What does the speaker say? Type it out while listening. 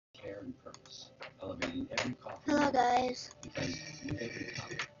Hello guys.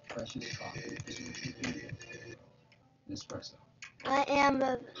 I am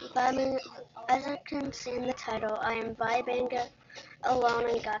vibing, as you can see in the title, I am vibing Alone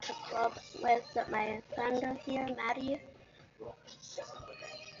in Gacha Club with my friend here, Maddie.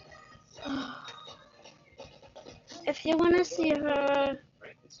 If you want to see her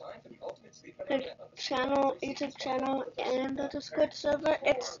channel, YouTube channel, and the Discord server,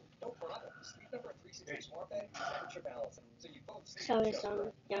 it's sorry,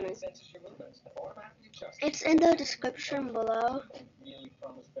 son, Jonas. It's in the description below,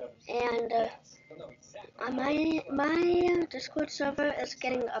 and my Discord server is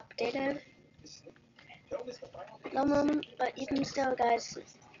getting updated at the moment, but you can still, guys,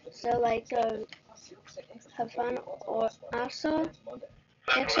 still have fun. Or also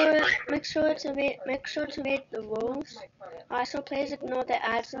make sure to read the rules. Also, please ignore the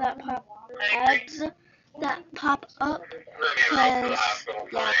ads that pop up, because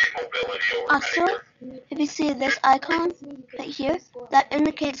yeah. Also, if you see this icon right here, that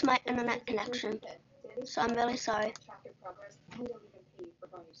indicates my internet connection. So I'm really sorry.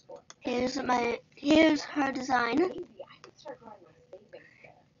 Here's her design.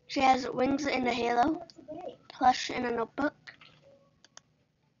 She has wings in a halo, plush in a notebook.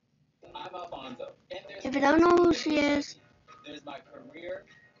 If you don't know who she is,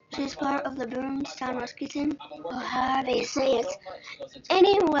 she's part of the Boomstown Rescue Team. Oh, how do you say it?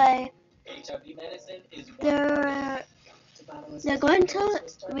 Anyway, they're going to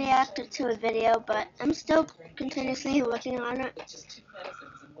react to a video, but I'm still continuously working on it.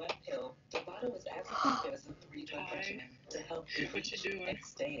 What you doing?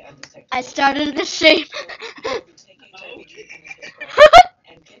 I started the stream.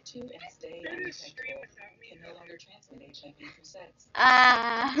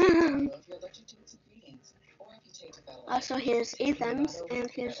 Also, here's Ethan's, and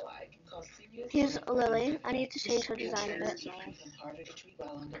here's Lily. I need to change her design a bit.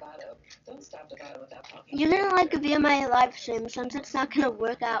 You didn't like view my live stream since it's not gonna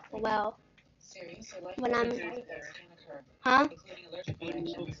work out well when I'm. Huh?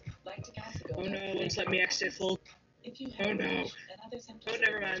 Oh no, it won't let me exit full. Oh no. Oh,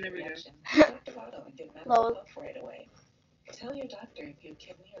 never mind, there we go. Lol. Tell your doctor if you have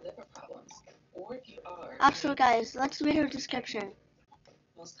kidney or liver problems, or if you are. Also, guys, let's read her description.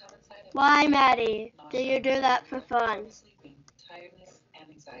 Why, Maddie? Do you do that for fun? Tiredness and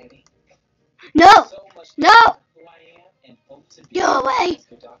anxiety. No! No! Go away!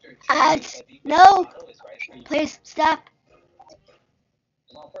 Ads! No! Please, stop.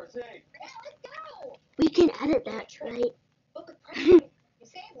 We can edit that, right?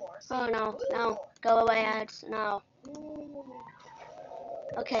 Oh no, no. Go away, ads. No.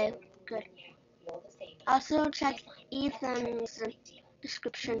 Okay, good. Also, check Ethan's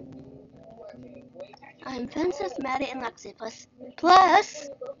description. I'm friends with Maddie and Lexi. Plus,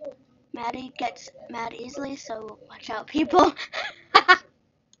 Maddie gets mad easily, so watch out, people.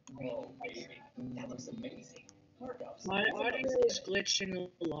 My audio is glitching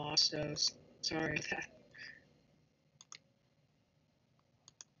a lot, so sorry for that.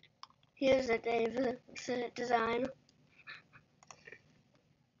 Here's a David's design.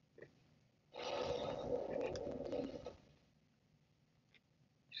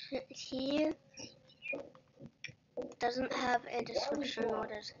 He doesn't have a description, nor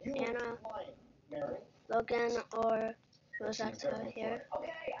does Anna, Logan, or Rosetta here.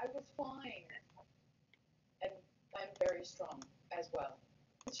 Okay, I was fine. And I'm very strong as well.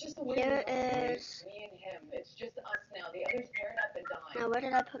 It's just the way Here is. Me and him. It's just us now. The others paired up and died. Now, where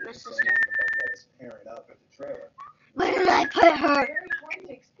did I put my sister? Where did I put her? Very hard to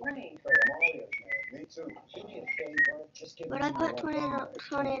explain. Where did I put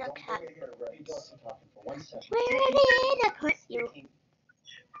Tornado Cat? Where did I put you?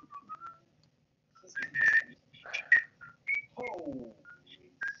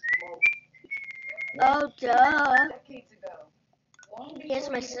 Oh, duh. Here's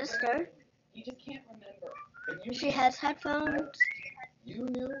my sister. You just can't remember. She has headphones.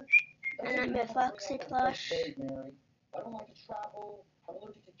 And I'm a Foxy plush.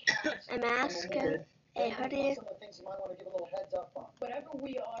 A mask, a hoodie. Whatever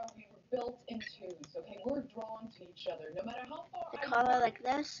we are, we were built in twos, okay? We're drawn to each other, no matter how far. A collar like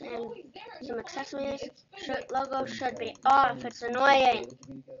this, and some accessories. Shirt logo should be off. It's annoying.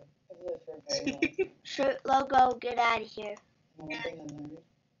 Shirt logo, get out of here.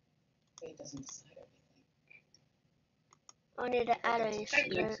 I need to add a Like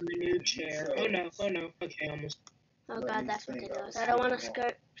shirt. the new chair. Oh no, okay, almost. Oh god, that's ridiculous. I don't want a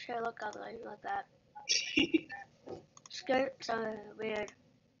skirt. Sure, look ugly like that. Skirts are weird.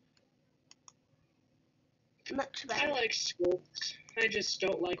 Much better. I like skirts. I just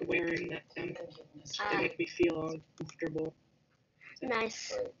don't like wearing them. They make me feel uncomfortable.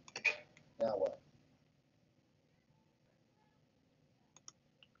 Nice. Now what?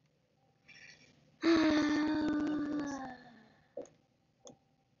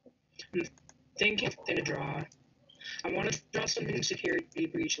 I'm thinking of to draw. I want to draw something security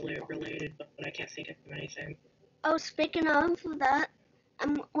breach related, but I can't think of anything. Oh, speaking of that,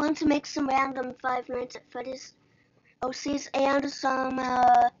 I want to make some random Five Nights at Freddy's OCs and some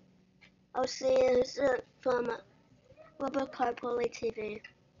OCs from Rubber Carpool TV.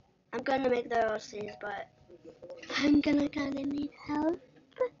 I'm gonna make their OCs, but I'm gonna kinda need help.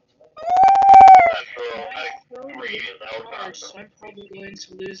 So I'm probably going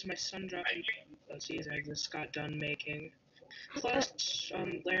to lose my Sundrop OCs I just got done making. Plus,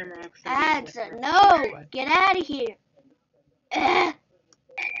 Lamrock. Ads, no! Get out of here!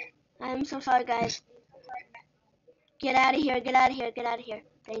 I'm so sorry, guys. Get out of here, get out of here, get out of here.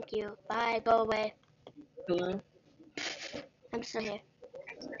 Thank you. Bye, go away. Hello? I'm still here.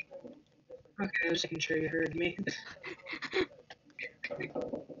 Okay, I was making sure you heard me.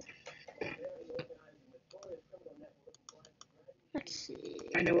 Let's see.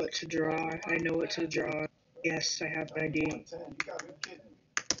 I know what to draw. I know what to draw. Yes, I have an idea.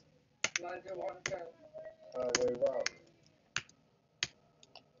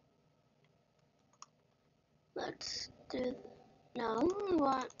 Let's do. No, I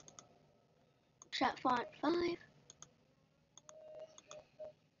want chat font 5.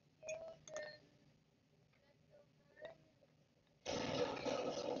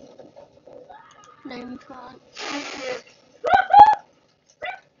 Name font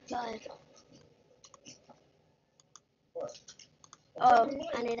 5. Oh,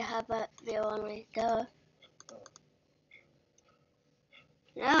 I need to have that view only. Duh.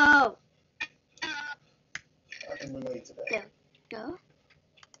 No! I can relate to that. There. Go.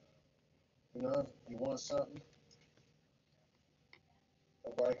 You know, you want something,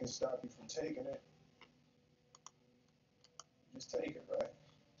 nobody can stop you from taking it. Just take it, right?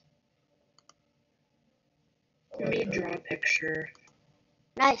 Let me draw a picture.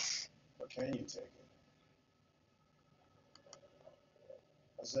 Nice. Or can you take it?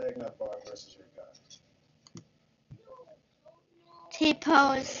 A Zagnut bar versus your guy.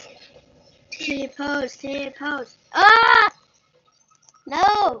 T-pose. T-pose. T-pose. Ah!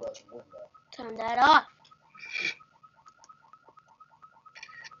 No! Turn that off.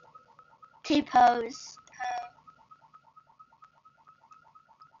 T-pose.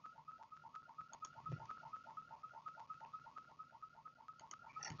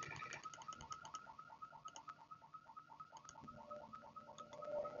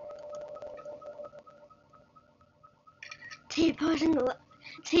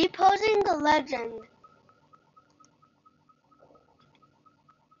 T-posing the legend.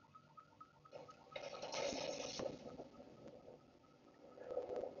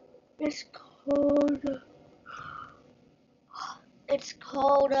 It's cold. It's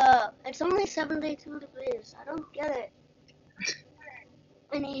cold. It's only 72 degrees. I don't get it.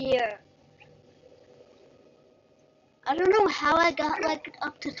 In here. I don't know how I got like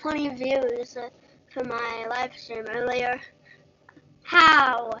up to 20 views for my live stream earlier.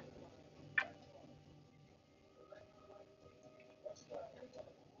 How?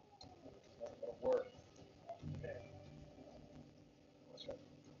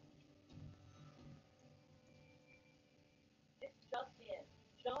 Just in,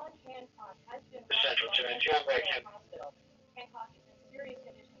 John Hancock has been brought to the hospital. Hancock is in serious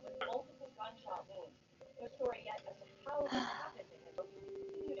condition with multiple gunshot wounds. No story yet as to how this happened to him. We'll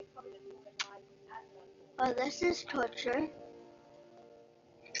continue to cover this movement live at the. Oh, this is torture.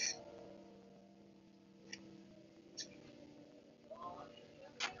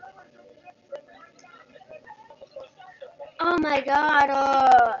 Oh my god,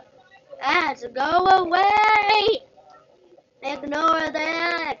 ads, go away! Ignore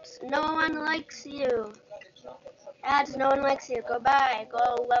that! No one likes you. Ads, no one likes you. Goodbye,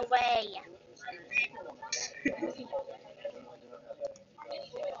 go away.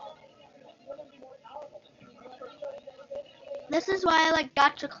 This is why I like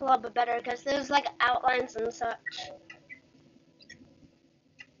Gacha Club better, because there's like outlines and such.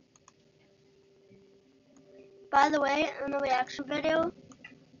 By the way, in the reaction video,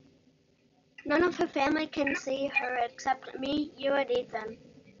 none of her family can see her except me, you, and Ethan.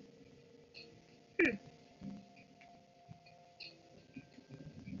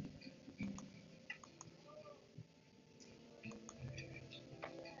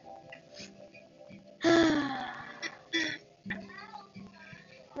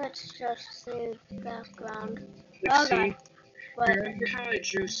 let's just save background. Like, Oh see, god. What? remember how I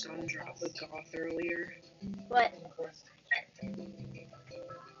drew Sundrop with Goth earlier? What?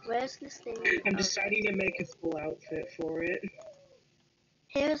 Where's this thing? I'm deciding to make a full outfit for it.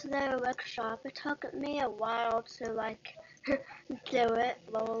 Here's the workshop. It took me a while to like do it,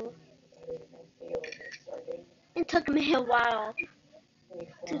 lol. It took me a while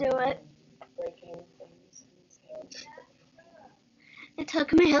to do it. It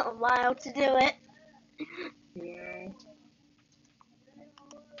took me a while to do it. Wow.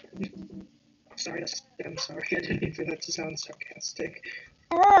 I'm sorry, I didn't mean for that to sound sarcastic.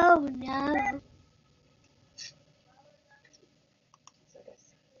 Oh no.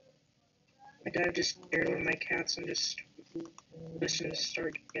 My dad just scared one of my cats and just listened to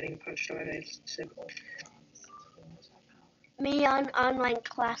start getting punched by it. Me on online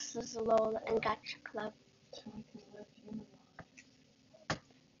classes, lol, and Gacha Club.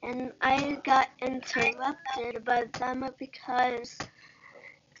 And I got interrupted by them because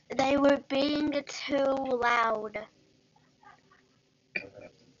they were being too loud.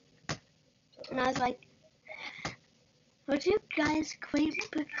 And I was like, would you guys keep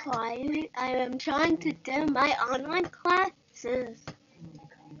quiet? I am trying to do my online classes.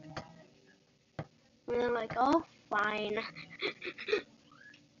 And they're like, oh, fine.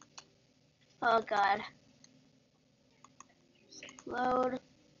 Oh, God. Load.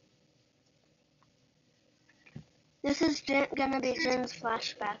 This is gonna be Jen's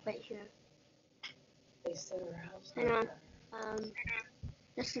flashback right here. Hang on.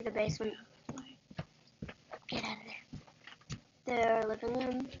 Just see the basement. Get out of there. Their living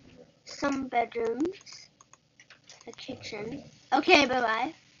room. Some bedrooms. A kitchen. Okay,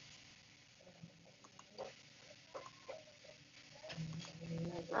 bye-bye.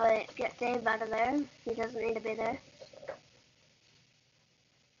 Alright, get Dave out of there. He doesn't need to be there.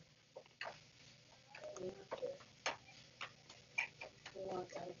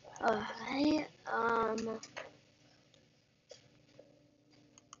 Alright,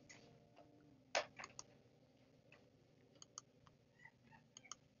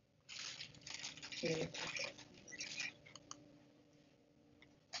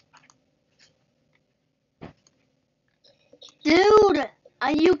 dude,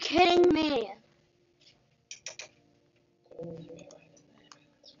 are you kidding me?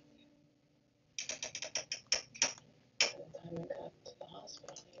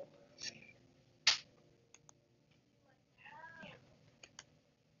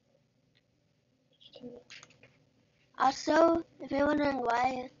 Also, if you're wondering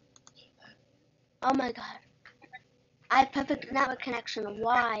why, oh my god, I have perfect network connection.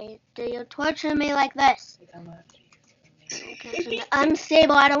 Why do you torture me like this?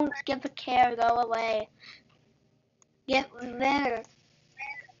 Unstable, I don't give a care, go away. Get there.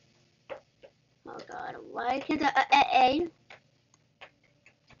 Oh god, why can't I,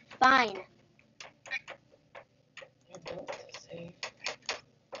 Fine.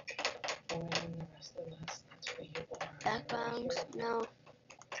 Background, no.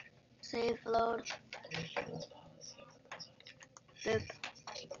 Save, load. Boop.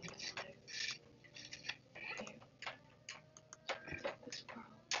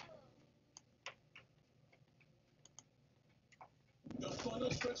 The final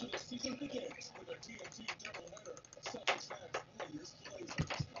stretch of the season begins with a TNT doubleheader. Celtics fans, Warriors,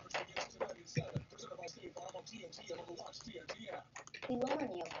 Blazers. Coverage begins tonight at 7. Presented by State Farm on TNT and on the Watch TNT app. We love our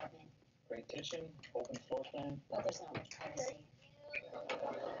new apartment, Great kitchen, open floor plan. but there's not much privacy.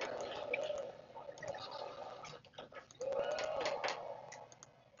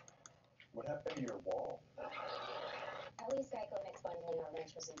 What happened to your wall? At least Geico makes bundling our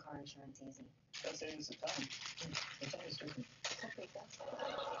renters and car insurance easy. That saves us a ton. It's always different.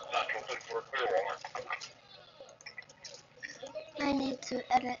 I need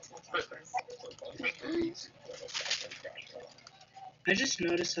to edit. I just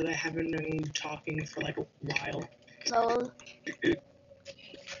noticed that I haven't been talking for like a while. Lol.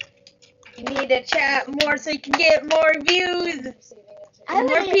 You need to chat more so you can get more views. I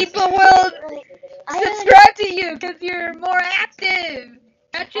More really- people will I subscribe to you because you're more active,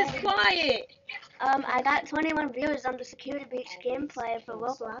 not just quiet. I got 21 views on the Security Beach gameplay for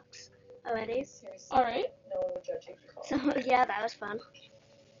Roblox already. Alright. So yeah, that was fun.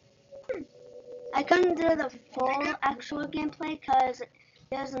 I couldn't do the full actual gameplay because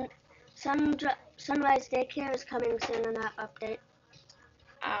there's a Sunrise Daycare is coming soon in that update.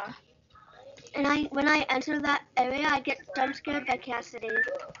 And when I enter that area, I get jump scared by Cassidy.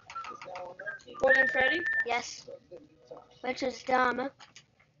 Golden Freddy? Yes, which is dumb.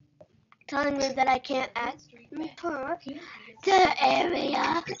 telling me that I can't enter the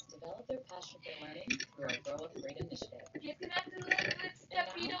area. Develop their passion for learning through our Grow Up Great initiative. You're gonna have to learn with stuff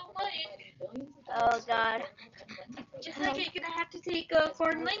you don't like. Billions of Oh dollars God. and funding programs Just like you're gonna have to take a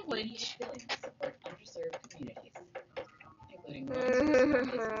foreign language. billions to support underserved communities, including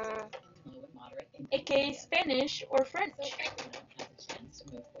Mhm. low and moderate income AKA areas. Spanish or French. So everyone has a chance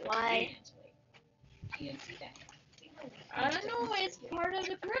to move forward Why? financially. PNC Bank. I don't know, it's part of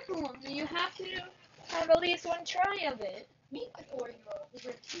the curriculum. You have to have at least one try of it. Meet the 4-year-old who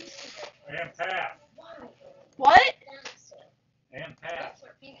refused to go. And pass. Why? What? And pass. That's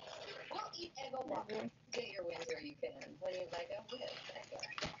what Phoenix. We'll eat and go walk. Get your wins where you can. When you like them, with.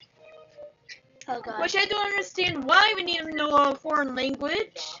 Oh God. Which I don't understand why we need to know a foreign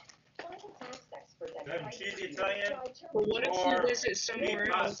language. Them cheesy Italian. But what if Or you visit somewhere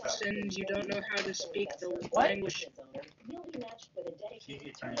meat else pasta. and you don't know how to speak the What? language? Cheesy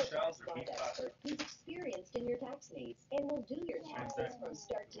Italian shells or meat pasta. Who's experienced in your tax needs and will do your taxes from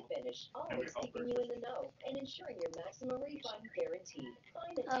start to finish, always keeping you in the know and ensuring your maximum refund guaranteed.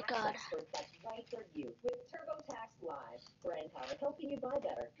 Find a Oh tax God. expert that's right for you with TurboTax Live. Brand power helping you buy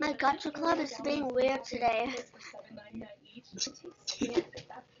better. My Gacha Club is being weird today.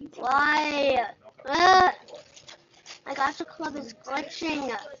 Why? My Gacha Club is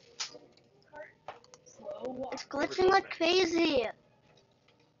glitching. It's glitching like crazy.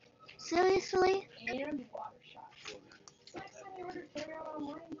 Seriously? And water shots. So next time you order carry-out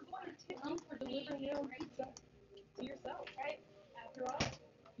online, we're going to tip you for delivering your own pizza to yourself, right? After all,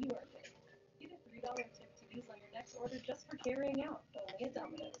 you are great. Get a $3 tip to use on your next order just for carrying out, only at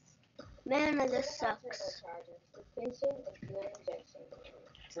Domino's. Man, this sucks. Suspension and fuel injection.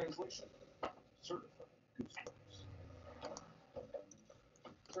 Translation. Certified goosebumps.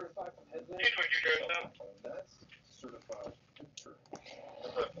 Certified from head That's certified picture.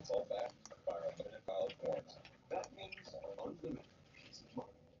 It's all backed by our limited valid warranty. That means unlimited peace of mind.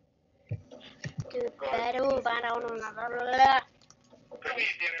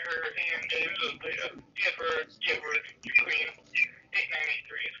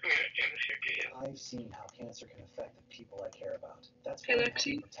 I've seen how cancer can affect the people I care about. That's Hey, why I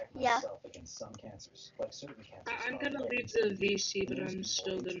Lexi. want to protect Yeah. myself against some cancers, like certain cancers. I'm gonna leave the VC, but I'm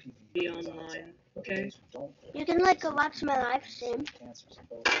still gonna be online. Okay? You can like go watch my live stream.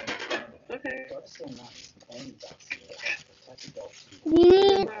 Okay. Bye.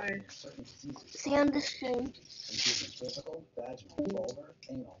 Bye. See you on the stream. Including cervical, vaginal, vulvar,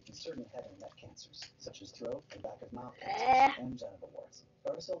 anal, and certain head and neck cancers, such as throat and back of mouth cancers and genital warts.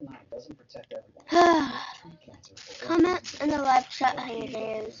 Gardasil 9 doesn't protect everyone. Treat cancer for Comment in the live chat how your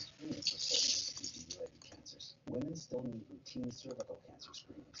day is. Women still need routine cervical cancer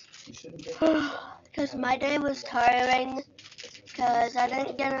screenings. You shouldn't get Because my day was tiring. Because I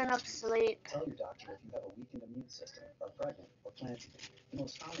didn't get enough sleep. Tell your doctor if you have a weakened immune system, are pregnant, or plan to be. The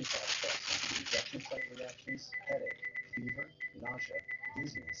most common side effects include injection site reactions, headache, fever, nausea,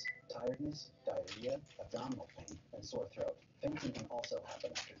 dizziness, tiredness, diarrhea, abdominal pain, and sore throat. Fainting can also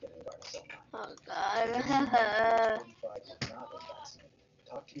happen after getting Gardasil 9. Oh God. 45 who have not been vaccinated.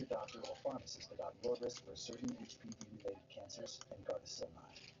 Talk to your doctor or pharmacist about your risk for certain HPV-related cancers and Gardasil 9.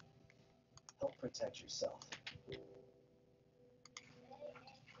 Help protect yourself.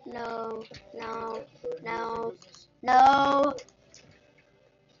 No, no, no, no.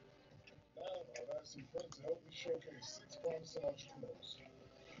 Now, I've asked some friends to help me showcase 6 promising entrepreneurs.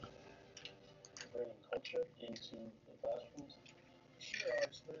 Bringing culture into the classrooms. Share our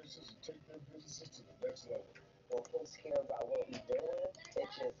experiences and take their businesses to the next level. When folks hear about what we're doing, it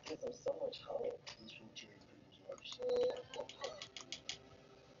just gives them so much hope. This will change people's lives.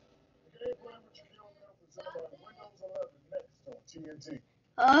 The game plan with your hero now presented by Windows 11 next on TNT.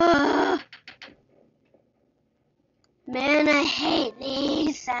 Man, I hate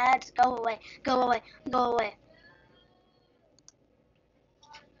these ads. Go away, go away, go away.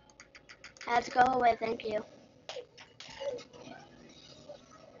 Ads, go away, thank you.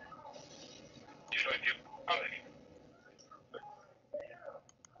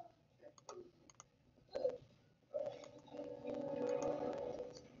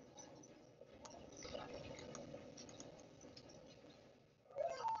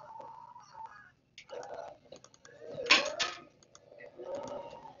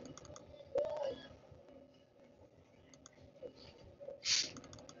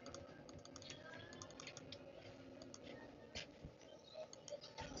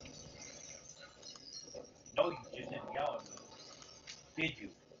 No, you just didn't yell at me. Did you?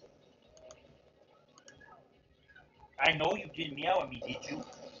 I know you didn't yell at me, did you?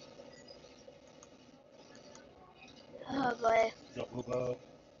 Oh boy. Zuckerberg.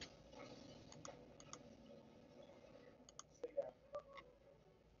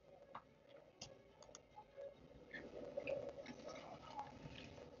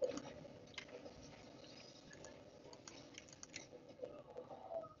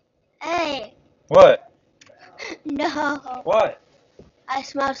 What? No. What? I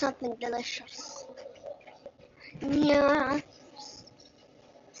smell something delicious. Yeah.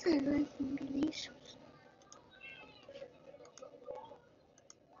 Something delicious.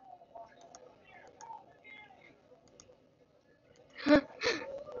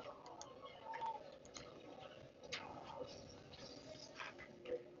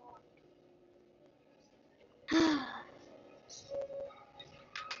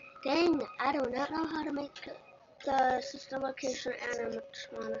 Dang, I do not know how to make the system location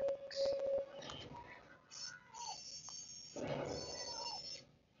animatronics.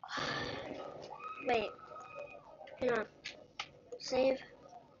 Wait, hang on. Save.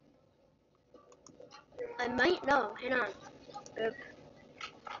 I might know. Hang on. Oop.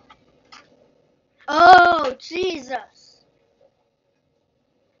 Oh, Jesus.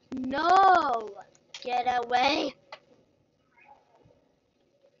 No. Get away.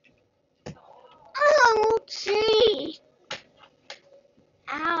 Oh, gee.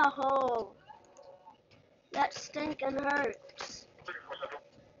 Ow. That stinking hurts.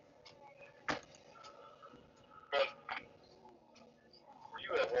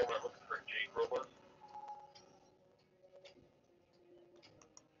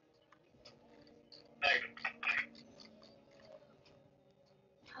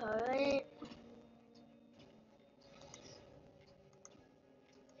 Alright.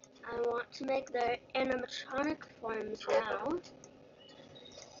 I want to make their animatronic forms now.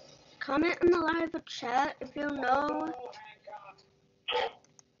 Comment in the live chat if you know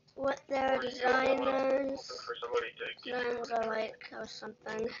what their designs are like or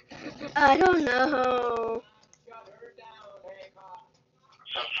something. I don't know.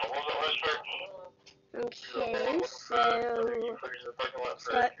 Okay, so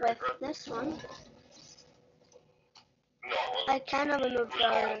start with this one. I kind of removed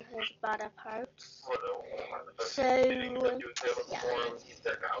his body parts. So, yeah.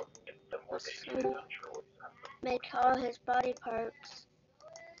 Make all his body parts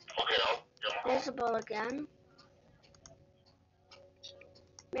visible again.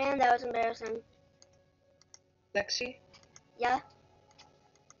 Man, that was embarrassing. Lexi, Yeah?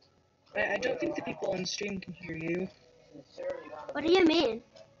 I don't think the people on stream can hear you. What do you mean?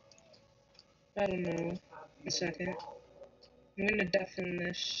 I don't know. A second. I'm gonna deafen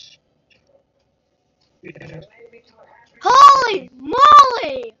this. Holy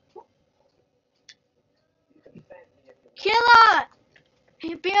moly! Killer!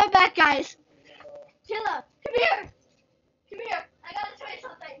 Be right back, guys. Killer, come here! Come here! I gotta show you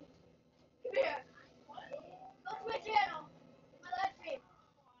something. Come here. Go to my channel. My live stream.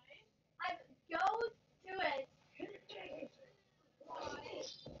 Go to it.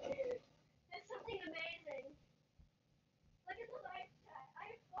 It's something amazing. Look at the live chat.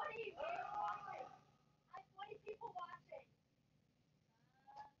 I have 20 people watching. I have 20 people watching.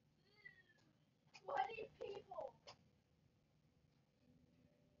 20 people.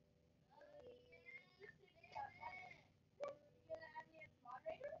 You gonna add me as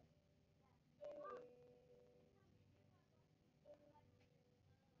moderator?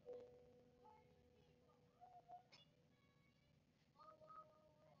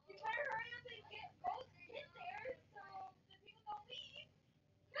 You better hurry up and get there so the people don't leave.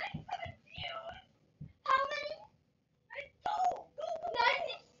 97 views! How many? Go!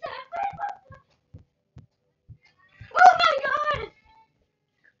 97? Oh my god!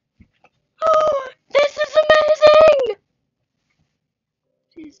 Oh, this is amazing!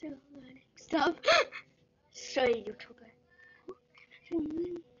 Please don't learning stuff. Sorry, YouTuber.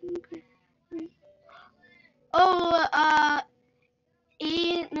 Oh,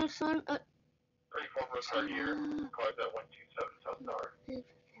 no son.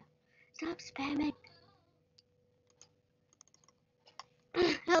 Stop spamming.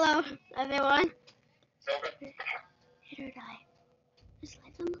 Hello, everyone. Hit or die. Just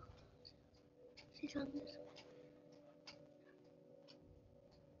let them know. She's on this.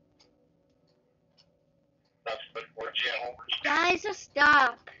 Guys, just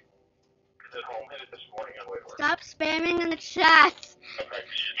stop. Stop spamming in the chat.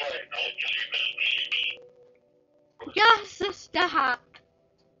 Yes, just stop.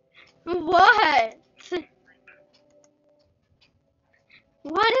 What?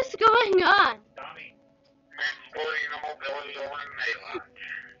 What is going on?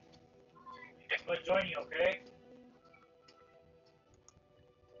 Let's join you, okay?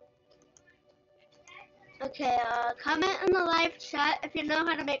 Okay, comment in the live chat if you know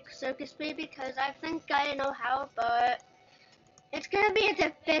how to make circus bee, because I think I know how, but it's gonna be a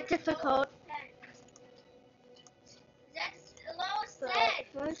bit difficult. But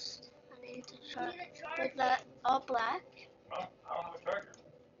first, I need to charge with that all black. Huh? I don't have a charger.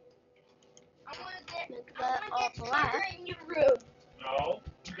 Make that all black. in your room. No.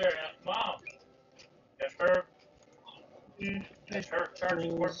 You better ask Mom. That's her. That's her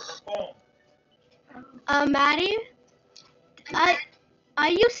charging cord for her phone. Maddie, are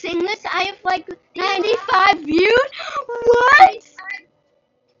you seeing this? I have like 95 views. What?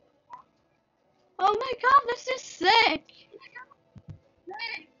 Oh my god, this is sick.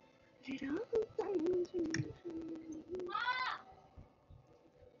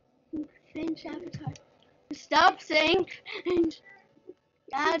 Finch avatar. Stop saying cringe.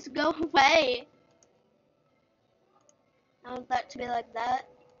 Guys, go away. I want that to be like that.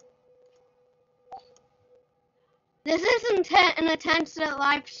 This is an intense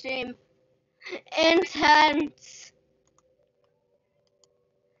live stream. Intense.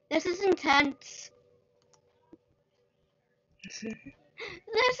 This is intense. This is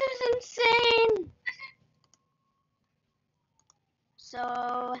insane.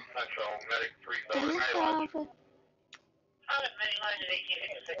 So,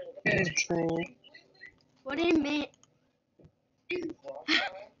 what do you mean?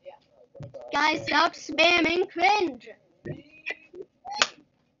 Guys, stop spamming cringe.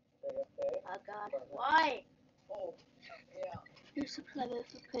 Oh god, why? You're so clever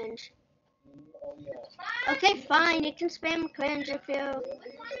for cringe. Okay, fine, you can spam cringe if you...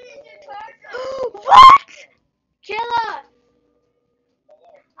 What? Killer!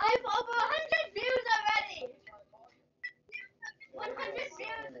 I have over 100 views already! 100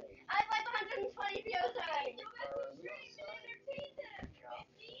 views! I have like 120 views already!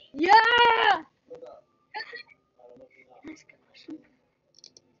 Yeah!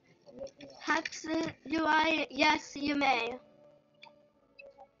 Hex, do I? Yes, you may.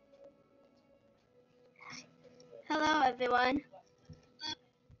 Hello, everyone.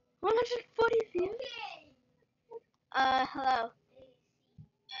 140 views? Hello.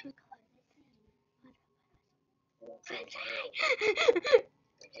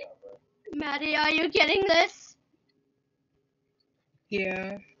 Maddie, are you getting this?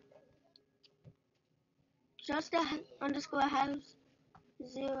 Yeah. Just a underscore house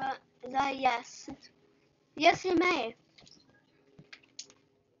 0. Is that yes? Yes, you may.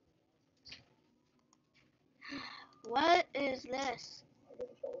 What is this?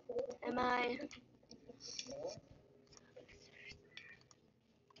 Am I?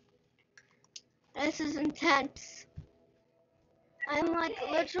 This is intense. I'm like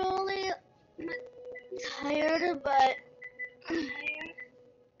literally tired, but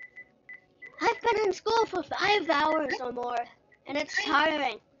I've been in school for 5 hours or more, and it's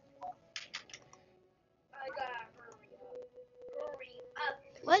tiring.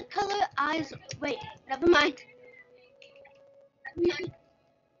 What color eyes? Wait, never mind. Hang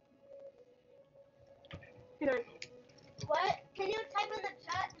on. What? Can you type in the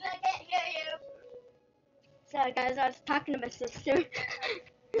chat? I can't hear you. Sorry, guys, I was talking to my sister.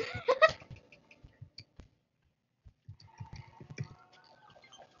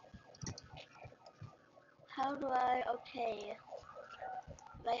 How do I? Okay.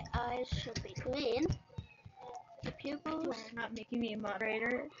 My eyes should be green. The pupils. You're not making me a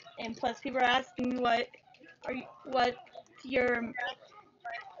moderator, and plus people are asking me what you're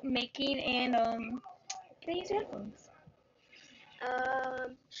making, and can I use your headphones?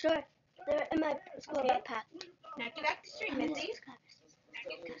 Sure. They're in my school backpack. Now get back to stream, Missy.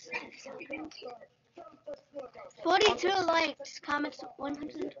 42 likes, comments,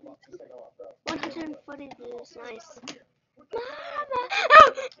 140 views. Nice. Mama!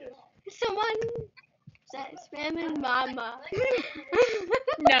 Oh! Someone said spamming mama.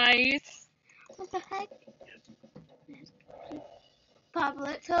 Nice. What the heck?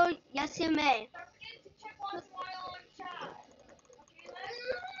 Pablo, yes you may.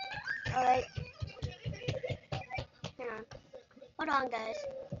 Alright. Hang on. Hold on, guys.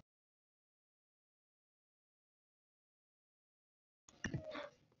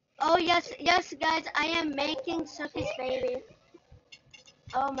 Oh, yes, guys, I am making Sophie's baby.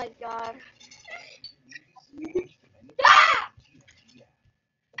 Oh my god.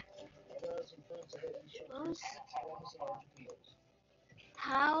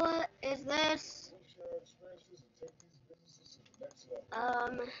 How is this?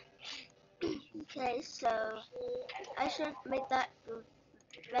 Okay, so I should make that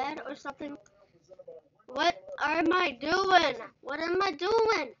red or something. What am I doing? What am I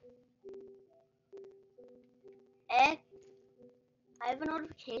doing? Eh? I have a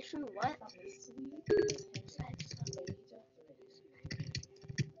notification. What?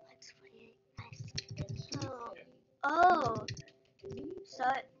 Oh. Oh. So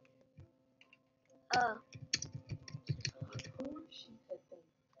Oh.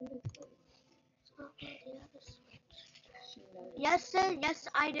 Yes, yes,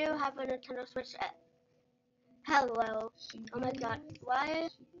 I do have a Nintendo Switch. Hello. Oh my god. Why?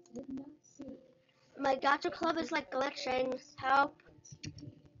 My Gacha Club is like glitching. Help.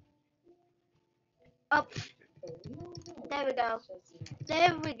 Oh, there we go.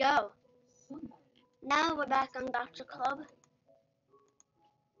 There we go. Now we're back on Gacha Club.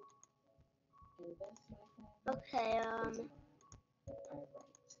 Okay,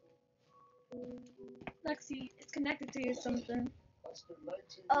 Lexi, it's connected to something.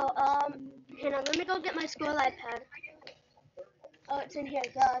 Oh, hang on, let me go get my school iPad. Oh, it's in here.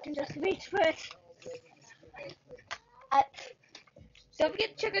 God, I can just reach for it. Don't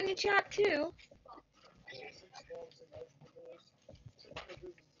forget to check on your chat too.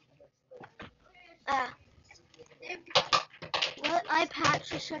 What iPad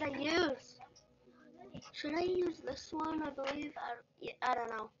should I use? Should I use this one? I believe. I don't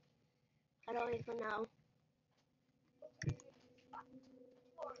know. I don't even know.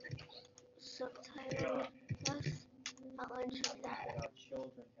 Subtitle plus outline show that.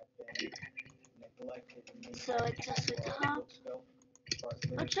 So it's the top.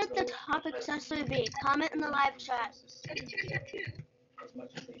 What should the top accessory be? Comment in the live chat. As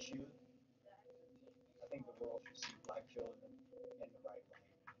much as they should, I think the world should see black children in the right light,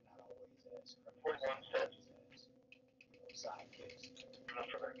 not always as criminals, as sidekicks.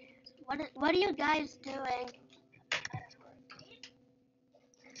 What are you guys doing?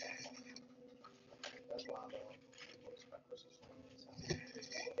 That's why I love books by Christmas stories.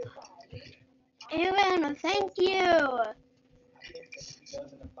 Aaron, thank you.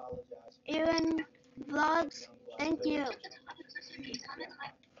 Aaron Vlogs, thank you.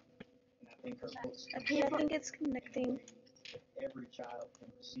 Okay, I think it's connecting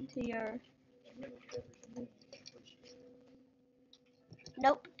to your.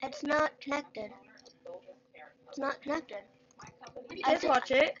 Nope, it's not connected. It's not connected. Just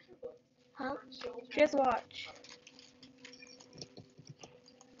watch it. Huh? Just watch.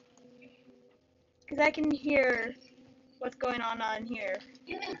 Because I can hear what's going on here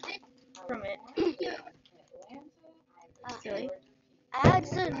from it. Silly.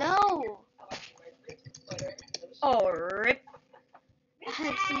 Ads, no. Oh, rip.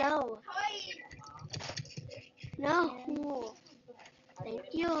 Ads, no. No.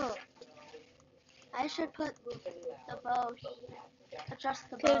 Thank you. I should put the bow. Adjust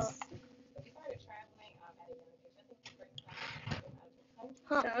the bow.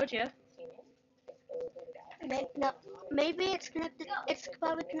 Huh. Told you. No, maybe it's connected. It's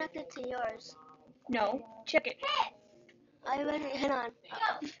probably connected to yours. No. Check it. I already. Hang on.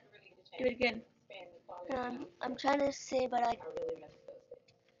 Do it again. Hang on. I'm trying to see, but I.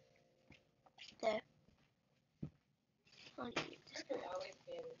 There.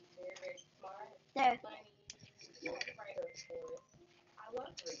 There.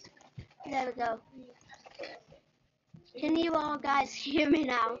 There we go. Can you all guys hear me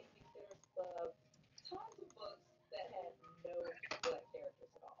now?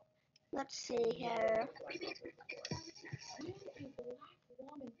 Let's see here.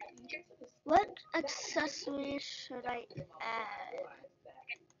 What accessories should I add?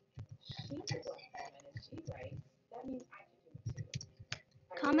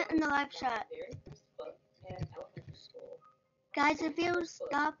 Comment in the live chat. Guys, if you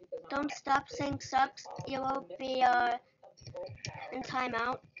don't stop saying sucks, you will be in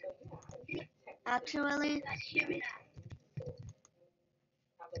timeout. Actually,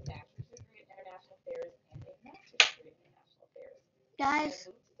 guys,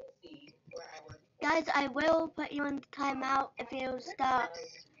 I will put you in timeout if you stop.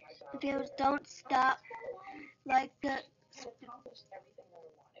 If you don't stop, like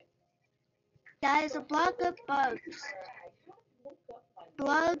guys, block the bugs.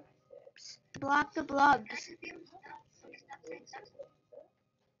 Block the blogs.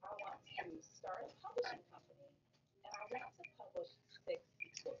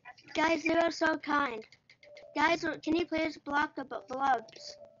 Guys, you are so kind. Guys, can you please block the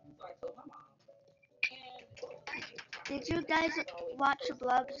blubs? Did you guys watch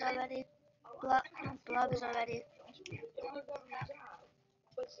blubs already? Blubs already.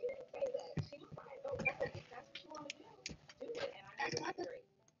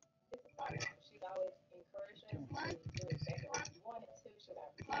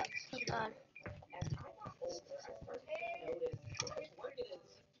 Oh God.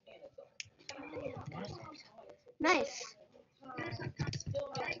 Nice.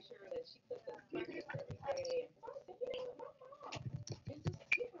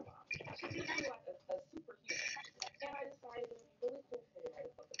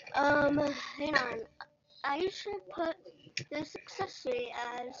 Hang on. I should put this accessory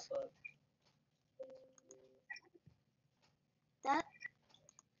as that,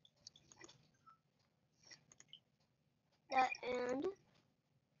 and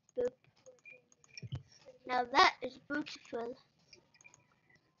boop. Now that is beautiful.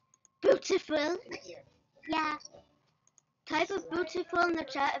 Beautiful? Yeah. Type of beautiful in the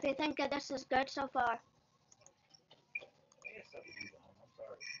chat if you think that this is good so far.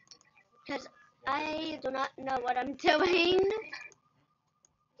 Because I do not know what I'm doing.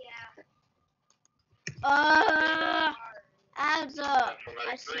 Adds up.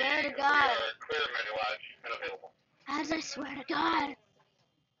 I swear to God. As I swear to God.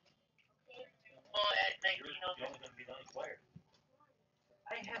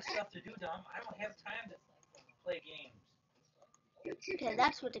 I have stuff to do, Dom. I don't have time to play games. Okay,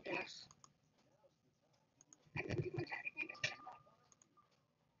 that's ridiculous.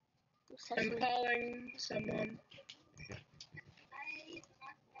 I'm calling someone.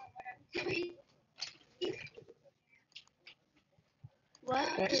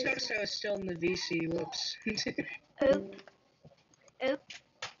 What? I just noticed I was still in the VC. Whoops. Oop. Oop.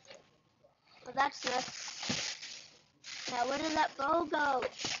 Well, that's nuts. Now, where did that bow go?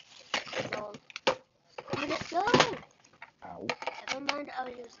 Where did it go? Ow. Never mind, I'll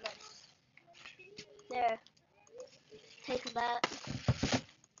use this. There. Take that. I'm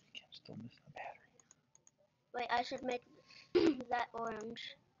still missing a battery. Wait, I should make that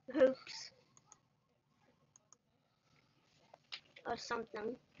orange. Oops. Or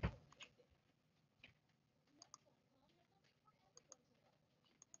something.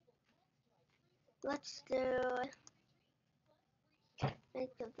 Let's do... Think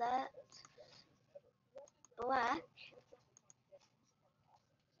of that. Black.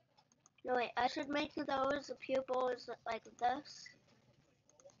 No, wait, I should make those pupils like this.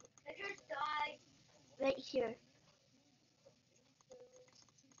 I just died. Right here.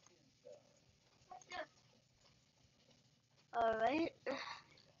 Alright.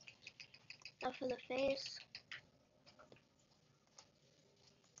 Now for the face.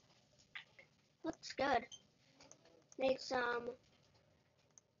 Looks good. Need some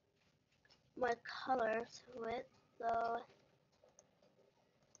more color to it, though.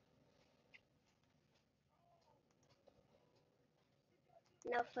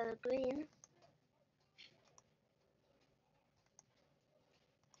 Now for the green.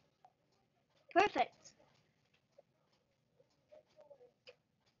 Perfect.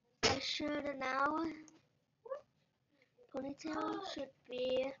 I should now. Ponytail should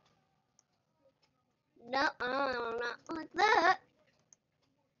be. No, not like that.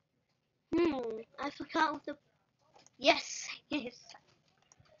 I forgot what the. Yes, yes.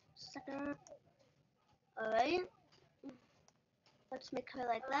 Second. Alright. Let's make her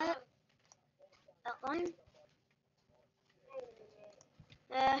like that. Outline.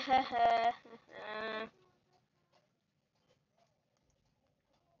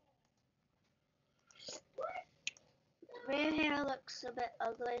 Rear hair looks a bit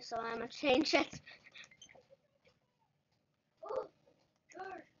ugly, so I'm gonna change it.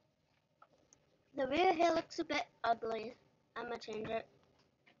 The rear hair looks a bit ugly. I'm gonna change it.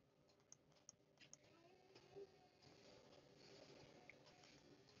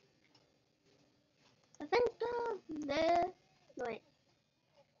 I think no wait.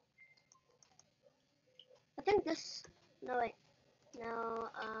 I think this, no wait. No,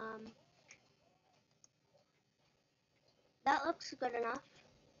 that looks good enough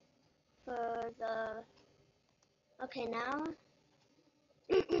for the, okay now.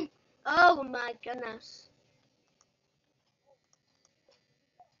 Oh my goodness.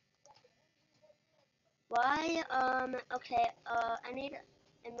 Why, okay, I need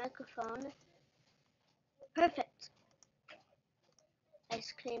a microphone. Perfect.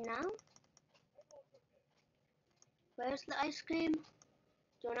 Ice cream now. Where's the ice cream?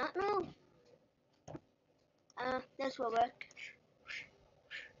 Do not know. This will work.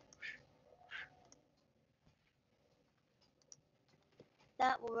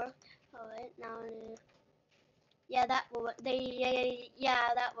 That will work. Alright, now I need, yeah, that will work.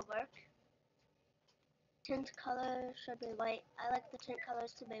 Yeah, that will work. Tint color should be white. I like the tint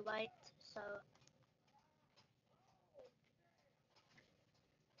colors to be white, so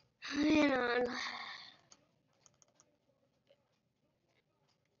hang on.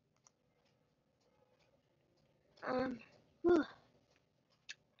 Whew.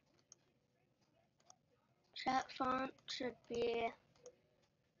 Chat font should be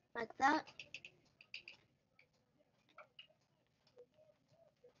like that.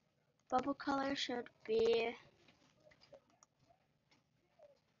 Bubble color should be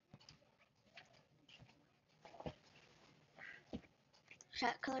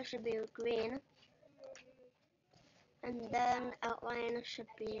Chat color should be green. And then outline should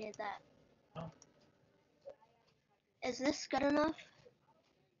be that. Oh. Is this good enough?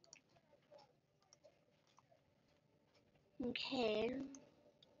 Okay.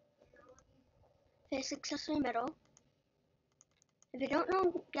 Face accessory middle. If you don't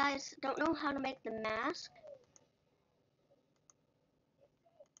know, guys, don't know how to make the mask,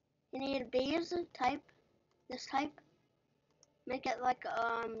 you need these type, this type. Make it like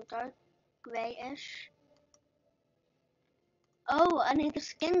dark grayish. Oh, I need the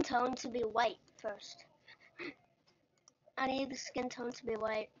skin tone to be white first. I need the skin tone to be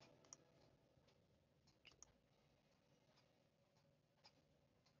white.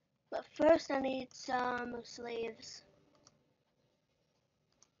 But first I need some sleeves.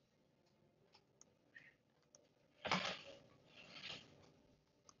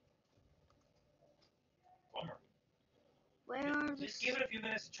 Bummer. Where are the... Just give it a few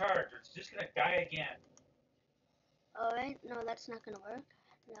minutes to charge, or it's just gonna die again. Alright, no, that's not gonna work.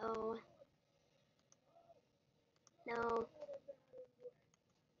 No. No.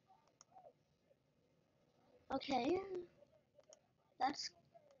 Okay. That's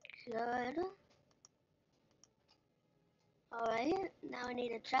good. Alright, now I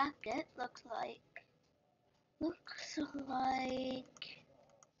need a jacket. Looks like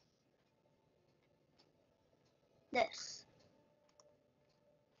this.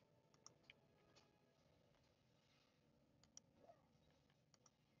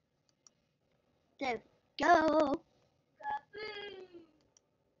 There we go.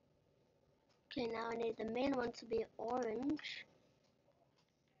 Okay, now I need the main one to be orange.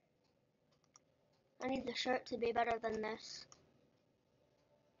 I need the shirt to be better than this.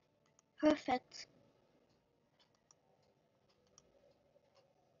 Perfect.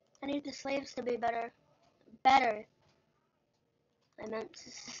 I need the sleeves to be better. Better, I meant to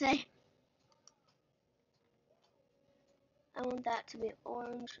say. I want that to be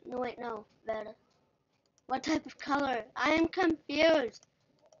orange. No, wait, no. Better. What type of color? I am confused.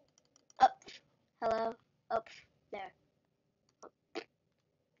 Up. Hello. Up. There. Up.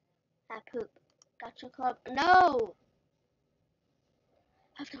 Ah, poop. Gotcha club. No!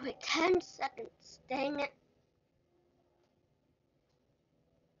 I have to wait 10 seconds. Dang it.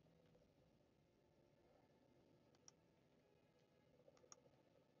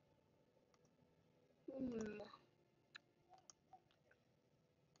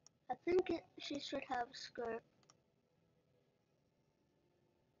 I think she should have a skirt.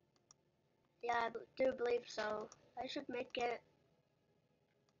 Yeah, I do believe so. I should make it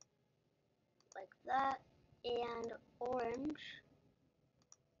like that and orange.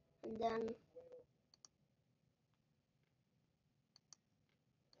 And then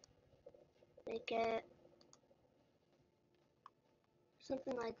make it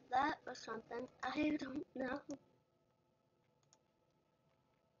something like that or something. I don't know.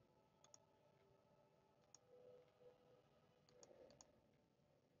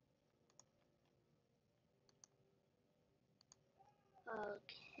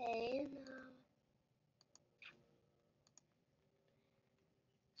 Okay, now.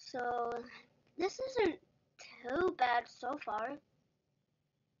 So this isn't too bad so far.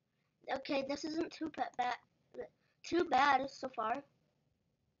 Okay, this isn't too bad so far.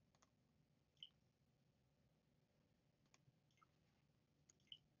 When you're ready to eat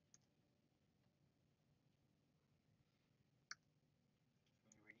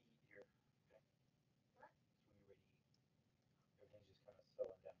here, okay? When you're ready to eat. Everything's just kind of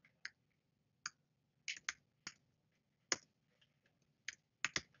slowing down right now.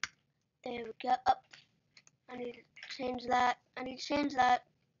 There we go. Up. I need to change that. I need to change that.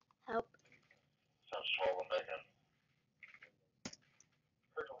 Help. Sounds swollen back in.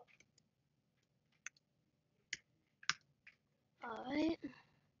 Alright.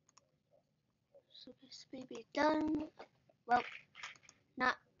 So this may be done. Well,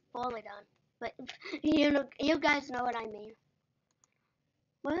 not fully done. But you guys know what I mean.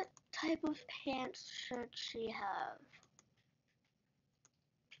 What type of pants should she have?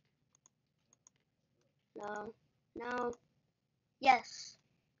 No. No. Yes.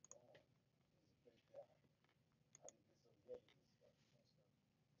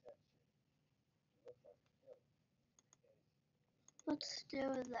 Let's do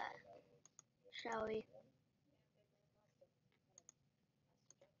that, shall we?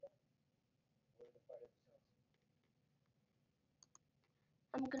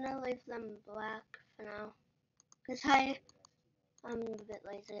 I'm gonna leave them black for now. Because I'm a bit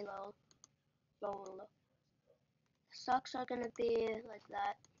lazy, lol. The socks are gonna be like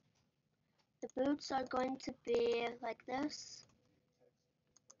that. The boots are going to be like this.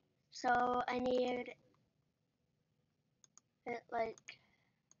 So I need it like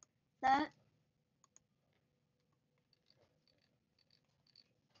that.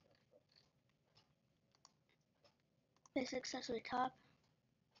 This accessory top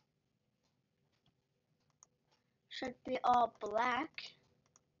should be all black.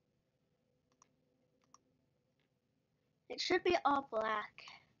 It should be all black.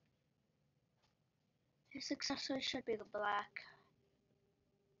 This accessory should be the black.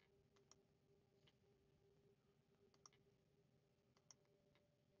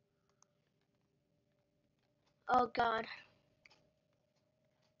 Oh god.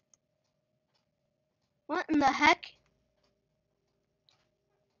 What in the heck?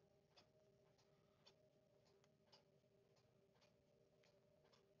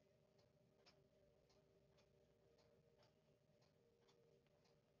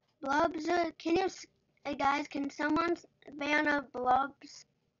 Blobs, can you, guys, can someone ban blobs?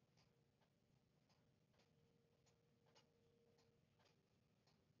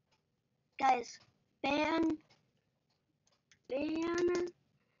 Guys, ban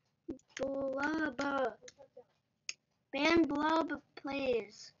blob. Ban blob,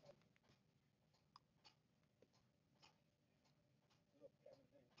 please.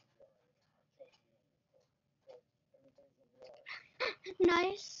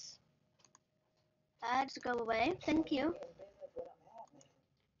 Nice. Ads go away. Thank you.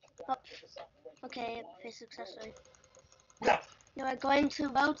 Oh, okay, face accessory. You are going to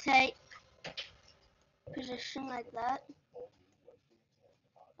rotate position like that.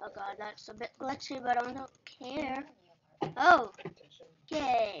 Oh god, that's a bit glitchy, but I don't care. Oh,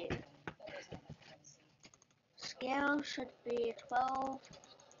 okay. Scale should be 12.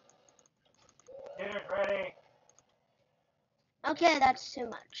 Dinner's ready. Okay, that's too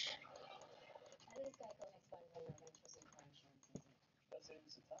much.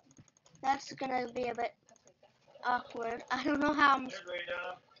 That's gonna be a bit awkward. I don't know how I'm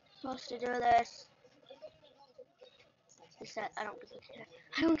supposed to do this. I don't care.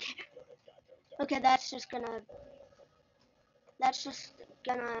 I don't care. Okay, that's just gonna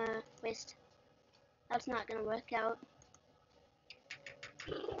waste. That's not gonna work out.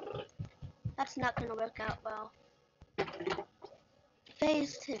 That's not gonna work out well.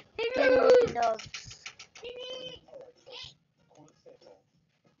 Phase 2. Getting dogs.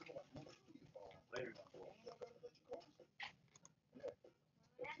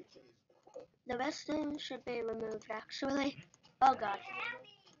 The rest of them should be removed actually. Oh god.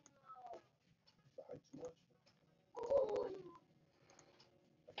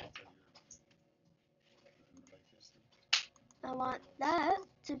 I want that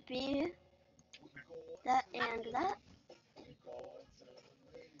to be that and that.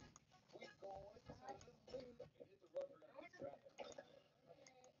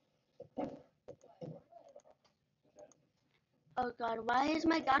 Oh god, why is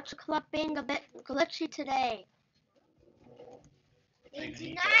my gacha club being a bit glitchy today?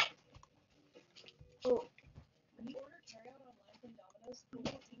 Oh.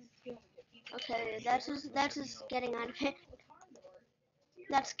 Okay, that's just getting out of hand.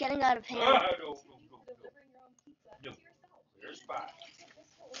 That's getting out of hand.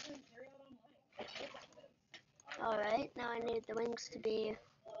 Alright, now I need the wings to be.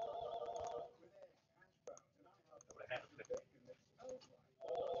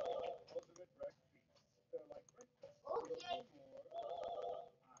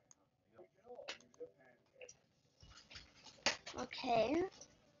 Okay.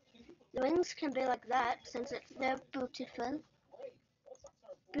 The wings can be like that since they're beautiful.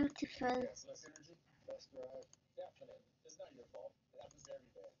 Beautiful.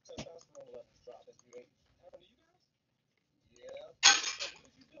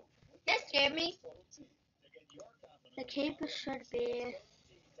 That scared me. The cape should be.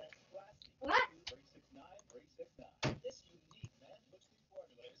 What?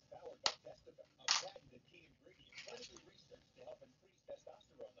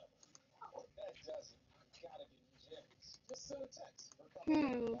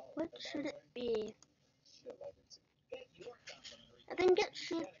 What should it be? I think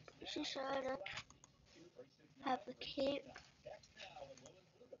she should have the cape.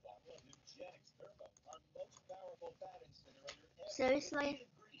 Seriously?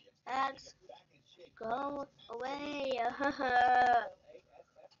 Ads, go away.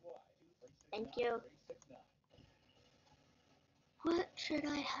 Thank you. What should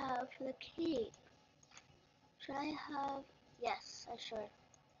I have for the cape? Should I have... Yes, I should.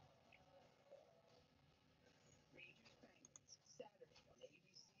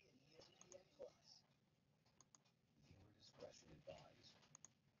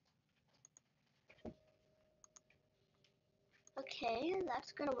 Okay,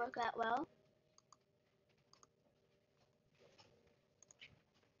 that's gonna work out well.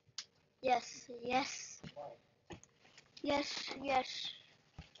 Yes, yes. Yes, yes.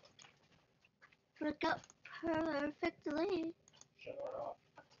 Work out perfectly.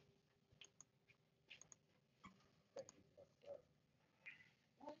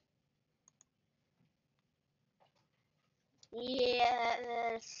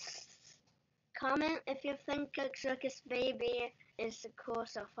 Yes. Comment if you think a circus baby is cool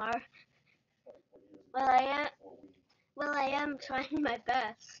so far. Well, I am trying my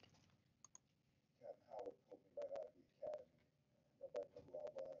best. Captain Howard pulled me right out of the academy. Nobody knew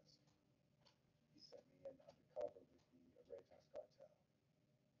who I was. He sent me in undercover with the Raytas cartel.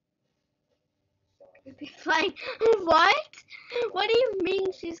 You'd be flying. What? What do you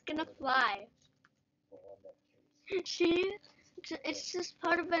mean she's gonna fly? It's just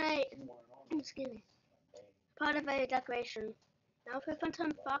part of excuse me, part of a decoration. Now for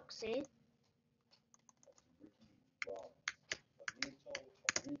Phantom Foxy.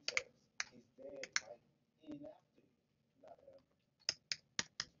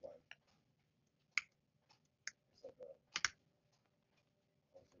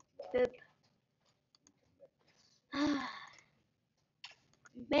 Boop.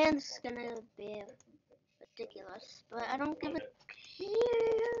 Man, this is gonna be ridiculous, but I don't give a care.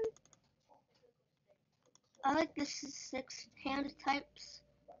 I like the 6-hand types.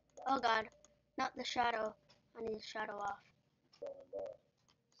 Oh god, not the shadow. I need the shadow off.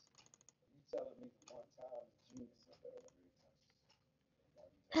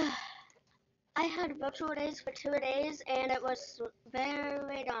 I had virtual days for 2 days and it was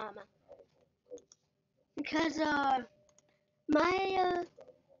very dumb. Because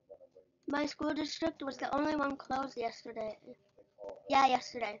my school district was the only one closed yesterday. Yeah,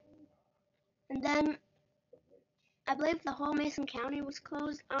 yesterday. And then I believe the whole Mason County was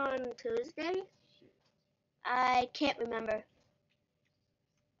closed on Tuesday. I can't remember.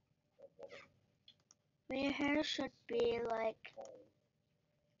 But your hair should be like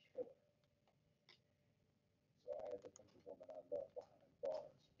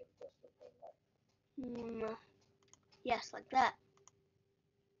yes, like that.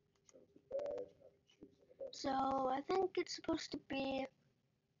 So I think it's supposed to be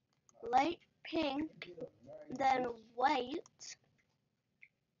light pink, then white,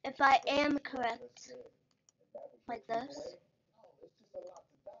 if I am correct. Like this.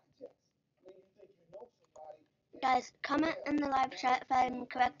 Guys, comment in the live chat if I'm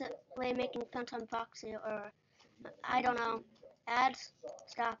correctly making Phantom Foxy or I don't know. Ads,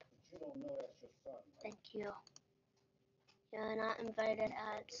 stop. Thank you. You're not invited,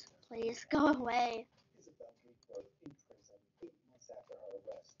 ads. Please go away.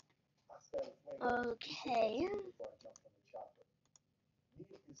 Okay.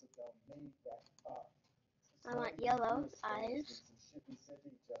 I want yellow eyes.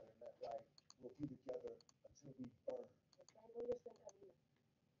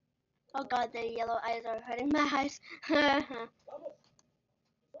 Oh god, the yellow eyes are hurting my eyes.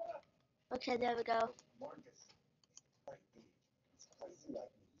 Okay, there we go.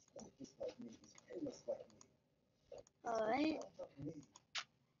 Alright.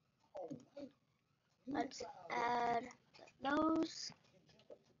 Let's add those.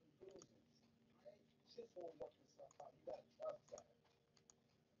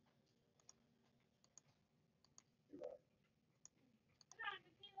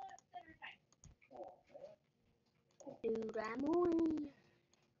 Doraemon.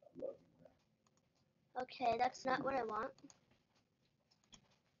 Okay, that's not what I want.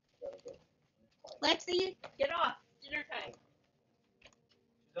 Lexi, get off. Dinner time.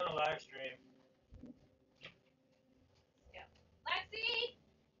 She's on a live stream. Yeah. Lexi!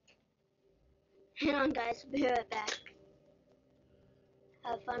 Hang on, guys. Be right back.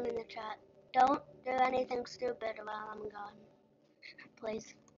 Have fun in the chat. Don't do anything stupid while I'm gone.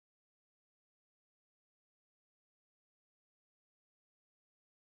 Please.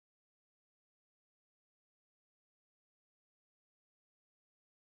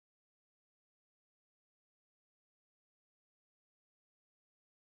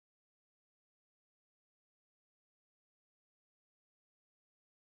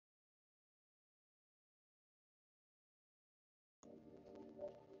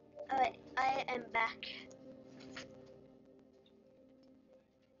 Alright, I am back.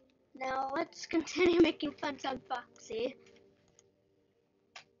 Now let's continue making fun on Foxy.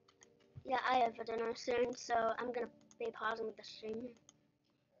 Yeah, I have a dinner soon, so I'm gonna be pausing the stream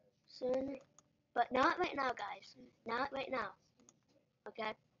soon. But not right now, guys. Not right now.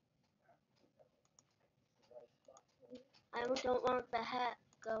 Okay? I don't want the hat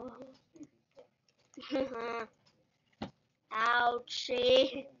go.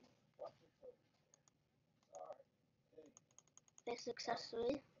 Ouchie. They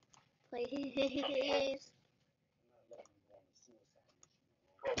successfully. Please.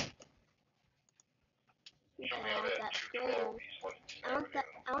 I want that green.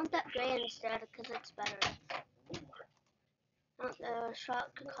 I want that gray instead because it's better. I want the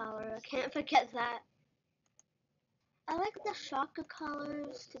shock color. I can't forget that. I like the shock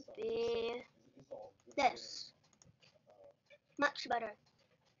colors to be this. Much better.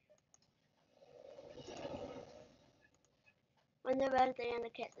 When they're red, they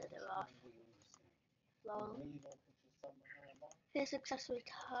indicate that they're off. Low. This accessory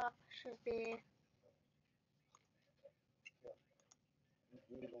top should be.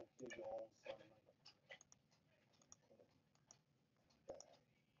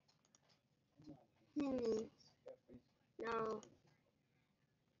 No.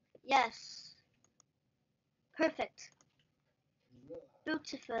 Yes. Perfect.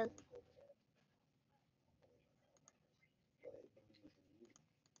 Beautiful.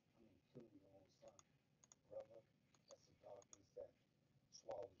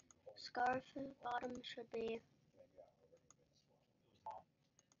 Scarf bottom should be.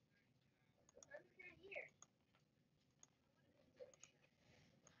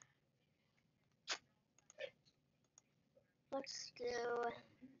 Let's do.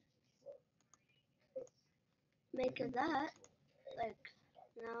 Make that. Like.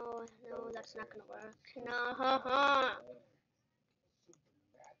 No, that's not gonna work. No.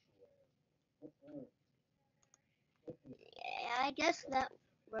 Yeah, I guess that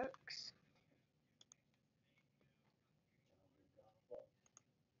works.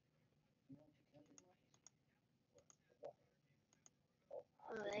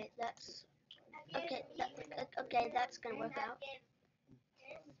 Alright, that's okay. Okay, that's gonna work out.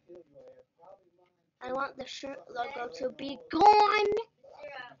 I want the shirt logo to be gone.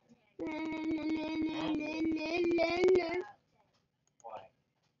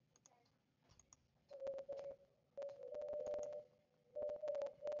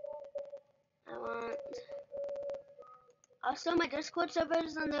 I want. Also, my Discord server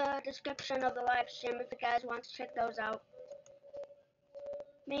is in the description of the live stream if you guys want to check those out.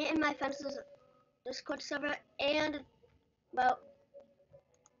 Me and my friends' Discord server and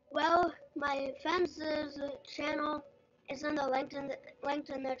well, my friends' channel is in the linked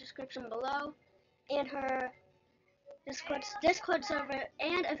in the description below, and her Discord server.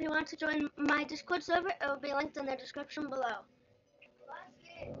 And if you want to join my Discord server, it will be linked in the description below.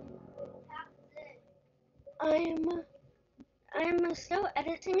 I'm still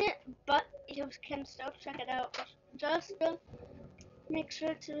editing it, but you can still check it out. Just make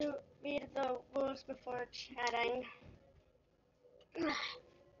sure to read the rules before chatting.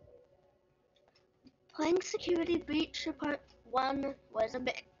 Playing Security Breach Part 1 was a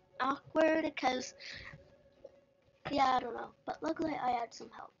bit awkward because, yeah, I don't know. But luckily I had some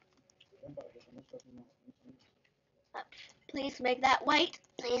help. Please make that white.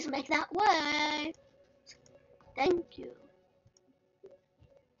 Please make that white. Thank you.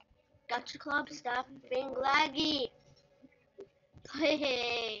 Gacha Club, stop being laggy.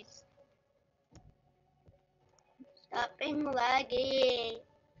 Please. Stop being laggy.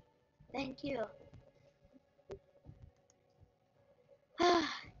 Thank you.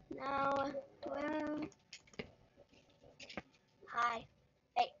 Now, where? Hi.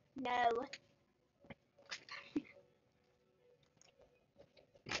 Hey, no.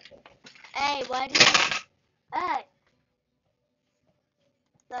 Hey, what did you... Hey.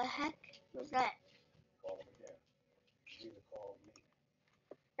 The heck was that?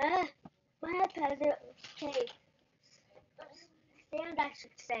 My iPad is... Okay. Stand, I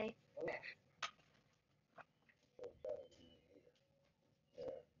should say.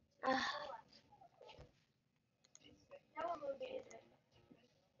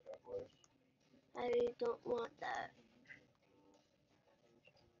 I don't want that.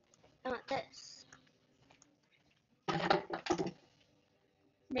 I want this.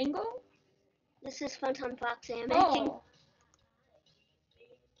 Mango? This is Fandom Foxy. I'm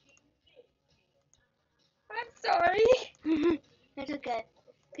sorry. It's okay.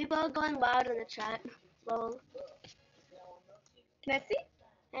 People are going wild in the chat. Lol. Can I see?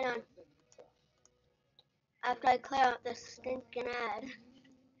 Hang on. After I clear out this stinking ad.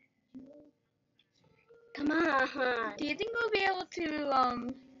 Come on. Do you think we'll be able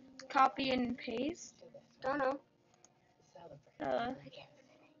to copy and paste? Don't know.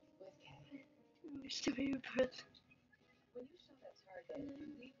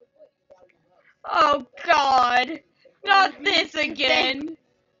 Oh God. Not this again.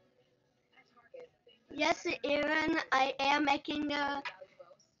 Yes, Aaron, I am making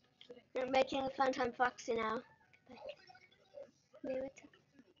Funtime Foxy now.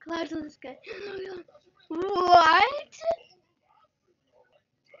 Clouds in the sky. What?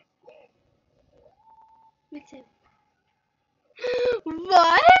 Me too.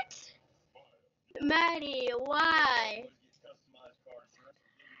 What? Maddie, why?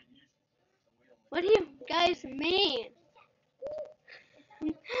 What do you guys mean?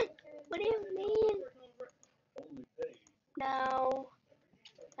 What do you mean? No.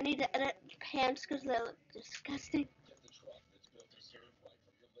 I need to edit pants because they look disgusting.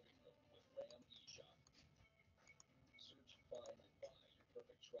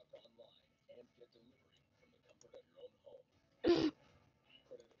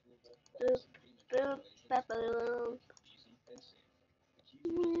 Boop, boop, ba-boom.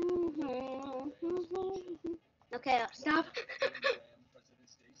 Okay, stop.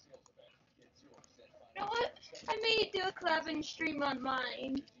 You know what? I may do a collab and stream on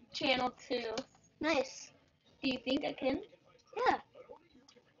my channel too. Nice. Do you think I can? Yeah.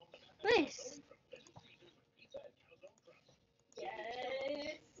 Nice.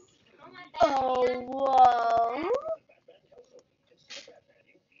 Yes. Oh, whoa.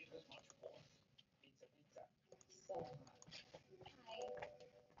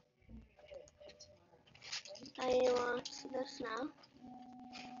 I want this now.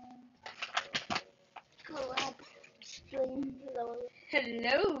 Collab stream.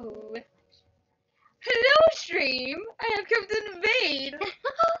 Hello. Hello, stream. I have come to invade.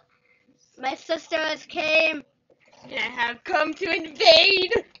 My sister has came. And I have come to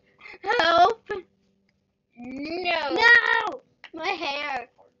invade. Help. No. No. My hair.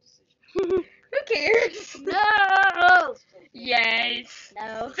 Who cares? No. Yes.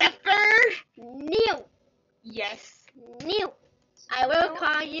 No. Zephyr. New. Yes. New. I will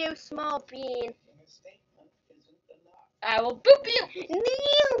call you Small Bean. I will boop you.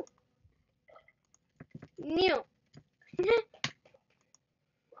 New. New. You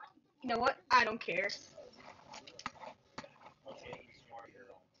know what? I don't care.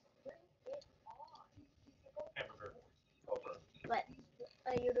 What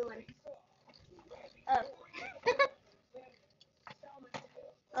are you doing? Oh.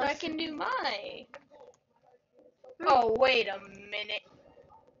 So I can do my. Oh, wait a minute.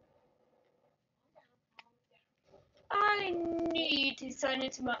 I need to sign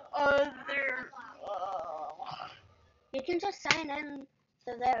into my other. You can just sign in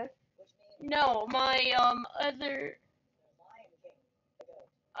to there. No, my other.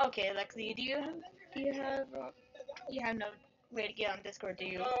 Okay, Lexi, you have no way to get on Discord, do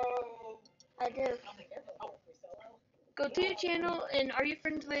you? I do. Go to your channel, and are you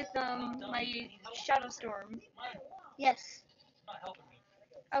friends with my Shadowstorm? Yes.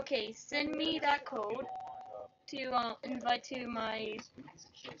 Okay, send me that code to invite to my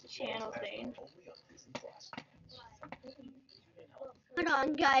channel thing. Hold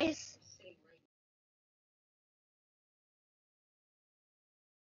on, guys.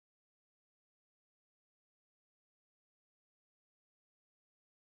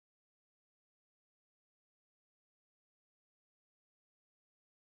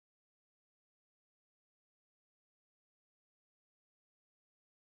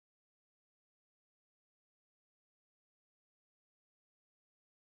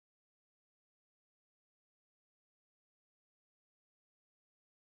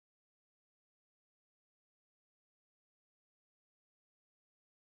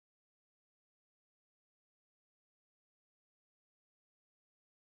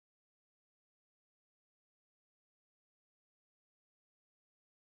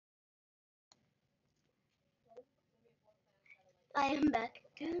 I am back.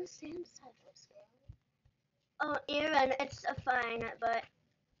 Oh, Aaron, it's a fine, but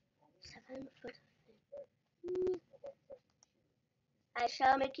 7 foot. I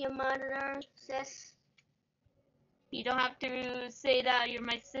shall make you monitor, sis. You don't have to say that you're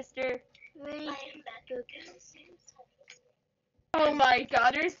my sister. Wait. I am back. Oh my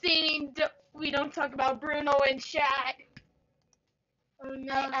god, you're saying we don't talk about Bruno and chat. Oh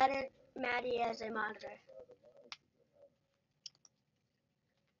no. I added Maddie as a monitor.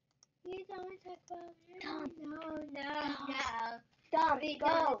 We don't talk about Tom. No. Tom, We go.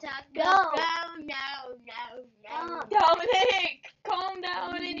 don't talk Go. about no. Tom. Dominic, calm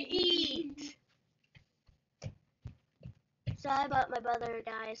down and eat. Sorry about my brother,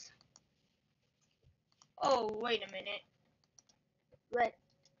 guys. Oh, wait a minute. What?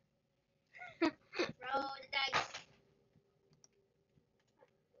 Roll the dice.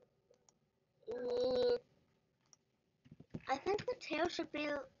 I think the tail should be.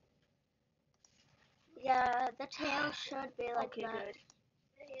 Yeah, the tail should be like Okay, that. good.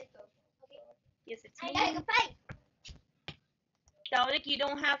 Yes, it's me. I gotta go fight. Dominic, you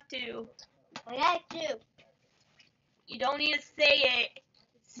don't have to. I got to. You don't need to say it,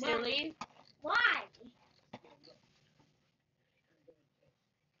 silly. Why?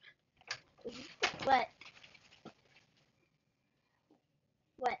 What?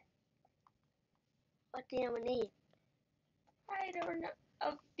 What? What do you need? I don't know.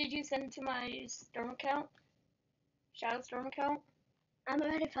 Oh, did you send it to my Storm account? Shadow Storm account? I'm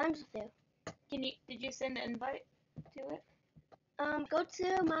already friends with you. Did you send an invite to it? Go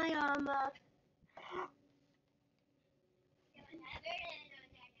to my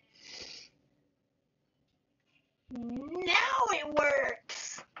Now it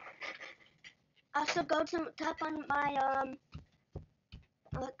works! Also go to tap on my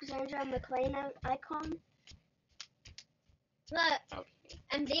Alexandra McLean icon. Look, Okay.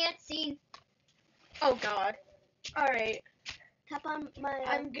 I'm dancing. Oh god. Alright. Tap on my.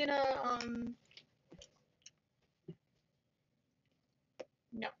 I'm gonna,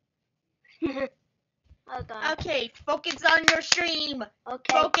 no. Oh god. Okay, focus on your stream!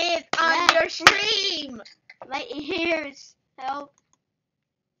 Okay. Focus on your stream! My ears. Help.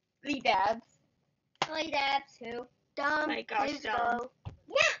 Lee dabs. My dad too. Dom, My gosh, please Dom. go.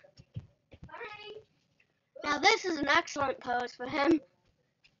 Yeah. Bye. Now this is an excellent pose for him.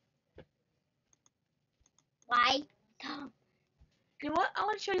 Why? Dom. You know what? I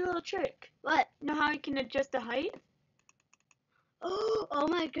want to show you a little trick. What? You know how you can adjust the height? Oh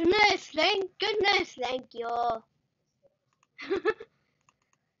my goodness. Thank goodness. Thank you.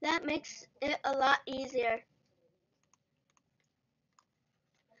 That makes it a lot easier.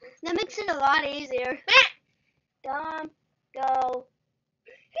 That makes it a lot easier. Dom, go.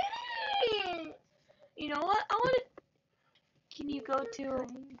 You know what? I want to... Can you go to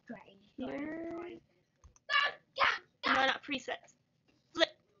here? No, not presets. Flip.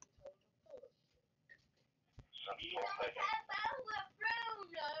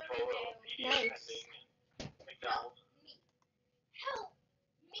 Nice.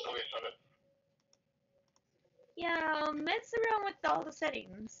 Yeah, mess around with all the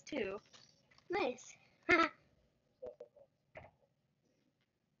settings, too. Nice.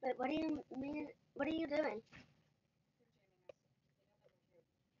 Wait, what do you mean? What are you doing?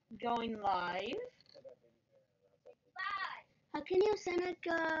 Going live. How can you send like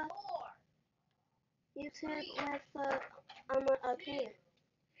YouTube with okay.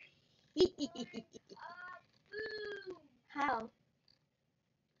 How?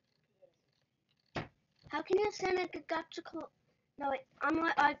 How can you send like a gacha club? No wait,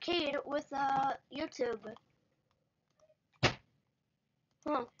 on arcade with YouTube.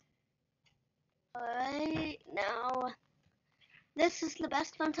 Huh. Alright, now this is the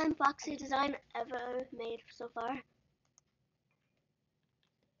best Funtime Foxy design ever made so far.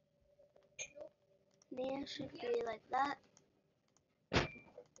 Nia should be like that.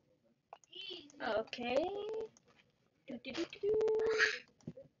 Okay.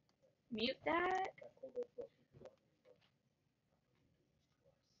 Mute that.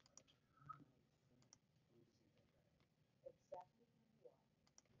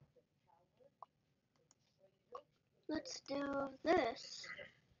 Let's do this.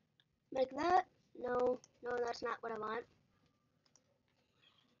 Like that? No, that's not what I want.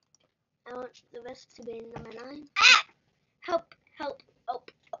 I want the wrist to be number 9. Ah! Help! Oh.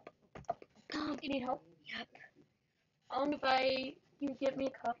 You need help? Yep. I wonder if you get me a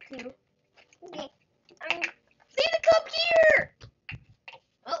cup too. Okay. See the cup here!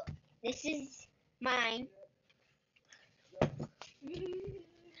 Oh, this is mine.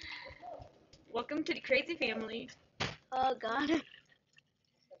 Welcome to the crazy family. Oh god.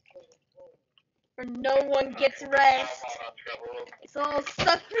 Where no one gets rest. It's all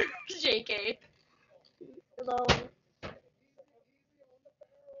stuff for JK. Hello.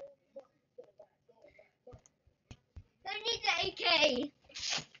 I need the AK.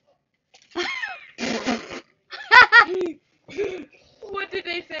 What did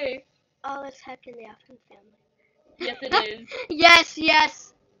they say? Oh, it's heck in the African family. Yes, it is.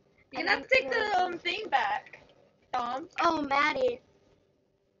 Yes. You're gonna have to take the thing back, Tom. Oh, Maddie.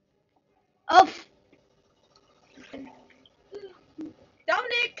 Oh.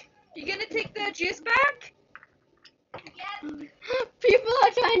 Dominic, you gonna take the juice back? People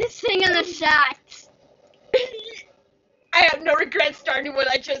are trying to sing in the chat. I have no regrets starting what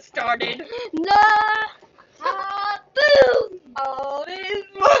I just started. No. Boom. All is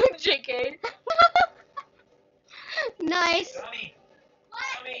one, JK. Nice. Tommy,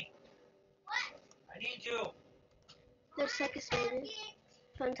 I need you. The circus baby.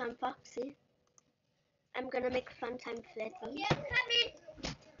 Funtime Foxy. I'm gonna make Funtime Freddy.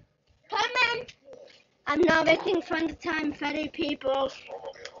 Coming! I'm not making Funtime Freddy, people.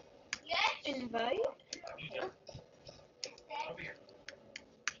 Invite?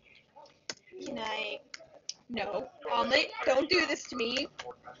 Can I? No. Omelet, don't do this to me.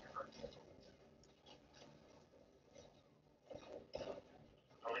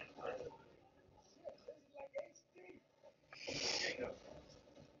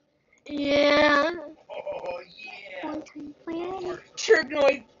 Yeah. Oh, yeah. Funtime Freddy.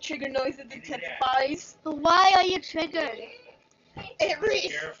 Trigger noise intensifies. Why are you triggered? It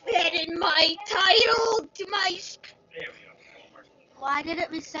reset in my title to my. There we go. Why did it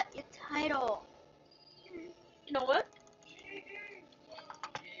reset your title? You know what?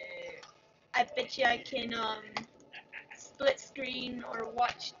 I bet you I can split screen or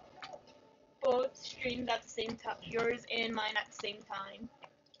watch both streams at the same time, yours and mine at the same time.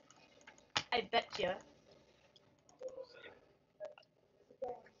 I bet you.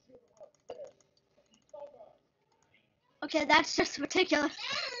 Okay, that's just ridiculous.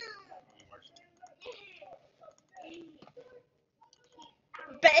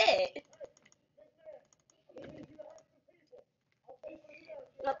 Bet.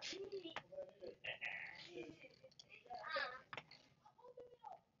 Look.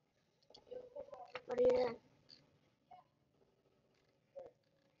 What are you doing?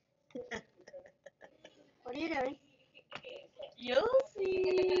 What are you doing? You'll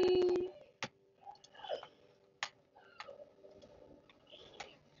see.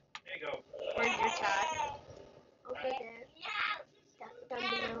 There you go. Where's your chat? Over there. Down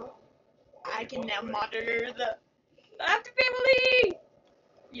below. I can now monitor the After Family.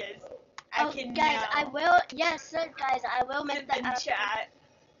 Yes. I can guys, now I will. Yes, sir, guys, I will make simp that in up. chat.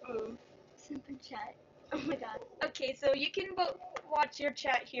 Ooh. Simp in chat. Oh my god. Okay, so you can watch your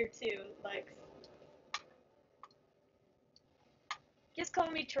chat here too, Lex. Just call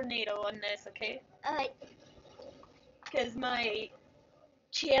me Tornado on this, okay? Alright. Because my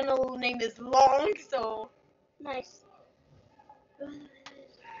channel name is long, so. Nice.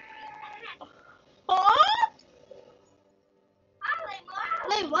 Huh?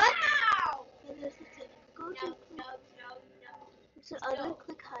 Wait, what? Go to so other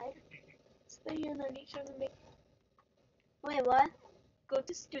click hide. So you're not trying to make. Wait, what? Go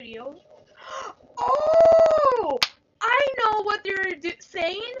to studio. Oh! I know what they're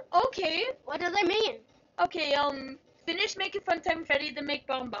saying. Okay. What do they mean? Okay, finish making Funtime Freddy, then make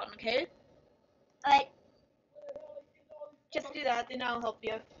Bonbon, okay? Alright. Just do that, then I'll help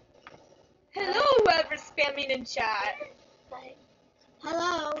you. Hello, whoever's spamming in chat. Bye.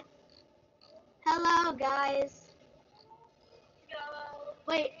 Hello. Hello, guys.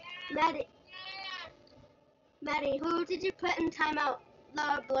 Wait, Maddie, who did you put in timeout?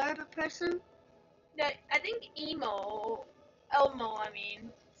 The blurb person? I think Elmo, I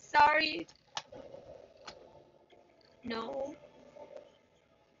mean. Sorry. No.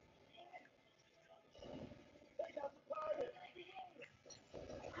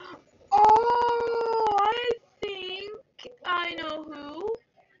 Oh, I think I know who.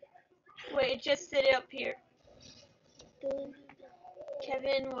 Wait, just sit it up here.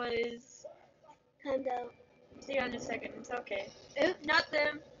 Kevin was Timed out. 300 seconds. Okay. Oop, not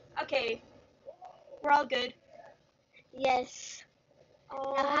them. Okay. We're all good. Yes.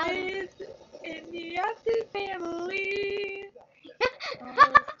 Always in the After Family.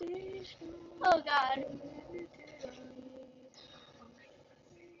 Oh god.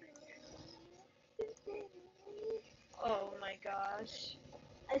 Oh my gosh.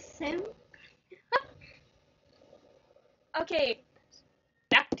 A sim? Okay.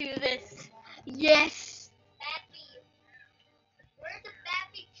 Back to this. Yes. Where's the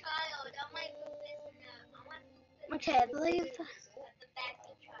Bappy child? I might move this now. I want Okay, I believe the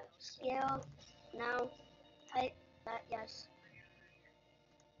Bappy child. scale. No. Height. That yes.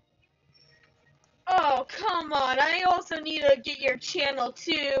 Oh, come on. I also need to get your channel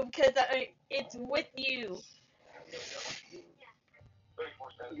too because it's with you.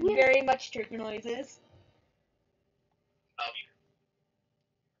 Very much trigger noises.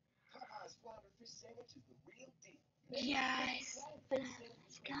 Yes.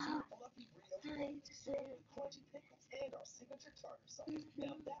 Let's go.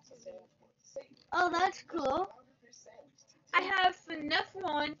 Oh, that's cool. I have FNAF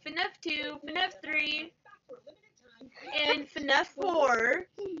 1, FNAF 2, FNAF 3, and FNAF 4,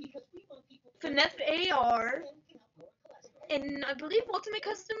 FNAF AR, and I believe Ultimate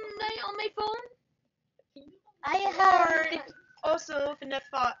Custom Night on my phone. I Or have. also FNAF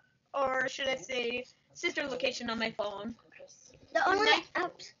 5, or should I say sister location on my phone. The only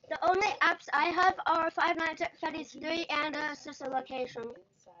apps I have are Five Nights at Freddy's 3 and Sister Location.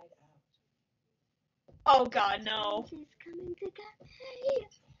 Oh God, no. He's coming to get me.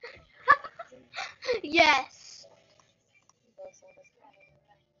 Yes.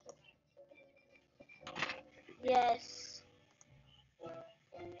 Yes.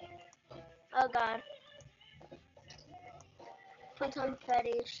 Oh God. Phantom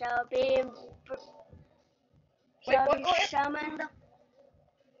Freddy shall be summoned.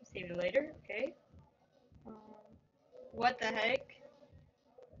 See you later. Okay. What the heck?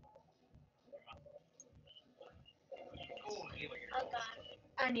 Oh God.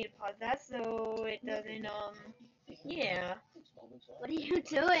 I need to pause that so it doesn't yeah. What are you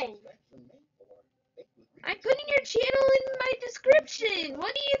doing? I'm putting your channel in my description.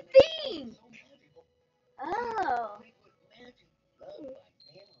 What do you think? Oh.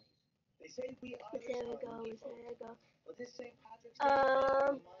 There we go.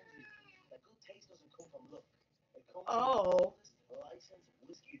 Oh.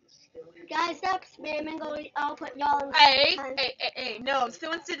 Guys, stop spamming. I'll put y'all in. Hey, no,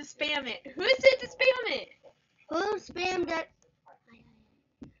 someone said to spam it. Who said to spam it? Who spammed it?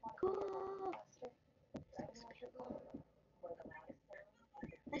 Cool.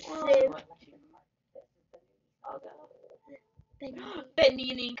 Let's see. Bendy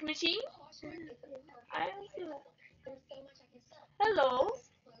and ink machine? I don't see that. Hello.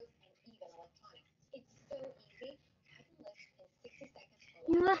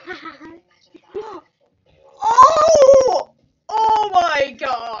 Oh! Oh my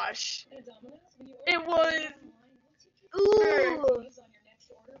gosh! It was. Ooh.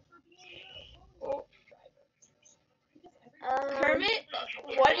 Kermit,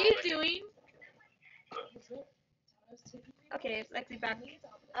 what are you doing? Okay, Lexi back.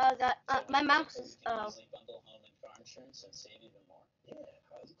 My mouse is.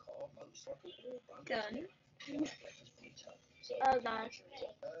 Done. Oh God.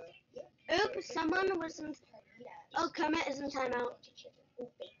 Oops, someone was in. Oh, Kermit is in timeout.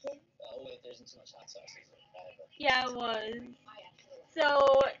 Yeah, it was.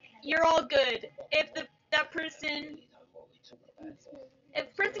 So you're all good. If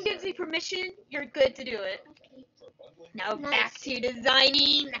if person gives you permission, you're good to do it. Now Nice. back to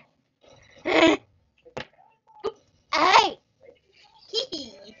designing. Hey!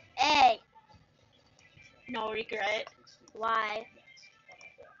 Hee. Hey! No regret. Why?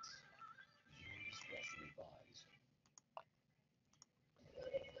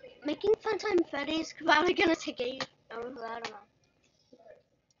 Making Funtime Freddy's probably gonna take ages. I don't know.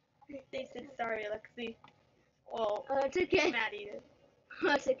 They said sorry, Lexi. Well, It's okay. Maddie did.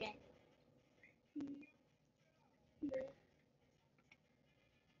 It's okay.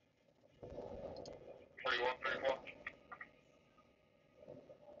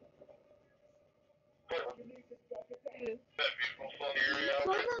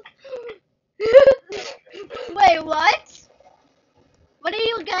 Wait, what? What do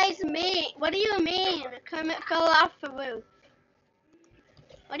you guys mean? What do you mean? Kermit fell off the roof.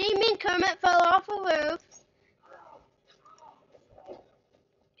 What do you mean Kermit fell off the roof?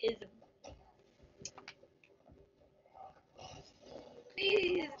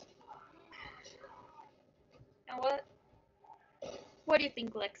 Please. Now what? What do you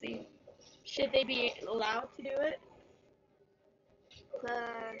think, Lexi? Should they be allowed to do it? What?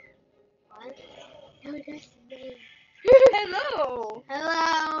 How would I say? Hello.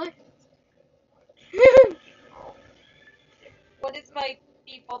 Hello. What is my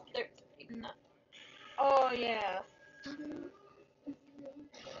default 13? Oh yeah.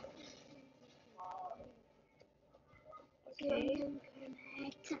 Okay.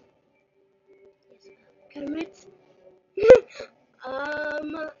 Kermit.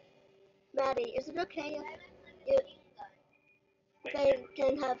 Maddie, is it okay if they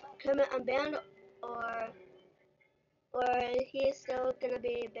can have Kermit unbanned or he's still gonna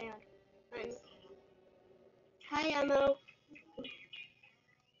be banned? And, hi, Emma.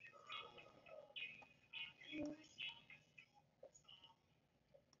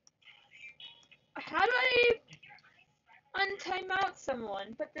 How do I untime out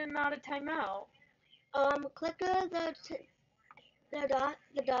someone? Put them out of timeout. Click the dot.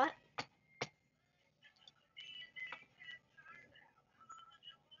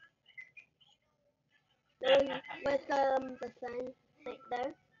 With the thing right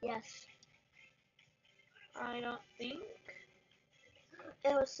there. Yes. I don't think.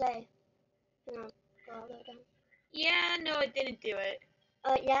 It will say. Hang on. Go all the way down. Yeah, no, it didn't do it.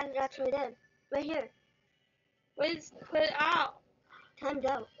 Yeah, it actually did. Right here. What is put out? Timed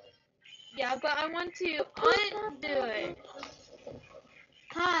out. Yeah, but I want to undo it.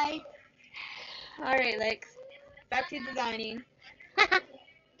 Hi. Alright, Lex. Back to designing.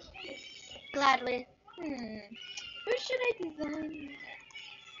 Gladly. Who should I design?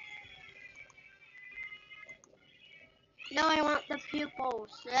 No, I want the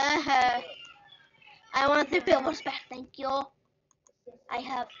pupils. I want the pupils back, thank you. I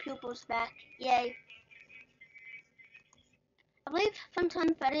have pupils back. Yay. I believe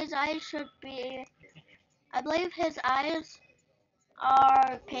Phantom Freddy's eyes should be... I believe his eyes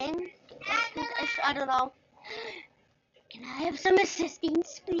are pink. I don't know. Can I have some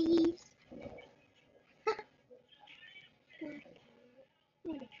assistance, please?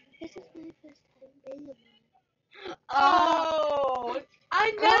 This is my first time being a Oh!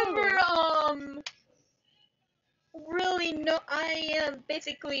 I never, really know. I am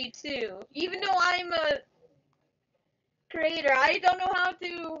basically too. Even though I'm a creator, I don't know how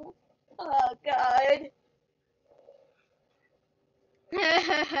to. Oh, God.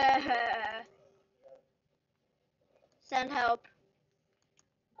 Send help.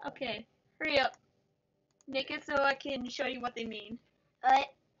 Okay, hurry up. Make it so I can show you what they mean.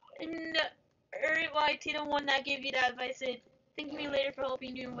 Alright. And why Tito one that gave you that advice said, thank me later for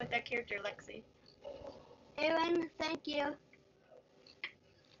helping you with that character, Lexi. Aaron, thank you.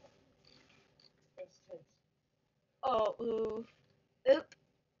 Oh, ooh. Oop.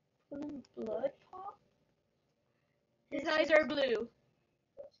 Blood pop? His eyes are blue.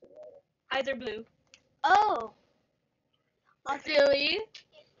 Eyes are blue. Oh. Silly.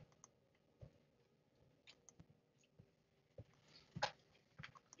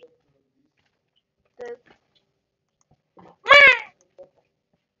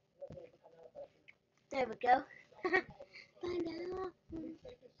 There we go.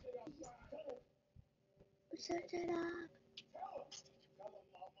 Search it up.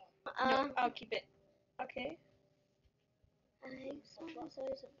 No, I'll keep it. Okay.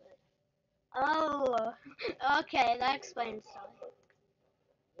 Oh, okay, that explains so.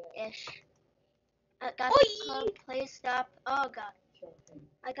 Ish. I got the club, please stop. Oh god.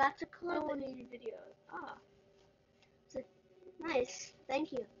 I got the club. No new videos. Ah. Nice,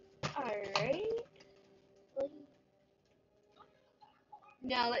 thank you. Alright.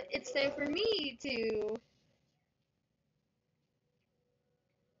 Now it's time for me to.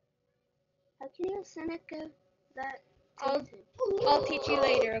 How can you Seneca that? I'll teach you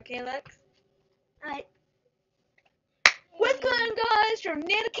later, okay, Lex? Alright. What's going on, guys? From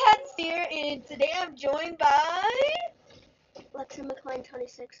Nana Cats here, and today I'm joined by Lexa McLean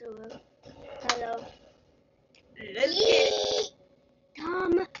 26 over. Hello. Let's get it.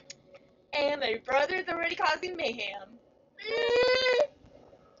 Tom. And my brother's already causing mayhem.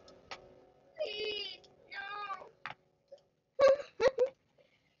 Please, no.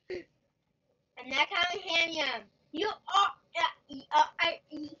 I'm not calling Hanium. You are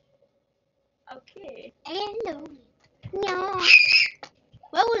E-R-E. Okay. Hello. No.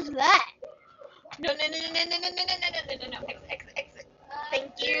 What was that? No. Exit.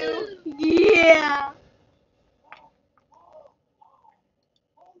 Thank you. Yeah.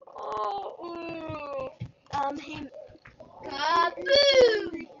 Oh, Him.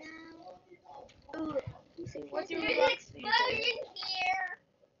 Kaboom! Ooh. what's your There's an Roblox explosion here,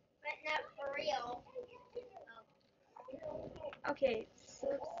 but not for real. Okay.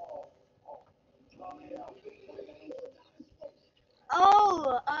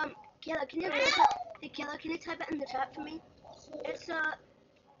 Oh, Kayla, can you type it in the chat for me? It's Lucida.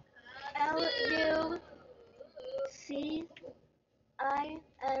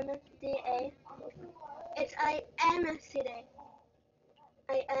 It's Incda.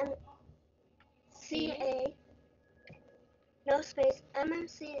 Inca. No space.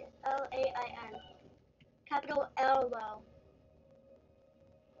 Mclain. Capital L though.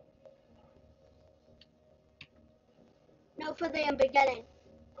 No for the beginning.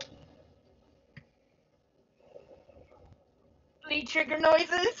 Lead trigger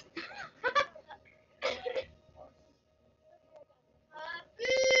noises.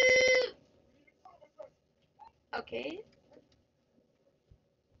 Okay.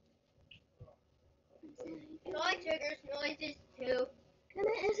 Noise triggers noises too. And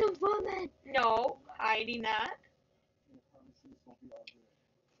it is a woman. No, hiding that.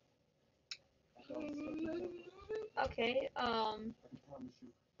 Okay.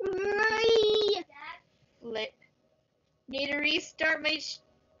 Flip. Need to restart my.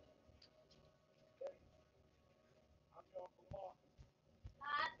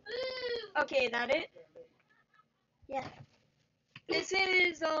 Okay, that it? Yeah. This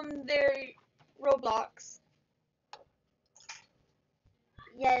is their Roblox.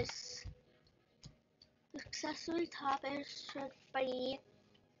 Yes. accessory topping should be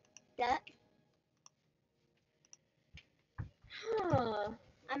that.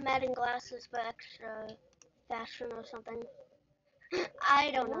 I'm adding glasses for extra fashion or something.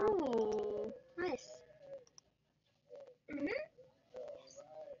 I don't know. Ooh. Nice.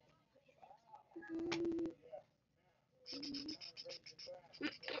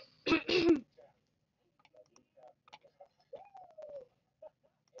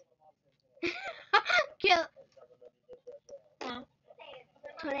 Cute.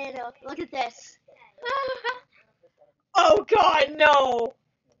 Tornado. Look at this. Oh God, no!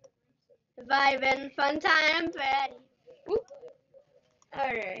 Vibin', fun time, Freddy.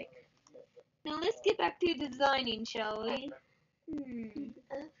 Alright. Now let's get back to designing, shall we?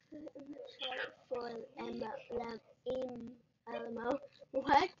 For Alamo.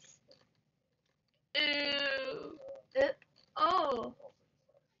 What? Ooh. Oh.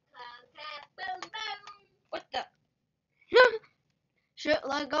 What the?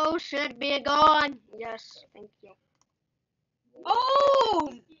 Logo should be gone. Yes, thank you.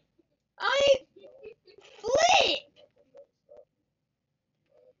 Oh! I flip!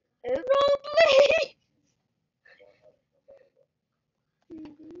 Roleplay!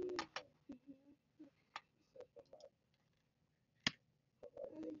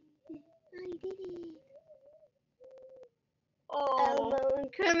 I did it. Oh. Elmo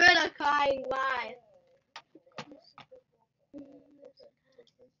and Kermit are crying. Why?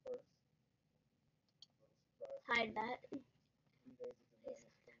 Hide that.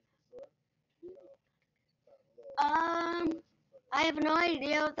 I have no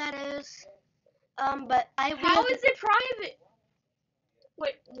idea what that is. But I will. How is it private?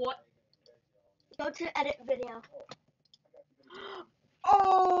 Wait, what? Go to edit video.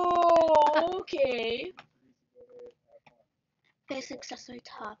 Oh, okay. Face accessory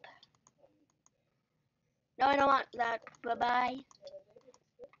top. No, I don't want that. Bye-bye.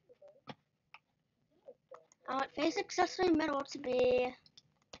 I want face accessory middle to be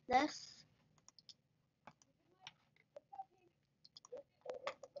this.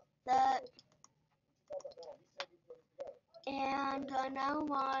 That. And I now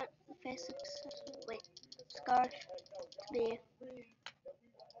want face accessory. Wait. Scarf to be.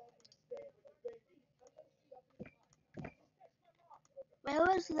 Where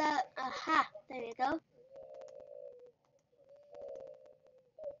was that? Aha. There you go.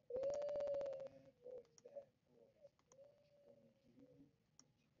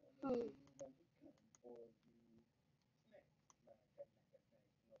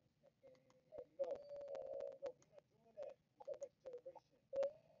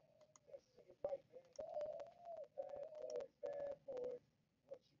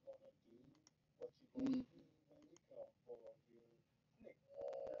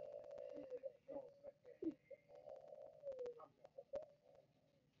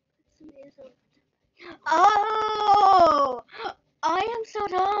 Oh! I am so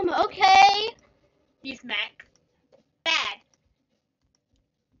dumb. Okay. You smack. Bad.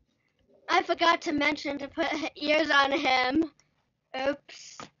 I forgot to mention to put ears on him.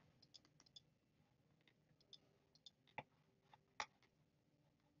 Oops.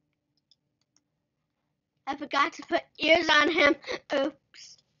 I forgot to put ears on him.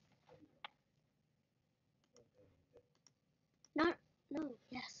 Oops. No,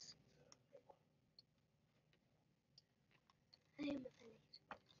 yes. I am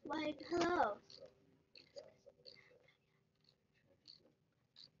Why, hello.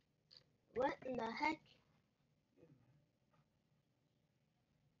 What in the heck?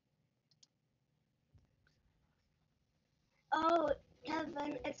 Oh,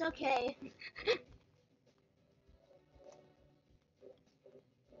 Kevin, it's okay.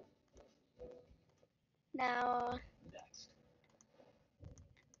 Now,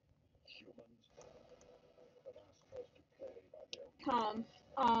 Come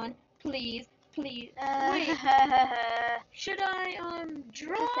on, please, please. wait. Should I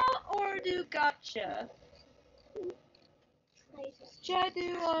draw or do gotcha? Should I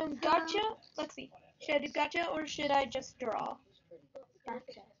do gotcha? Let's see. Should I do gotcha or should I just draw?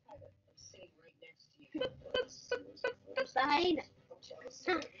 Gotcha. Fine.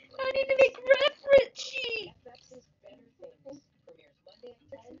 I need to make reference sheet.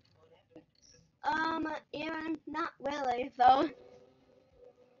 Aaron, not really, though.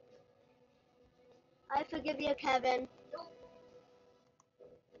 I forgive you, Kevin.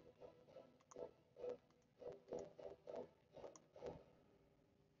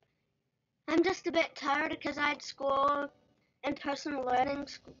 I'm just a bit tired because I had school and personal learning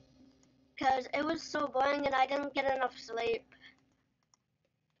because it was so boring and I didn't get enough sleep.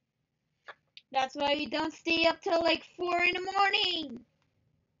 That's why we don't stay up till like 4 in the morning.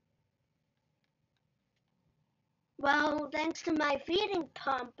 Well, thanks to my feeding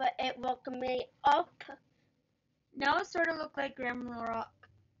pump, it woke me up. Now it sort of look like Grandma Rock.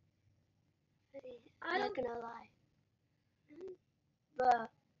 I'm not gonna lie.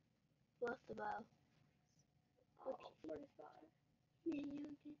 What's the bow?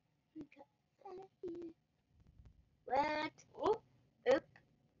 What? Oop. Oop.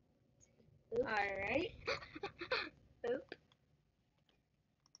 Oop. Alright. Oop.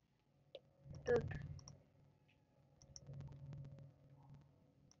 Oop.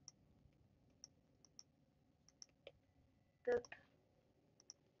 Oop.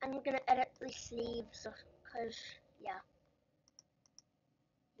 I'm gonna edit the sleeves, cause yeah.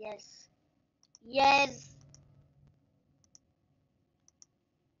 Yes. Yes.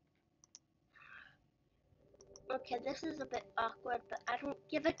 Okay, this is a bit awkward, but I don't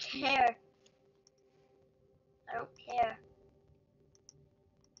give a care. I don't care.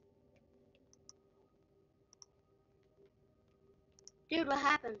 Dude, what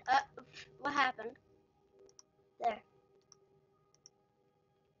happened? What happened? There.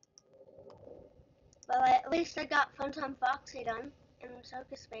 Well, at least I got Funtime Foxy done and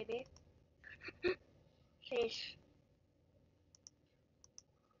Circus Baby. Sheesh.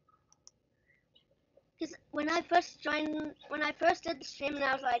 Because when I first did the stream, and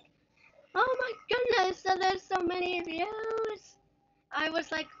I was like, oh my goodness, so there's so many views. I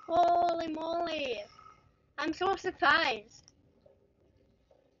was like, holy moly. I'm so surprised.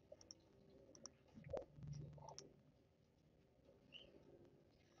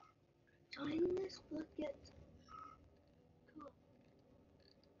 Join this bucket. Cool.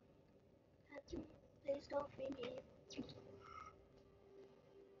 Please don't free me.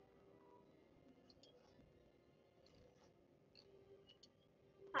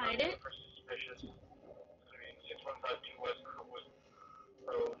 Hide it.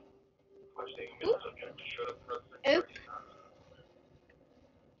 Oop.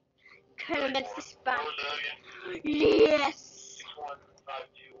 Kermit's the spot. Yes.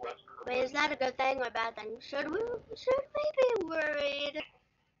 Wait, is that a good thing or a bad thing? Should we be worried?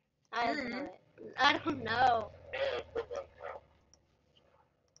 I don't know.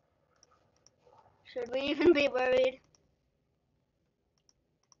 Should we even be worried?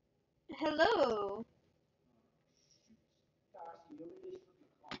 Hello.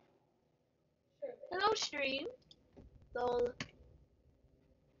 Hello, stream. Lol.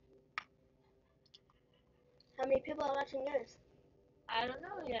 How many people are watching this? I don't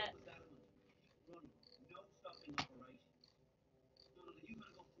know yet.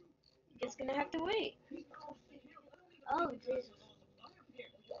 Just gonna have to wait. Oh, Jesus.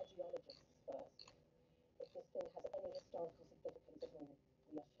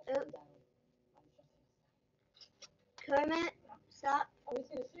 Kermit, stop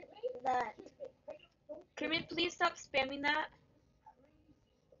that. Kermit, please stop spamming that.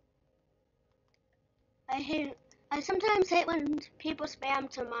 I sometimes hate when people spam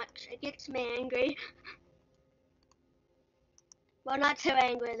too much. It gets me angry. Well, not too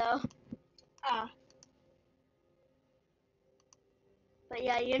angry though. Ah. But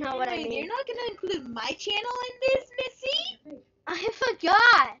yeah, you know what I mean. You're not gonna include my channel in this, Missy? I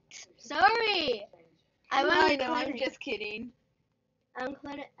forgot. Sorry. I know, I'm just kidding. I'll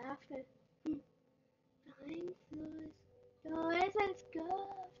include it after. Guys, let's go.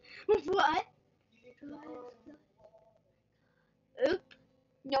 What? Oop.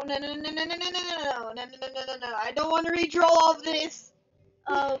 No. I don't want to redraw all of this.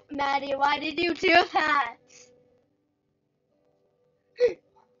 Oh, Maddie, why did you do that?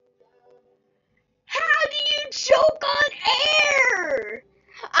 How do you choke on air?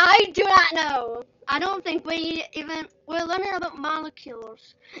 I do not know. I don't think we're learning about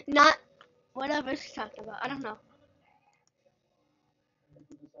molecules, not whatever she's talking about. I don't know.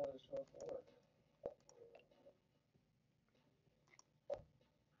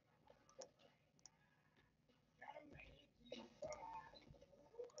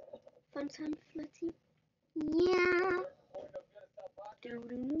 Fun time flirting. Yeah.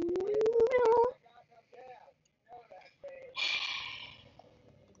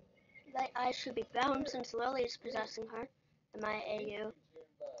 Like I should be bound since Lily is possessing her. In my AU.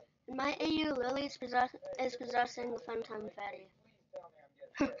 In my AU, Lily is possessing Funtime Fatty.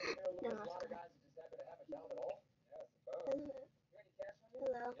 No,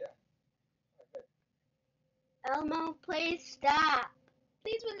 Hello. Elmo, please stop.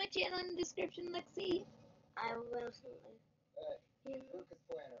 Please put my channel in the description, Lexi. I will.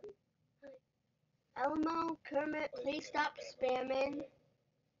 Elmo, Kermit, please stop spamming.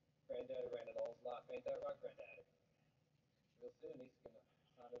 Granddaddy ran an old lot. Ain't that right, Granddaddy? Real soon he's gonna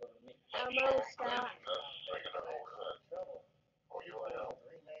sign it over to me. Elmo, stop. Trouble.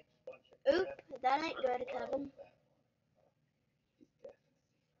 Oop, that ain't good, Kevin.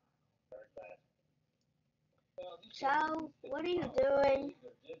 Chow, what are you doing?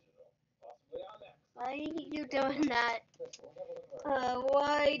 Why are you doing that?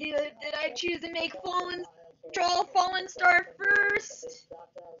 Why did I choose to make draw Fallen Star first?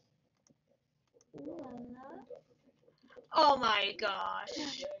 Oh my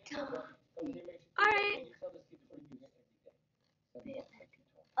gosh. Alright.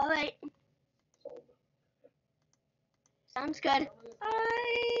 Alright. Sounds good.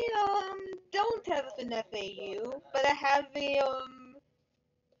 I don't have an FAU, but I have a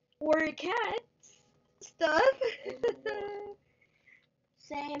warrior cat stuff.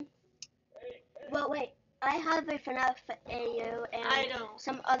 Same. Well, wait. I have a FNAF AU I and don't.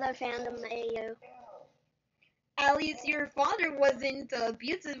 some other fandom AU. At least your father wasn't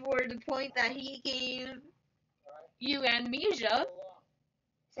abusive for the point that he gave you amnesia.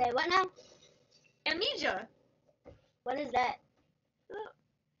 Say what now? Amnesia. What is that?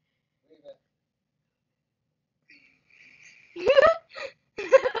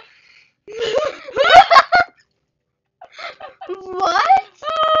 What?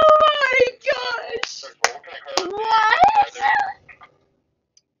 Oh my gosh. What?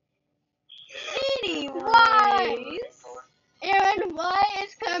 Anyways. Aaron, why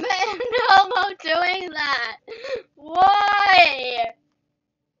is Kermit and Elmo doing that? Why?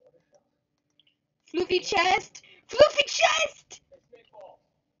 Floofy chest. Floofy chest.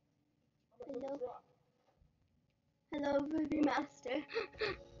 Hello. Hello, Ruby Master.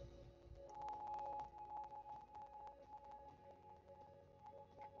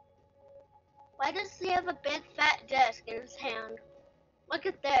 Why does he have a big fat disc in his hand? Look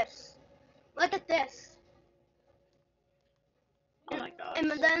at this. Look at this. Oh my gosh.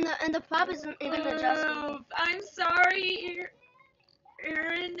 And the prop isn't even adjusting. I'm sorry,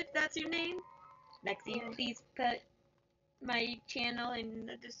 Aaron, if that's your name. Lexi, please put my channel in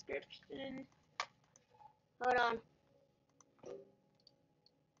the description. Hold on.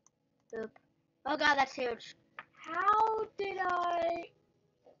 Oop. Oh god, that's huge. How did I...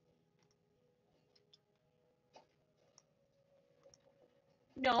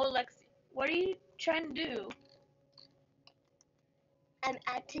 No, Lexi, what are you trying to do? I'm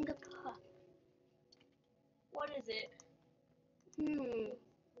acting a prop. What is it?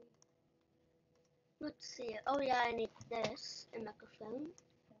 Let's see. Oh yeah, I need this. A microphone.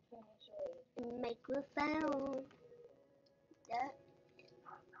 A microphone. Yeah.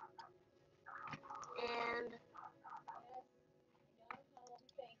 And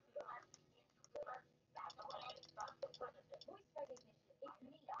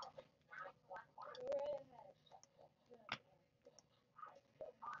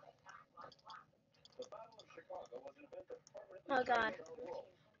oh god.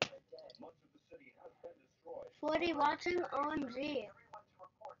 40 watching? OMG.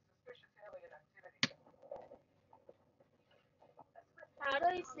 How do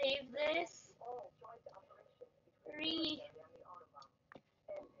I save this? 3.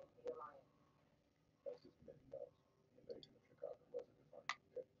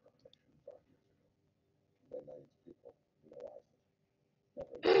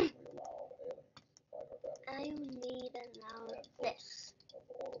 I need now this.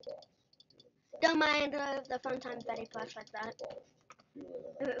 Don't mind the fun time Betty Plush like that.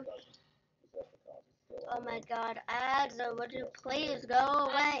 Oh my god, ads, would you please go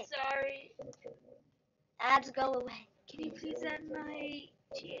away? I'm sorry. Ads, go away. Can you please add my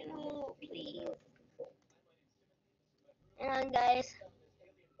channel, please? And guys,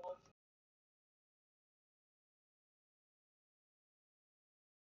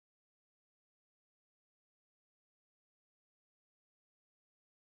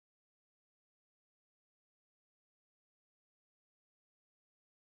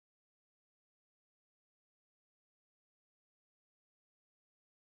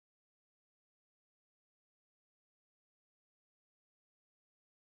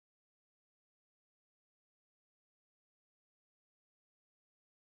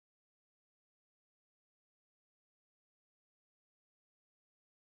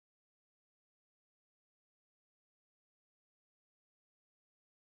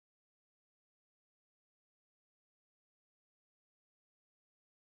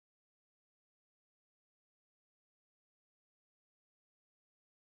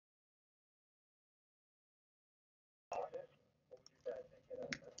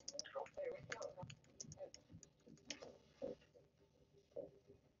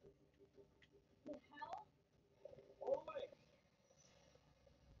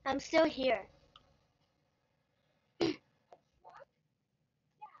 I'm still here.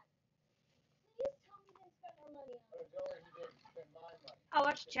 I'll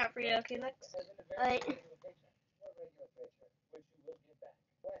watch the chat for you, okay, Lex? Alright.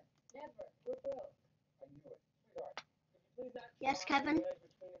 Yes, Kevin?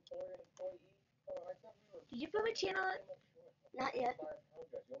 Did you put my channel on? Not yet.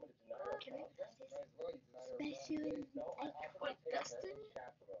 Can I? Special. Wait, Dustin?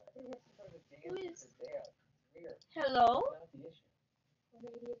 Who is? Hello?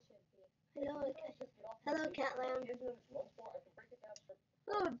 Hello, Catland.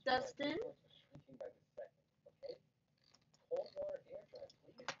 Hello, Dustin.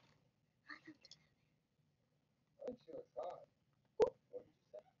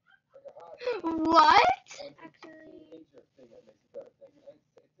 What? Actually,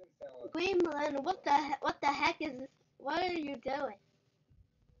 Greenland, what the heck is this? What are you doing?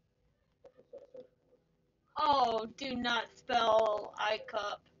 oh, do not spell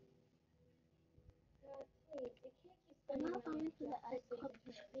iCup. I'm not going for the iCup.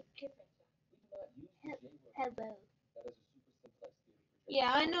 Hello.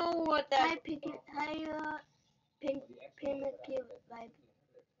 Yeah, I know what Hi, that. Pink vibe.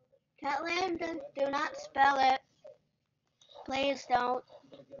 Catland, do not spell it. Please don't.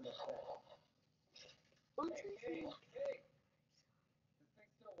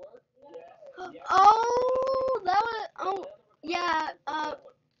 Oh, that was. Oh, yeah.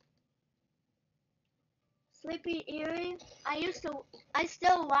 Sleepy Eerie. I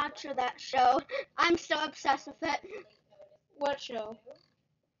still watch that show. I'm so obsessed with it. What show?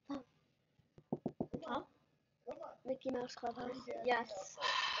 Huh? Mickey Mouse Clubhouse. Yes.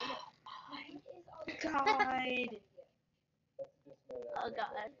 God. Oh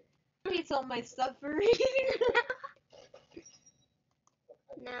God. Peace on my suffering.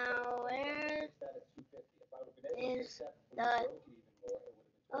 Now where is the?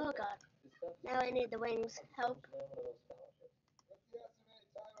 Oh God. Now I need the wings. Help.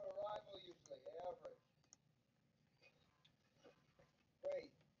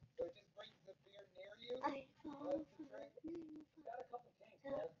 I fall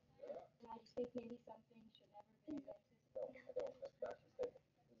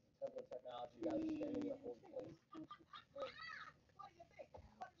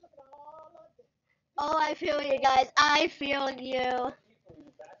Oh, I feel you guys. I feel you.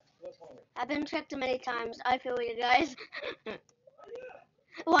 I've been tricked many times. I feel you guys.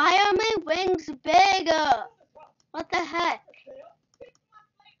 Why are my wings bigger? What the heck?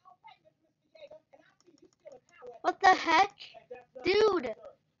 What the heck? Dude.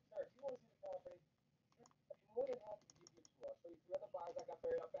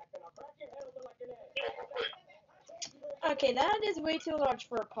 Okay, that is way too large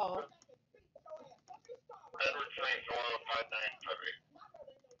for a paw.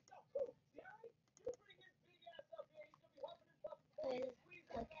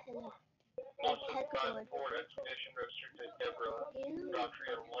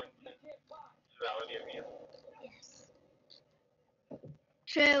 Yes.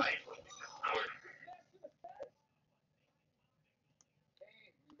 True.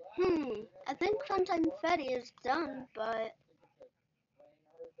 I think Funtime Freddy is done, but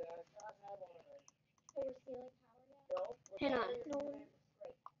hang on.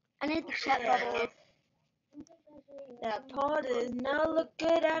 I need the chat bubble. That paw does not look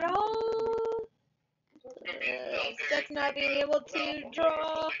good at all. Stuck not being able to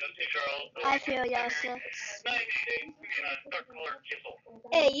draw. I feel yes.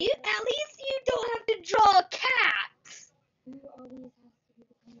 Hey, you at least you don't have to draw a cat.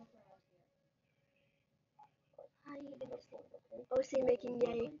 OC making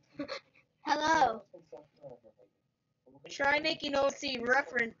yay. Hello. Try making OC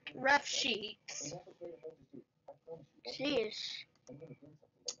ref sheets. Sheesh.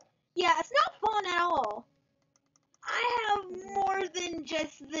 Yeah, it's not fun at all. I have more than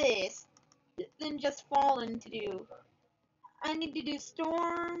just this, than just Fallen to do. I need to do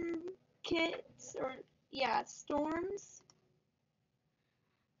storm kits, or, yeah, storms.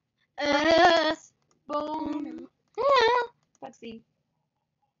 Boom. Lexi.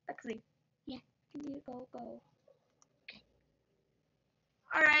 Yeah. Can you go? Okay.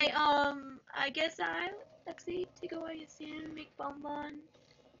 Alright, I guess Lexi, take away his hand, make Bonbon,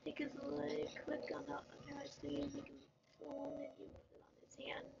 take his leg, click on the under his sleeve, make him phone, and you put it on his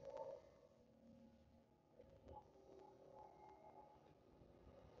hand.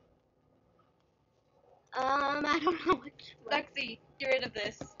 I don't know which one. Lexi, get rid of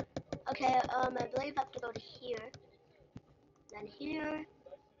this. Okay, I believe I have to go to here. Then here.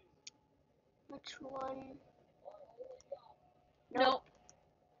 Which one? Nope.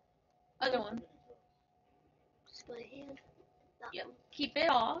 Other one. Split hand. That Yep. one. Keep it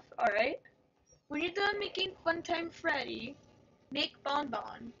off, alright? When you're done making Funtime Freddy, make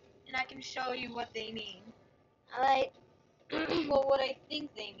Bonbon, and I can show you what they mean. Alright. Well, what I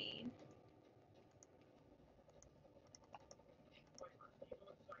think they mean.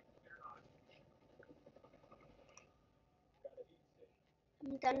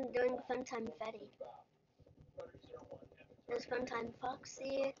 I'm done doing Funtime Freddy. There's Funtime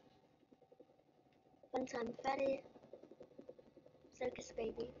Foxy, Funtime Freddy, Circus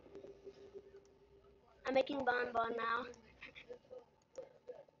Baby. I'm making Bonbon now.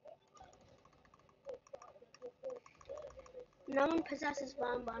 No one possesses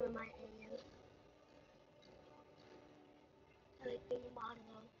Bonbon in my area. I like being a model.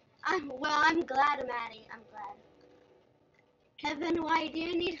 I'm glad, Maddie. I'm glad. Kevin, why do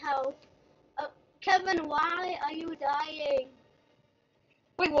you need help? Kevin, why are you dying?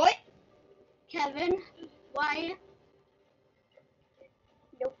 Wait, what? Kevin, why?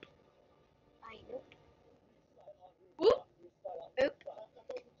 Nope. Nope. Whoop. Oop.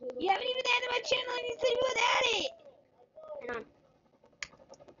 You haven't even added my channel and you said you would add it! Hang on.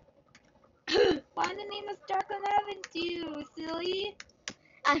 Why in the name of Dark 11 you silly?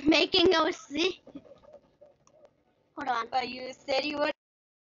 I'm making OC. Hold on. But you said you would.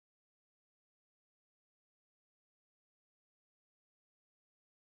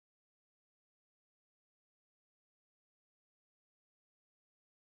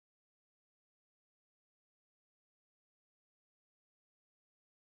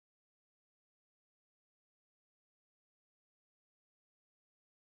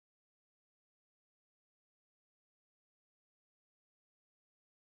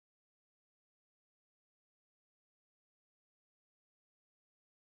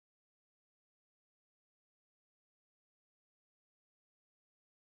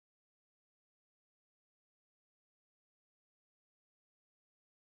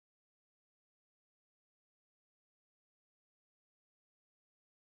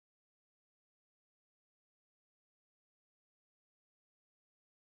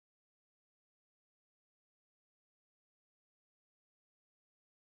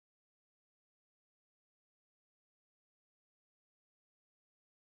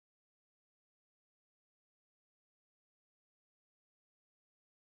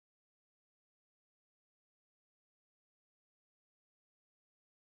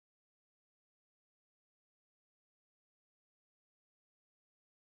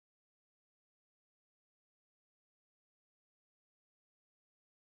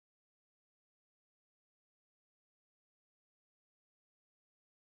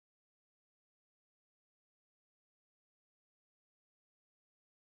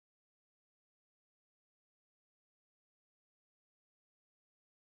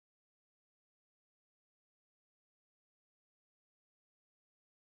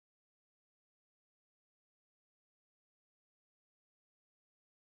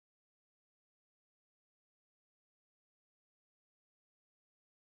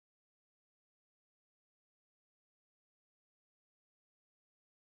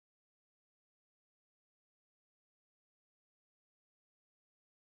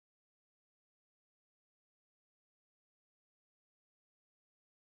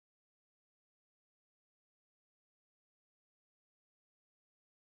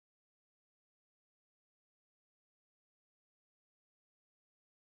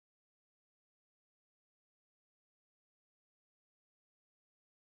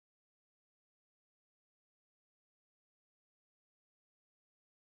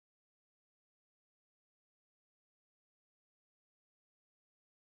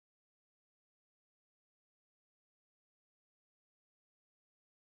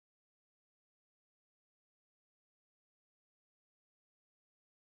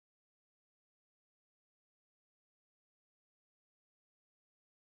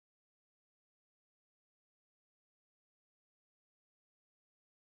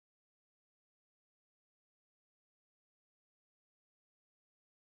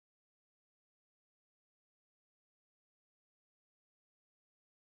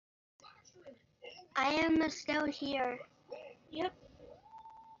 I am still here. Yep.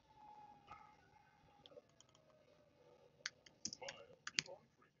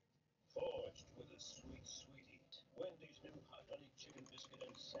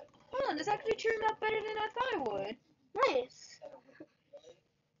 Hold on, this actually turned out better than I thought it would. Nice.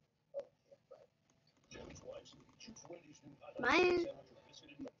 Mine.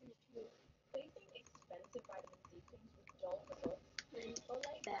 Placing expensive vitamin C creams with dull results?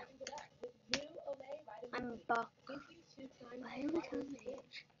 Olay There. brings it up with new book. Why are we telling my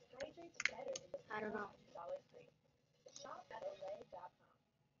age? I don't know. Shop at Olay.com.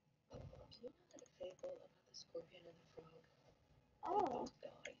 Do you know the fable about the scorpion and the frog? Oh.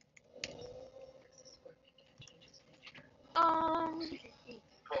 Die. Because the scorpion can't change its nature.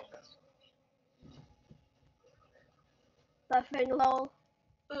 Buffering lol.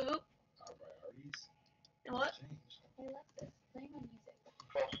 Oop. Our priorities What? change. Hey Alexis, play my music.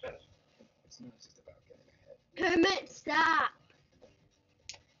 It's not just about getting ahead. Kermit, stop.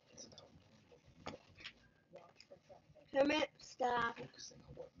 It's about knowing what you want, Watch for traffic. Kermit, stop. focusing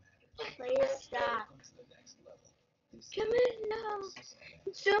on what matters. Please stop. Welcome to the next level. This Kermit, no.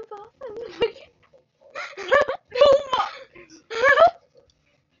 Jump off.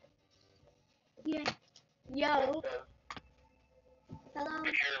 Yeah. Yo. Hello.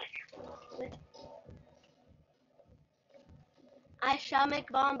 Wait. I shall make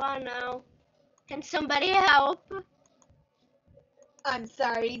bonbon now. Can somebody help? I'm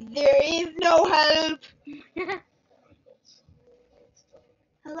sorry, there is no help.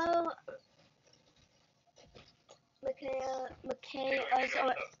 Hello. McKay,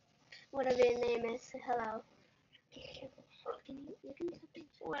 or whatever your name is. Hello. You can tap it.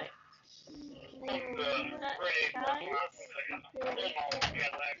 What?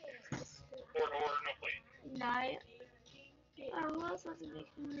 Nine. Oh, who else wasn't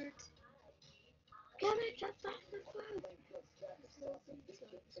making weird? Get it, just off the food.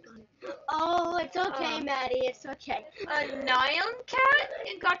 Oh, it's okay, Maddie. It's okay. A Nyan cat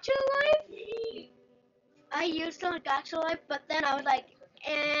in Gacha Life? I used on Gacha Life, but then I was like,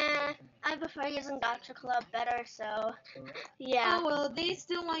 I prefer using Gacha Club better, so yeah. Oh well, they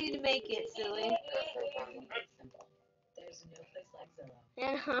still want you to make it, silly. There's no place like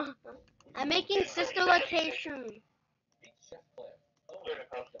Zillow. And I'm making sister location.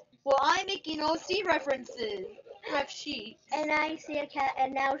 Well, I'm making OC references. Ref sheet. And I see a cat,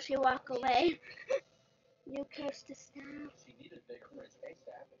 and now she walk away. You cursed the staff.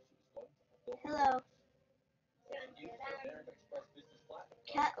 Hello.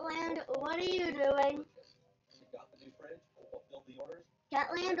 Catland, what are you doing?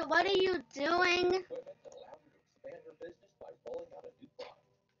 Catland, what are you doing?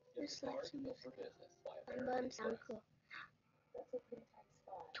 This lesson is sound cool.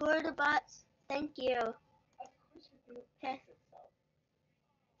 Tour the bus. Thank you. Okay.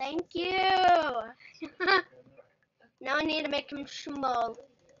 Thank you. Now I need to make him small.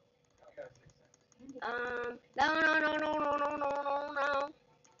 No.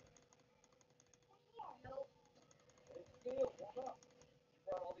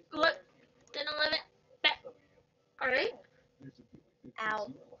 Look, didn't let it back. Alright.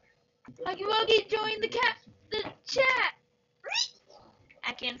 Ow. Huggy Wuggy joined the chat.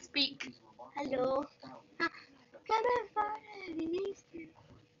 I can't speak. Hello. Come and find me.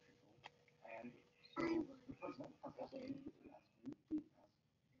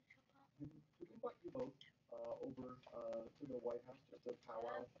 Over to the White House just a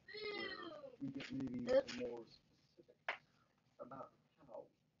powwow where we get maybe more specific about how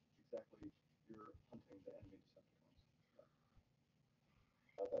exactly you're hunting the enemy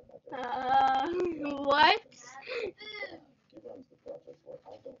Decepticons. What? He runs the project where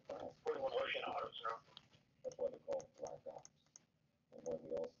I don't pass. That's why they're called Black Ops. And why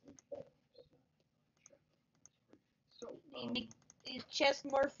we all sleep better. So, You make his chest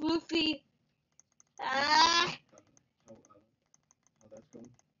more floofy. how that's going?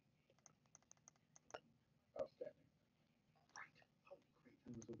 Outstanding. Oh, great.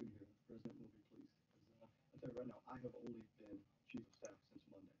 I was hoping to hear the president will be pleased. I'll tell you right now, I have only been chief of staff since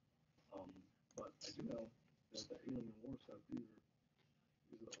Monday. But I do know that the alien war stuff, these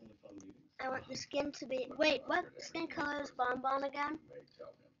are the only fun meetings. I want the skin to be. Wait, what skin color is Bonbon again?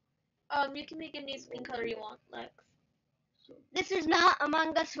 You can make any skin color you want, Lex. This is not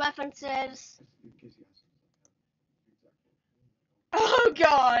Among Us references. Oh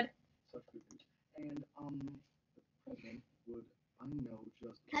God. And the president would, I know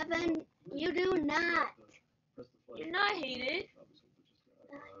just. Kevin, you do not. You're not hated.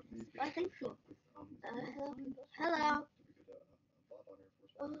 I think so. Hello.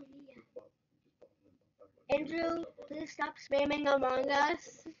 Oh, yeah. Andrew, please stop spamming Among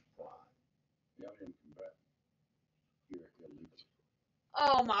Us.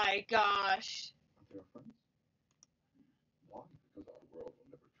 Oh my gosh. Why? Because our world will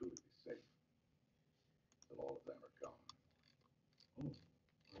never truly be safe till all of them are gone.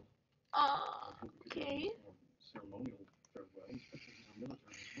 Okay. Ceremonial farewell, especially our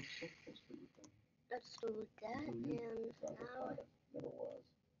military has worked so closely with them. Let's do that, and now. Never was.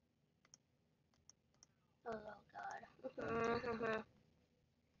 Oh,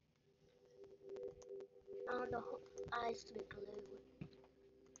 guys to be glued.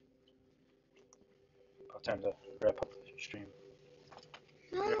 About time to wrap up the stream.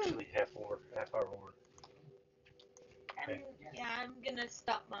 We're actually half hour over. Okay. Yeah, I'm gonna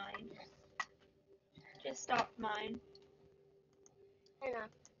stop mine. Just stop mine. Hang on.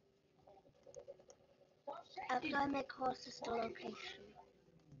 After I make closest to location.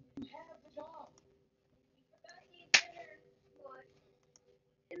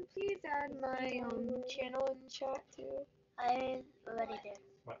 And please add my channel in the chat too. I already did.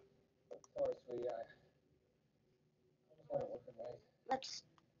 What? Sorry, sweetie, I was working right. Let's.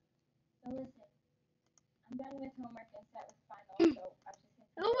 So listen, I'm done with homework and set with final, so I was just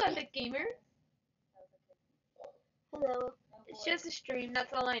Hello, Epic Gamer. Hello. It's just a stream,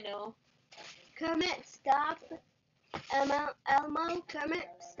 that's all I know. Kermit, stop. Elmo, Kermit,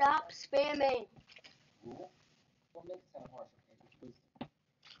 stop spamming. Don't make it sound harsh, okay?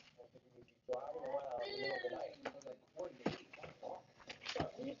 Because if you driving around in the middle of the night, you know, like coordinate.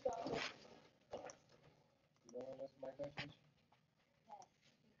 Can you stop it? You know I miss my message?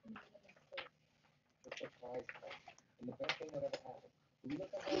 Just surprise us. And the best thing that ever happened. Can you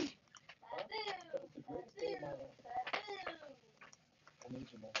look at that? Huh? That was the greatest day of my life. I need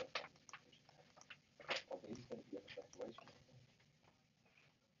you to know that. Oh, baby's gonna be at the restoration.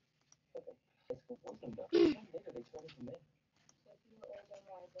 Okay. High school boyfriend though. Later they turn into men. If you were older,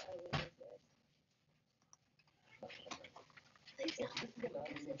 wiser, I would resist.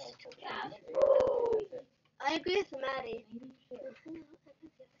 I agree with Maddie.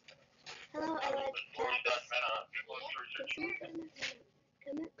 Hello, I like cats.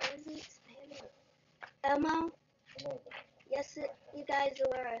 Kermit wasn't spamming. Elmo? Yes, you guys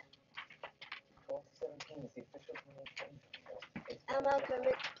were. Elmo,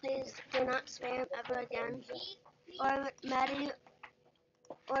 Kermit, please do not spam ever again. Or Maddie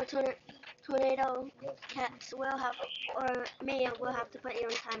or Tornado Cats will have, or me will have to put you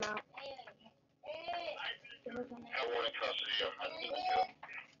in timeout.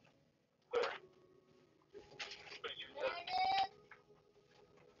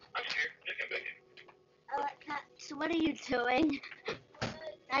 Cats, what are you doing?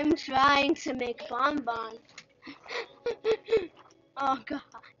 I'm trying to make bonbon. Oh god.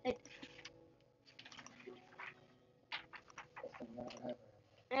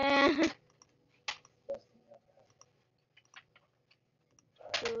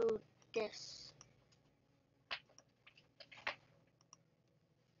 Do this.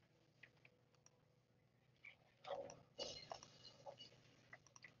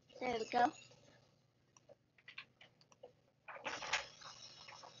 There we go.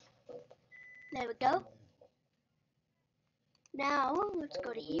 There we go. Now, let's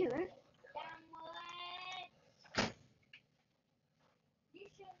go to here.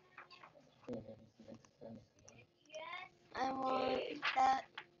 I want that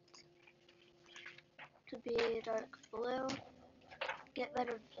to be dark blue. Get rid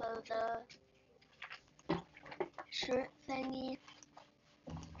of the shirt thingy.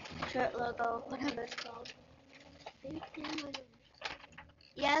 Shirt logo, whatever it's called.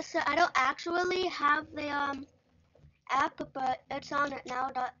 Yes, I don't actually have the app, but it's on it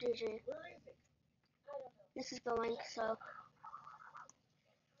now.gg. This is the link, so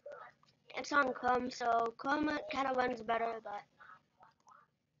it's on Chrome, so Chrome kind of runs better, but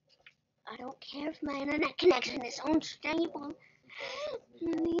I don't care if my internet connection is unstable.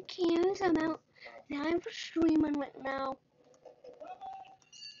 Nobody cares about that I'm streaming right now.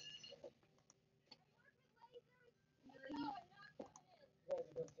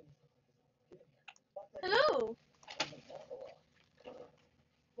 Hello!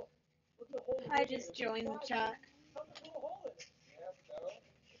 I just joined the chat.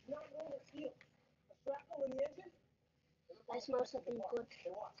 I smell something good.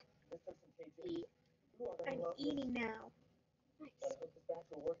 I'm eating now. Nice.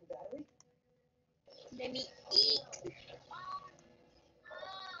 Let me eat!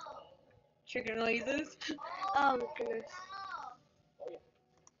 Trigger noises. Oh goodness.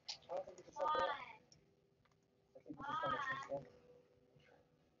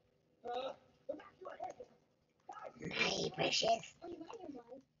 Hey, precious.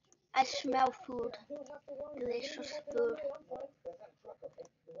 I smell food. Delicious food.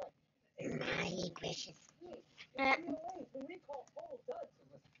 Hey, precious. Eh.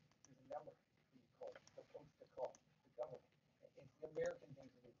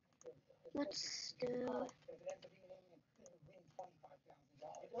 Let's do.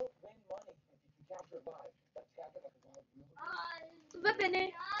 Va bene.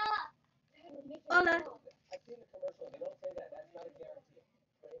 Hola.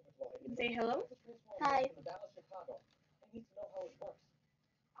 You can say hello. Hi.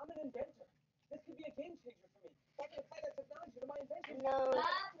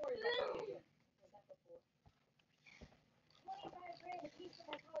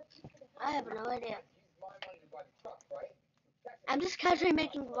 I have no idea. I'm just casually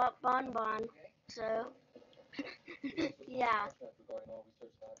making bonbon, so yeah.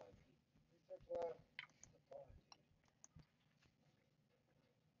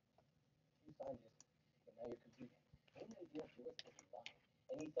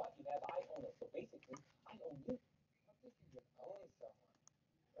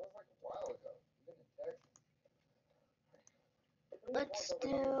 Let's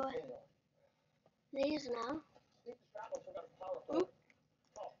do these now. Oop.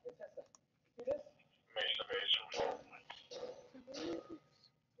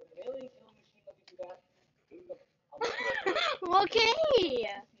 Okay.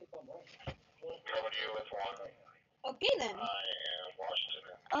 Okay then.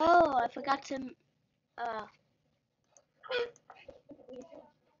 Oh, I forgot to. Uh,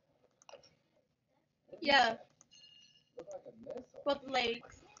 Yeah. Both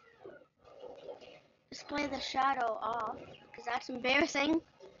legs. display the shadow off, because that's embarrassing.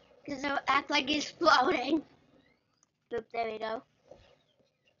 Because it'll act like he's floating. Boop, there we go.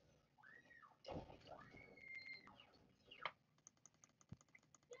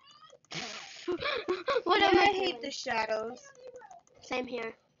 What Yeah, am I I hate doing? the shadows. Same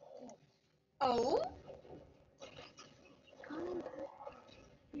here. Oh?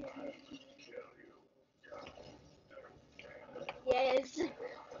 Yes.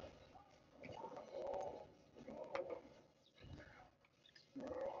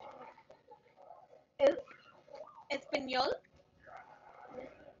 Oop. Espanol?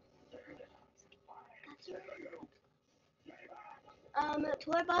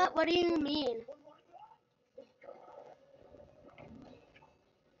 Torbot, what do you mean?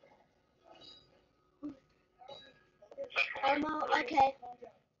 Okay.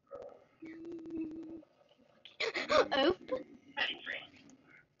 Oop.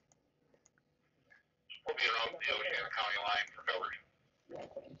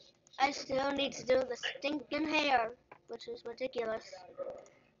 I still need to do the stinking hair, which is ridiculous.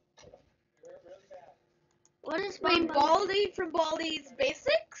 What is Wait, Bonbon? Baldy from Baldy's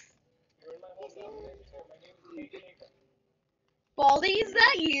Basics? Baldy, is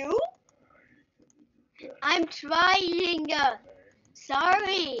that you? I'm trying.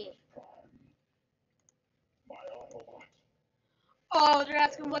 Sorry. Oh, they're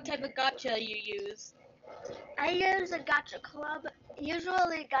asking what type of gacha you use. I use a Gacha Club.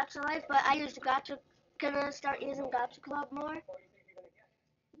 Usually Gacha Life, but I use Gacha. Gonna start using Gacha Club more.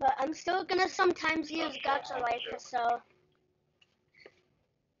 But I'm still gonna sometimes use Gacha Life, so.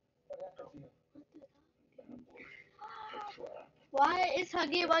 Why is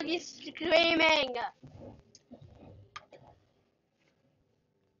Huggy Wuggy screaming?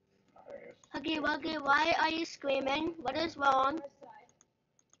 Huggy Wuggy, why are you screaming? What is wrong?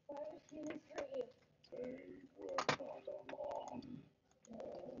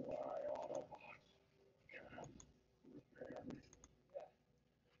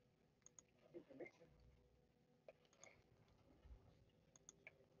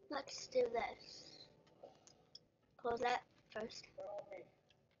 Let's do this. Close that first.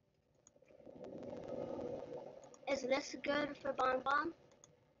 Is this good for Bonbon?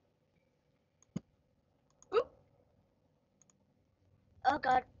 Oop. Oh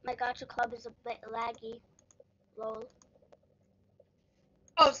god, my Gacha Club is a bit laggy. Lol.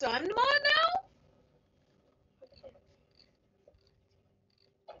 Oh, so I'm the mod now?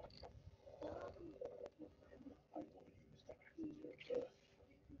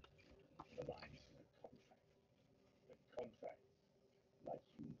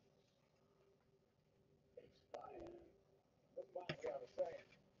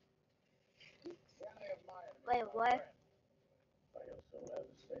 Wait, what?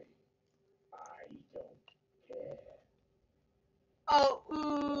 Oh,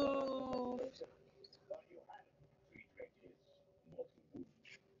 ooh.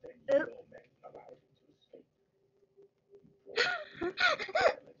 Oop.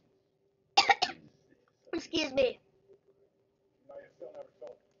 Excuse me.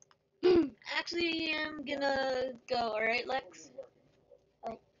 Actually, I'm gonna go, alright, Lex?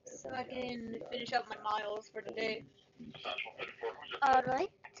 So I can finish up my miles for today. Alright.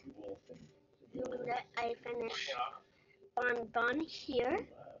 Look at I finish Bonbon here.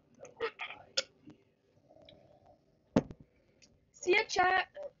 See ya, chat.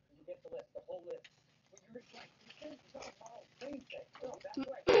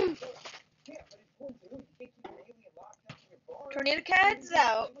 Tornado Cat's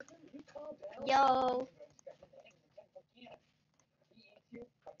out. Yo.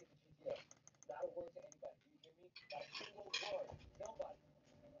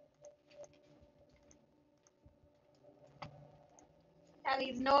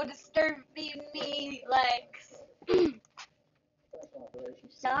 Daddy's no disturbing me, Lex.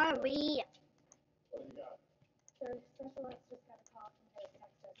 Sorry. Sir, Central X just got a call from here in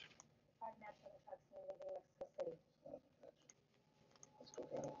Texas. 5 national trucks near leaving Mexico City. Let's go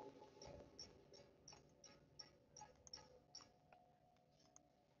get him.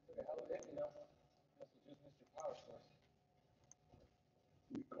 Where the hell are they, Must have just missed your power source.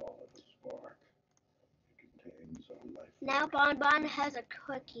 We call it a spark. It contains our life. Now Bonbon has a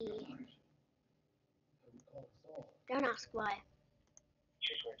cookie. We call it soul. Don't ask why.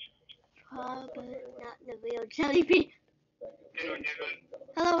 Probably not the real jelly bean.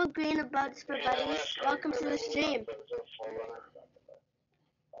 Hello, Green Buds for Buddies. Welcome to the stream.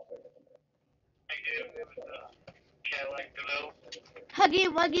 Huggy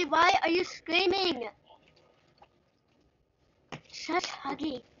Wuggy, why are you screaming? Shut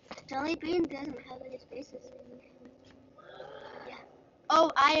Huggy. Jelly Bean doesn't have any spaces. Yeah.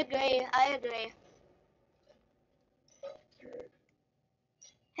 Oh, I agree.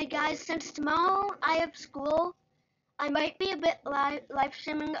 Hey guys, since tomorrow I have school, I might be a bit live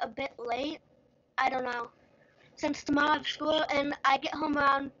streaming a bit late. I don't know. Since tomorrow I have school and I get home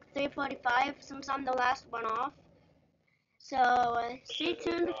around 3:45 since I'm the last one off. So stay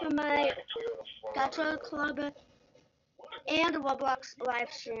tuned for my Gacha Club and Roblox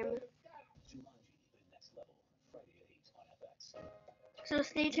live stream. So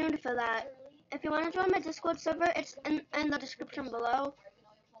stay tuned for that. If you want to join my Discord server, it's in the description below.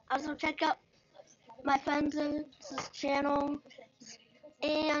 Also check out my friend's channel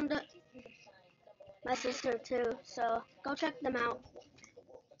and my sister too. So go check them out.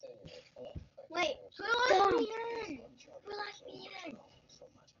 Wait, who let me in? Who let me in?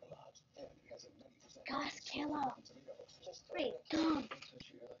 Gosh, Kayla. Wait, Dumb.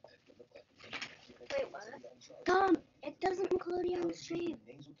 wait, what? Dumb. It doesn't include you on the stream.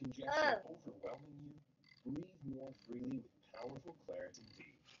 Oh. Breathe more freely with powerful Claritin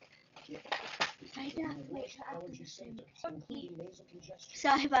D. Sorry, yeah. Allergy symptoms, including nasal congestion.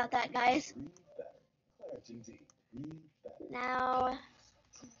 Sorry about that, guys. Breathe better. Claritin D. Breathe better. Now,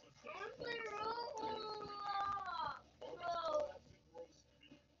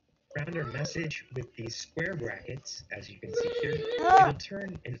 Round our message with these square brackets, as you can see here, oh, it'll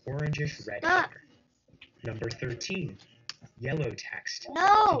turn an orangish red stop. color. Number 13, yellow text.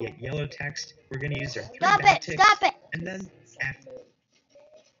 No. To get yellow text, we're going to use our three Stop it. backticks Stop it. and then F.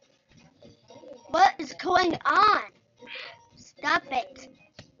 What is going on? Stop it.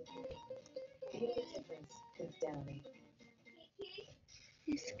 Feel the difference with Downy.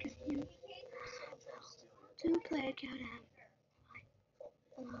 To play a cat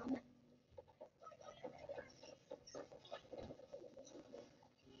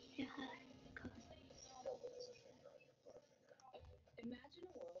yeah. Imagine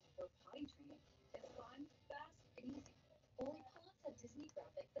a world where potty training is fun, fast, and easy. Only pull-ups have Disney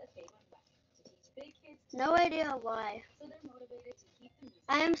graphics that fade when wet to teach big kids to No idea why. so they're motivated to keep the music.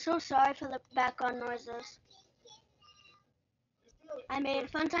 I am so sorry for the background noises. I made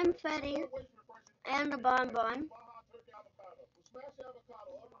Funtime Freddy and a Bonbon.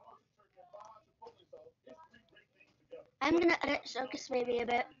 I'm gonna edit Circus maybe a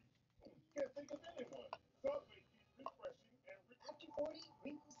bit. After 40,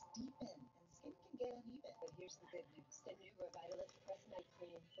 wrinkles deepen and skin can get uneven. But here's the good news. The new Revitalift Press Night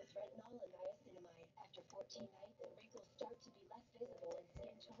Cream with retinol and niacinamide. After 14 nights, wrinkles start to be less visible and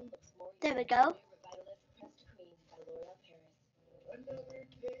skin tone looks more There we even. go. New Revitalift Pressed Cream by L'Oreal Paris.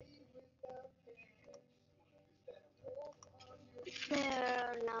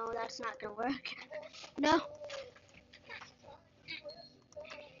 There, no, that's not gonna work. No.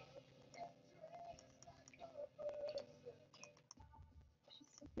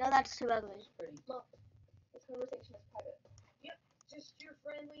 No, that's too ugly. Look, this conversation is private. Yep, just your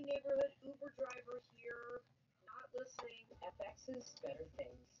friendly neighborhood Uber driver here, not listening. FX's Better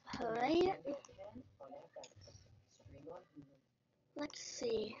Things. Alright, On FX. Stream on Hulu. let's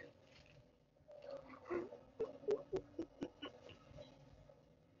see.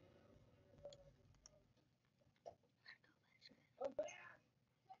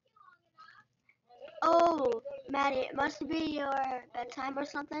 Oh, Maddie, it must be your bedtime or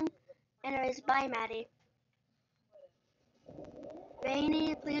something. Anyways, bye, Maddie.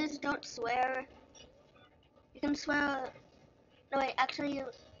 Rainy, please don't swear. You can swear. No, wait, actually,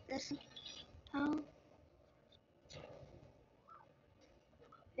 this. Oh.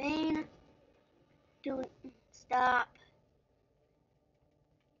 Rain, don't stop.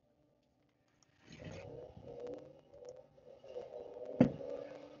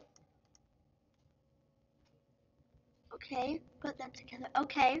 Okay, put that together.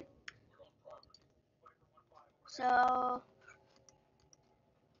 Okay. So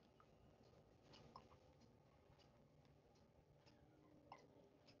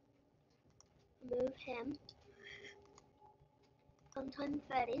move him. Sometimes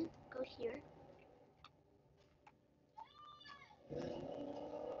ready. Go here.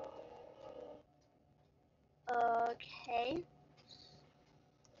 Okay.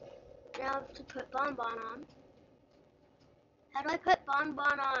 Now to put Bonbon on. How do I put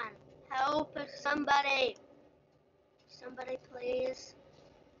Bonbon on? Help somebody. Somebody please.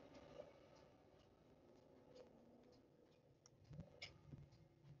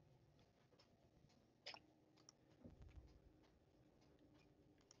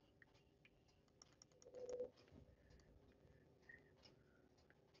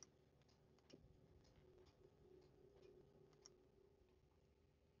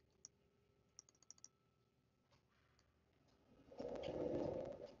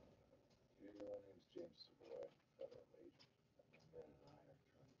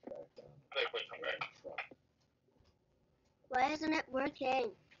 Why isn't it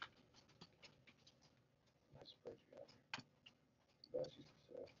working?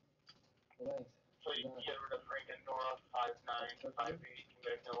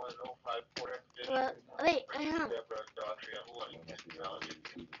 Well, wait, I am.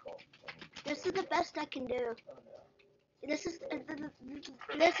 This is the best I can do. This is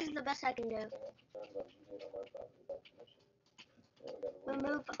the best I can do.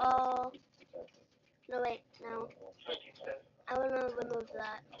 Remove all. No wait, no. I want to remove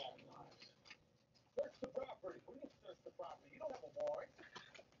that. Search the property. What do you mean search the property? You don't have a warrant.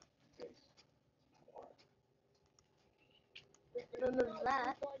 Remove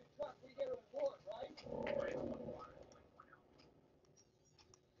that. We get a report, right?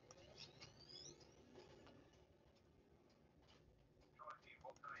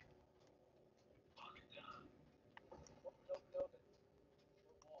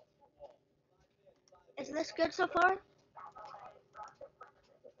 Is this good so far?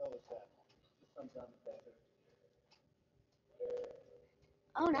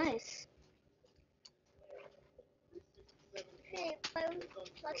 Oh, nice. Hey,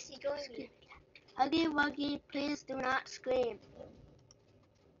 Lexi, join me. Huggy Wuggy, please do not scream.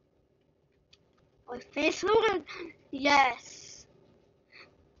 My face moving. Yes.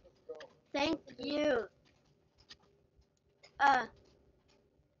 Thank you.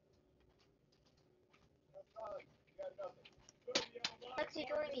 Lexi,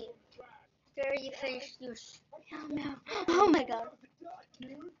 join me. After you finish yours. Meow, meow. Oh my god.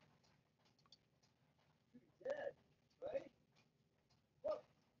 Hey,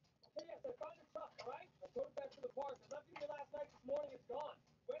 yes, I found the truck, alright? I towed it back to the park. I left it here last night. This morning it's gone.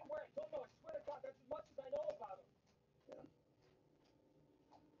 When, where? Don't know. I swear to God, that's as much as I know about him.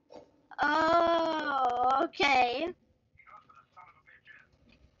 Oh, okay.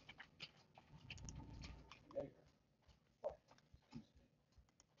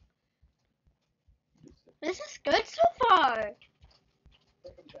 This is good so far.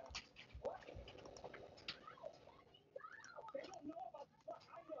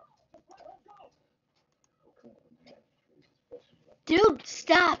 Dude,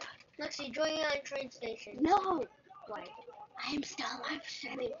 stop. Lexi, join me on train station. No. Why? I am still live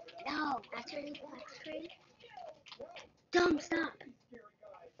streaming. No. After you train? Dumb, stop.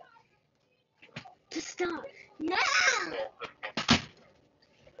 Just stop. No.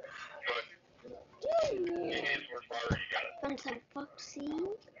 Fun Foxy.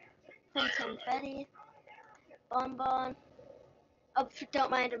 Fun Betty. Bonbon. Oh,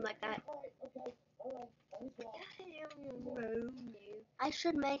 don't mind him like that. I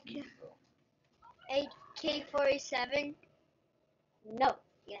should make AK-47? no.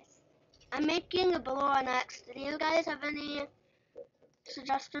 Yes. I'm making a Below X. Do you guys have any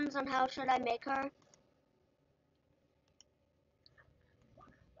suggestions on how should I make her?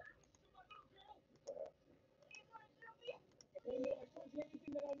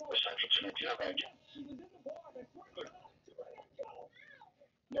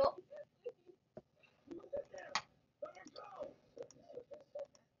 No.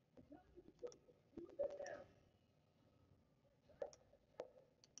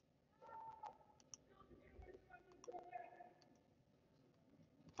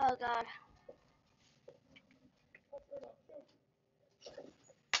 Oh god.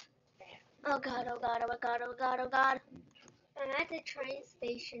 Oh god, oh god, oh god, oh god, oh god. I'm at the train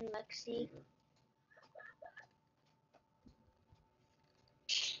station, Lexi.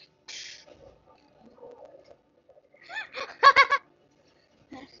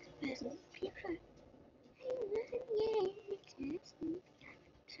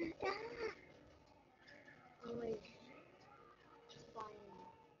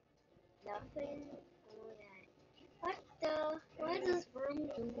 nothing. What the? Why is this room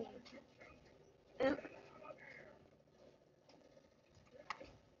doing?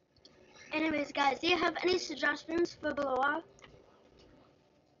 Anyways, guys, do you have any suggestions for Blower?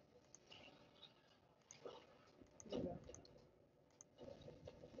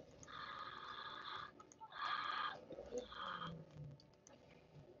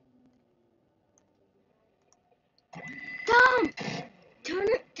 Down! Turn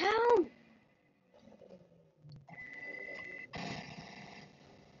it down!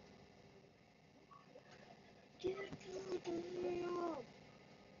 Get to the wheel.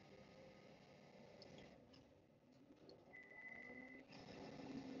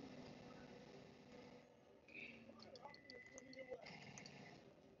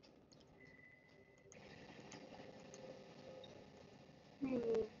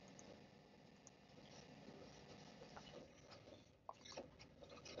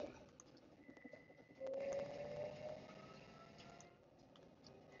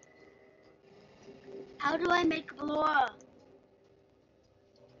 How do I make Blower?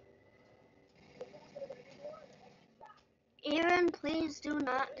 Aaron, please do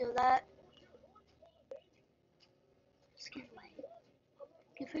not do that. Skin white.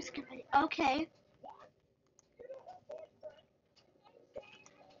 Give her skin white. Okay.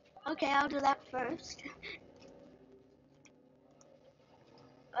 Okay, I'll do that first.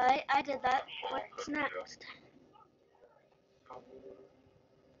 Alright, I did that. What's next?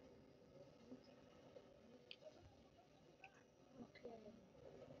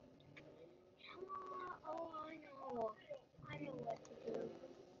 Oh, I know. I know what to do.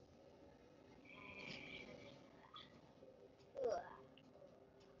 Ugh.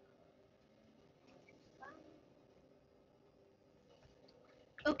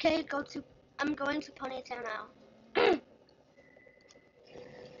 Okay, I'm going to ponytail now.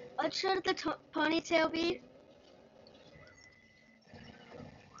 What should the ponytail be?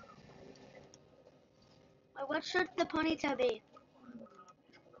 What should the ponytail be?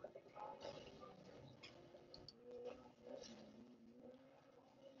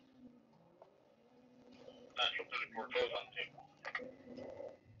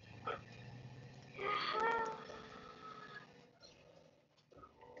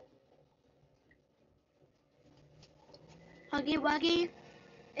 Huggy Wuggy,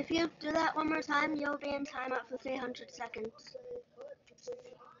 if you do that one more time, you'll be in timeout for 300 seconds.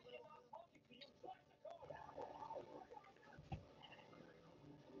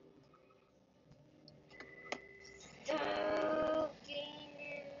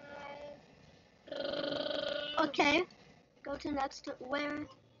 Okay, go to next. Where?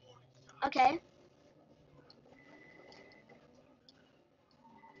 Okay.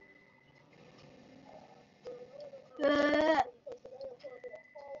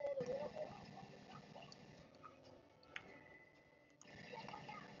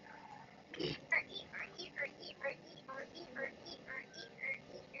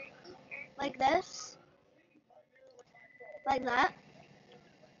 Like this? Like that?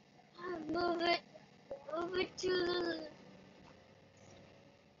 Move it to the.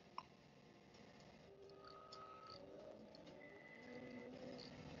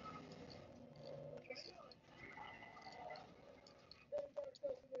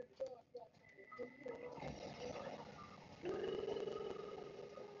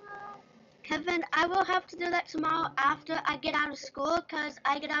 Kevin, I will have to do that tomorrow after I get out of school, because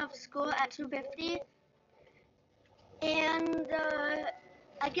I get out of school at 2:50. And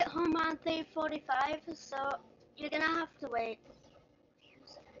I get home around 3:45, so you're gonna have to wait.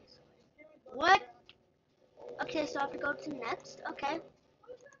 What? Okay, so I have to go to next. Okay.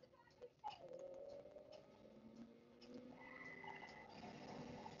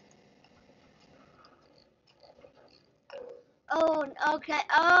 Oh, okay.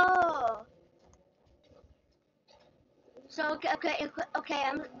 Oh. So okay,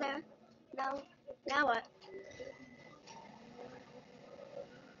 I'm there. Now what?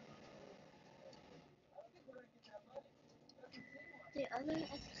 The other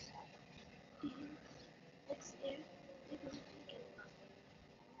X there.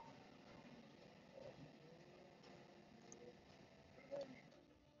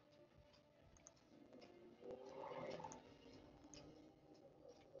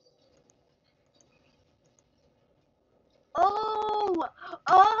 Oh!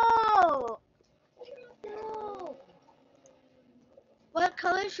 Oh! No. What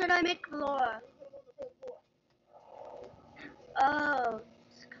color should I make Laura? Oh.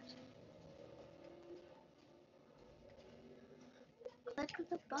 Click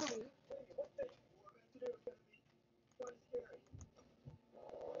the button.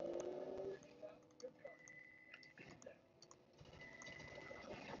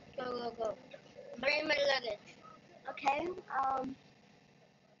 logo. Bring my luggage. Okay,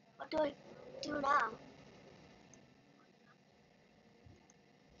 what do I do now?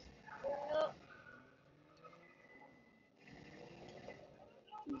 No.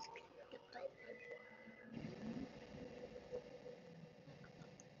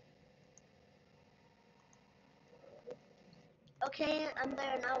 Okay, I'm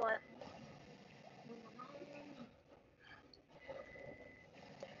there, now what?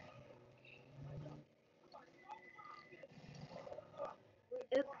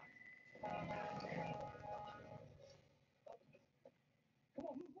 Oop.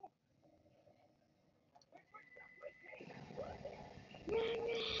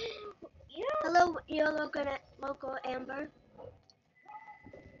 Hello, your local Amber.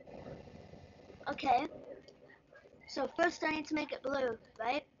 Okay, so first I need to make it blue,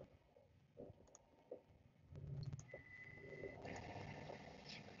 right?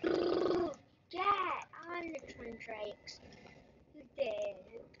 Dad, on the twin strikes. You did.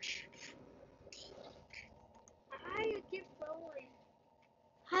 How you keep rolling?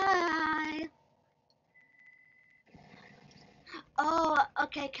 Hi. Oh,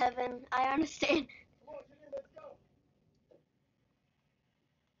 okay, Kevin, I understand.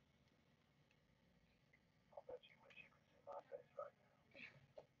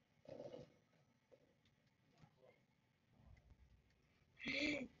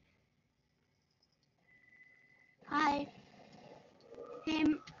 Hi. Hey,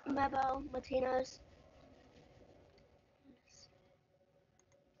 Mebo Martinez.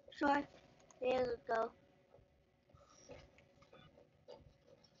 Sure. There you go.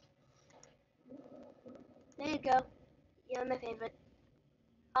 There you go. You're my favorite.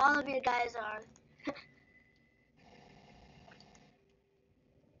 All of you guys are. Come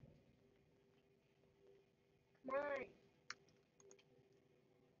on.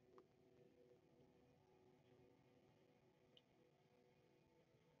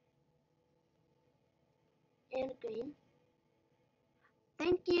 And green.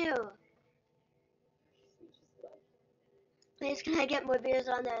 Thank you. Please, can I get more views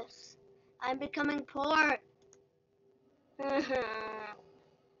on this? I'm becoming poor.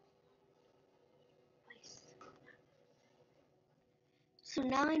 So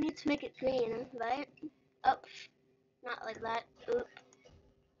now I need to make it green, right? Oh, not like that. Oop.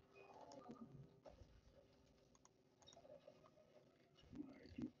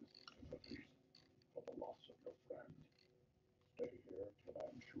 For the loss of your friend. Stay here till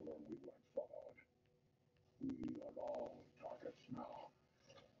I'm sure we weren't followed. We are all targets now.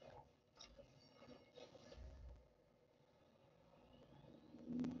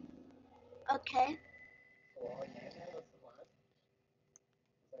 Okay.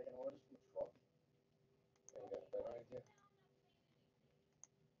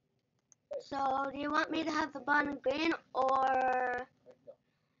 So, do you want me to have the bun green or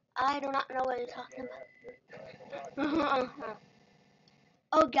I do not know what you're talking about.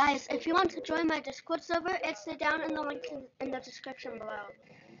 Oh, guys, if you want to join my Discord server, it's down in the link in the description below.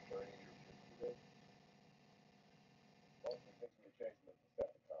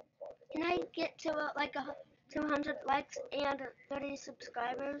 Can I get to like 200 likes and 30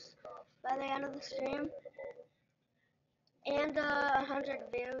 subscribers by the end of the stream? And 100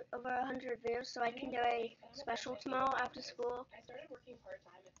 views, over 100 views, so I can do a special tomorrow after school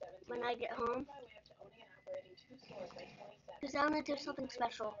when I get home. Because I want to do something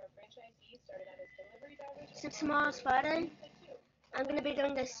special. Since tomorrow's Friday, I'm going to be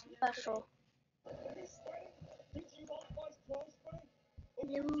doing this special.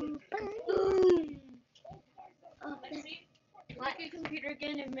 Lexi, lock your computer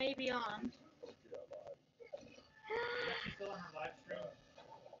again, it may be on. She's still on her live stream.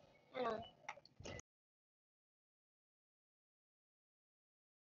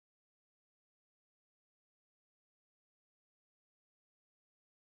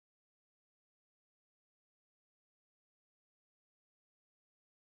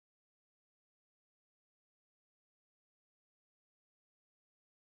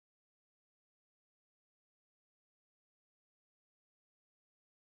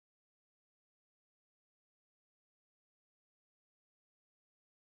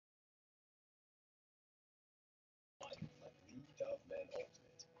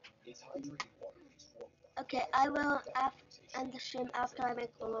 Okay, I will end the stream after I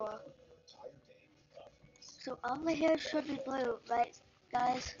make the lure. So all the hair should be blue, right,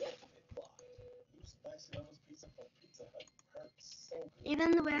 guys?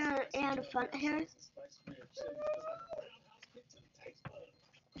 Even the rear and front hair?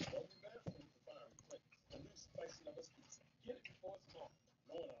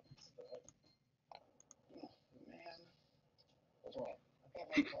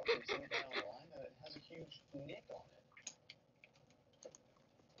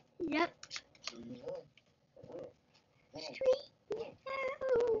 Yep. Street.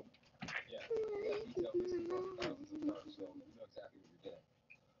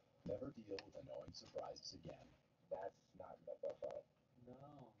 Never deal with annoying surprises again. That's not the buffalo. No,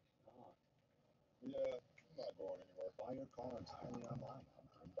 not. Yeah, I'm not going anywhere. Buy your car entirely online on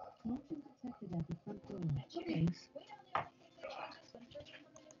Fandom. Agent detected at the front door. Okay.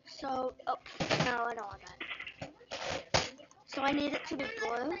 So, oh, no, I don't want that. So I need it to be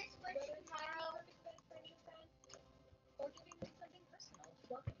blue.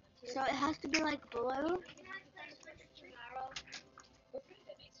 So it has to be like blue.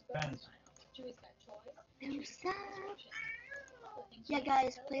 Depends. Yeah,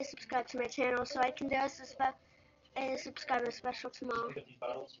 guys, please subscribe to my channel so I can do a subscriber special tomorrow. Pick up these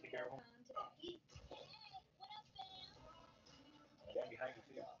bottles. Be careful. Stand behind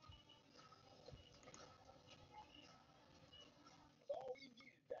you too.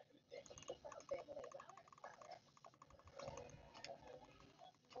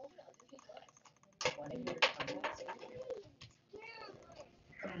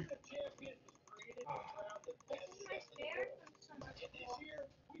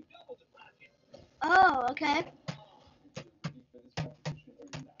 Oh, okay.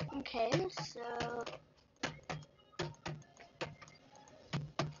 Okay, so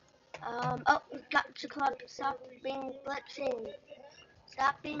oh, Gacha Club, stop being glitching.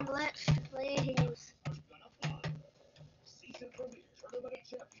 Stop being glitched, please. Season premiere, Tournament of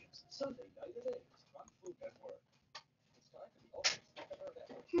Champions, Sunday night at 8 on Food Network. It's time for the ultimate snack of our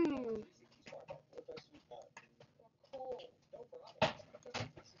day. 360 Smart Bag with a sweet bun. Or cold, no problem. Because the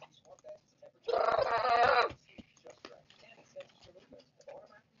 360 Smart Bag's temperature just right. And it senses your movements and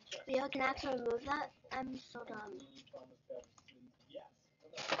automatically adjusts. You can actually move that? I'm so dumb. Yes.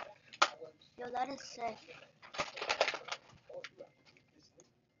 Yo, that is sick.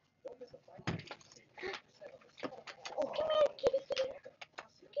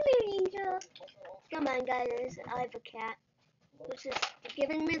 Come here, Angel. Come on, guys. I have a cat, which is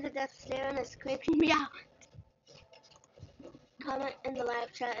giving me the death stare and it's creeping me out. Comment in the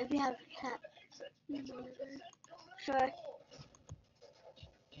live chat if you have a cat. Sure.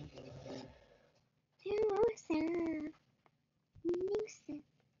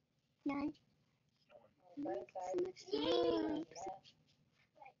 Nice.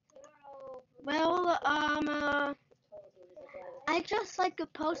 Well, I just like to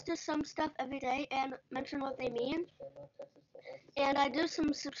post some stuff every day and mention what they mean. And I do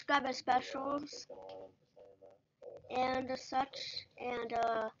some subscriber specials and such. And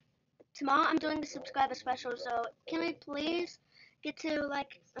tomorrow I'm doing the subscriber special. So can we please get to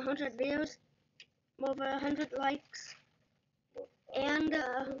like 100 views, over 100 likes, and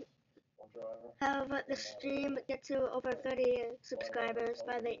have the stream get to over 30 subscribers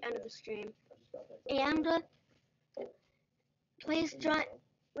by the end of the stream. And please join,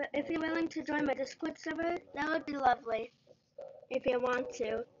 if you're willing to join my Discord server, that would be lovely, if you want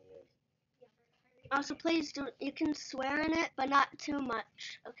to. Also, please, you can swear in it, but not too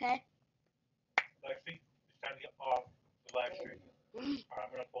much, okay? Lexi, it's time to get off the live stream. Alright, I'm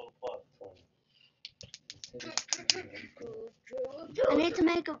gonna pull the plug. I need to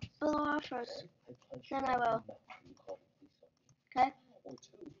make a blower first, then I will. Okay?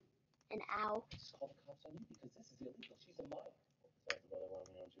 An ow.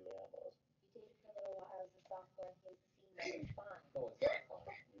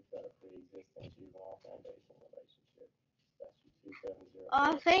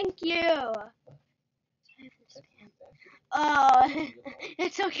 Oh, thank you. Oh,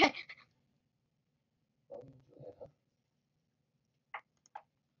 it's okay.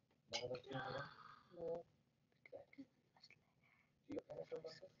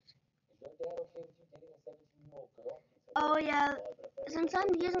 Oh yeah, since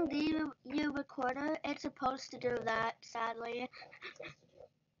I'm using the U recorder, it's supposed to do that, sadly.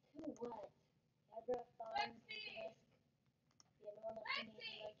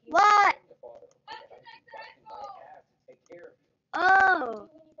 What? Oh.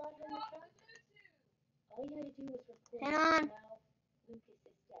 Hang on.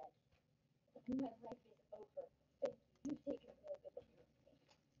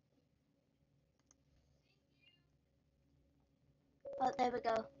 Oh, there we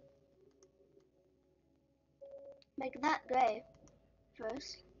go. Make that gray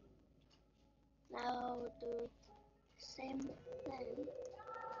first. Now do the same thing.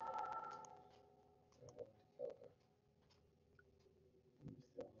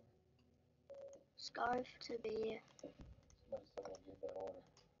 Scarf to be.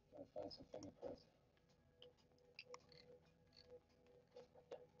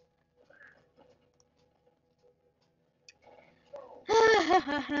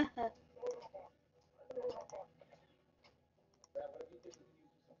 I'm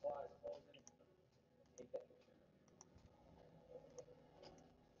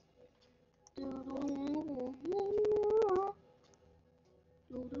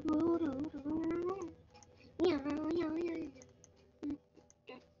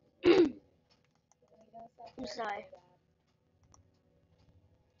sorry.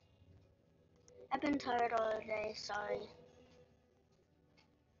 I've been tired all day, sorry.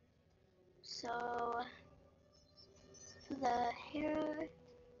 So, for the hair,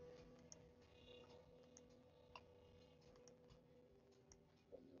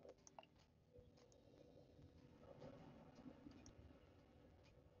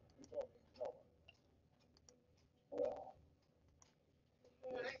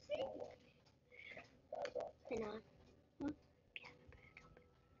 hang on.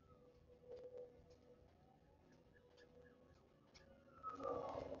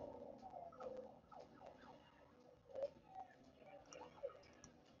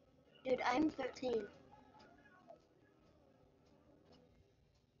 Dude, I'm 13.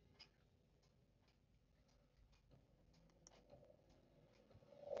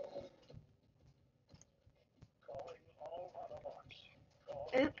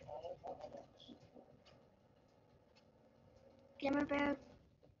 Oop. Gamer Bear,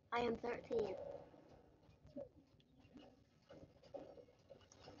 I am 13.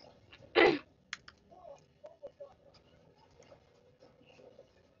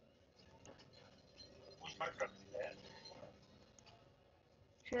 My truck is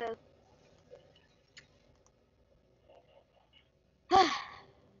True.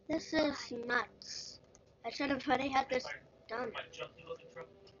 This is nuts. I should have already had this done. my junky looking truck.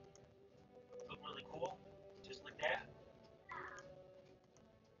 Look really cool. Just like that.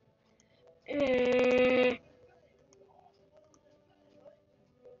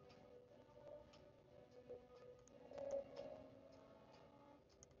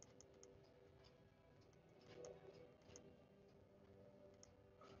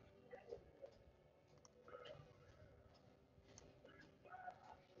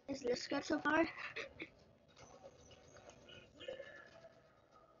 Is this good so far?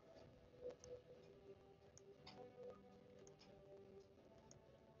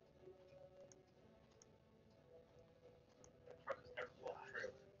 Truck is never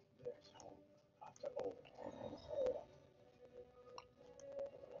full of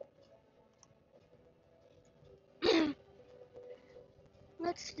trailer.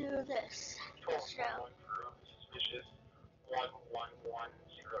 Let's do this. So, Suspicious.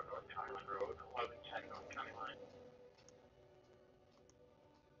 1110 North County Line Road, 1110 North County Line.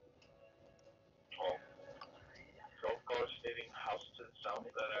 12 cars stating house to the south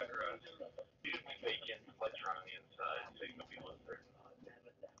of that address. These will be vacant, lights are on the inside, signal be listed.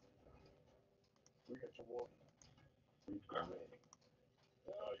 We got your warning. We've got ready.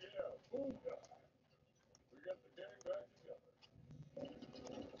 Oh yeah, boom guy. We got the gang back together.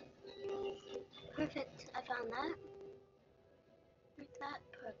 perfect. I found that. Make that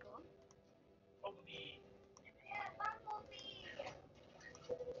purple. Bumblebee.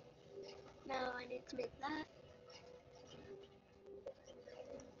 Now I need to make that.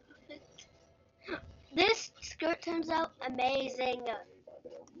 Perfect. This skirt turns out amazing.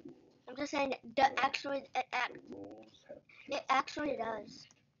 I'm just saying, it actually does.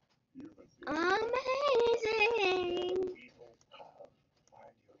 Amazing.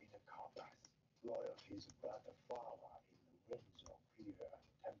 Loyalty's but a flower in the winds of fear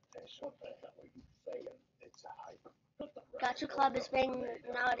and temptation. What the hell are you saying? It's a hype. Gacha Club is being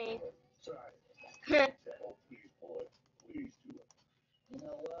naughty. Try it. Oh, please, boy. Please do it. You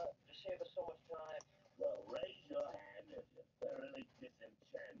know what? Just save us so much time. Well, raise your hand if you're thoroughly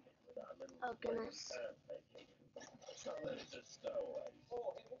disenchanted with our little Oh goodness. Earth vacation. So there's a stowaway.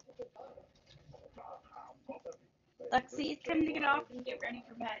 Lexi, it's time to get off and get ready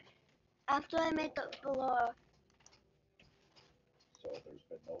for bed. After I made the below. So there's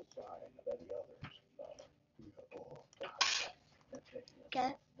been no sign of any others. No.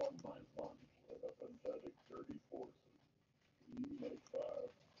 Okay. One by one with a pathetic 30 forces. You make 5.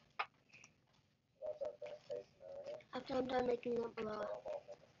 After I'm done making the below.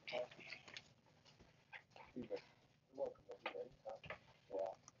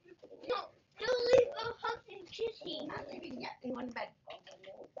 No, don't leave the hot and juicy. I'm not leaving yet. I'm going to bed.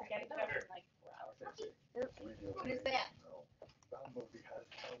 Forget about it. Like 4 hours. What is that?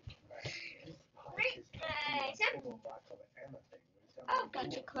 Oh,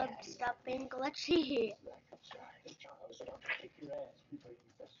 Gacha Club, stop being glitchy.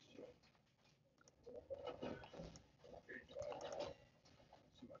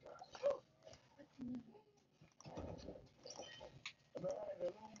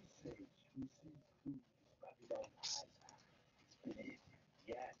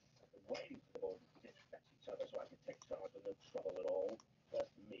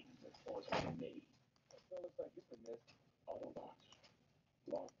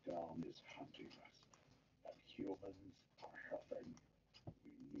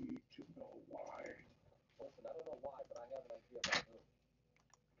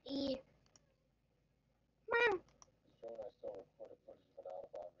 E. Meow.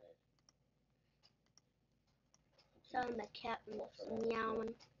 Sorry, my cat was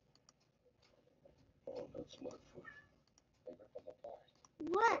meowing. Oh, that's Lightfoot.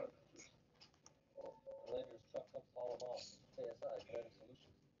 What?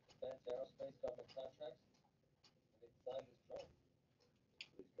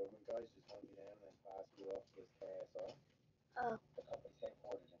 These government guys just want me to hand and pass you off to this KSO. Oh. The company's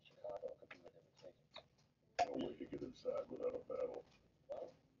headquartered in Chicago. Could be where they were taken. No way to get inside without a battle.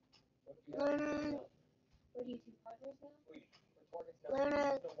 Luna. What are you two partners now?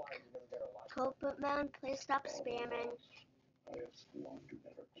 Luna. Culprit man, please stop spamming. I have sworn to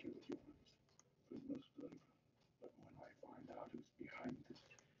never kill humans. Goodness good. But when I find out who's behind this,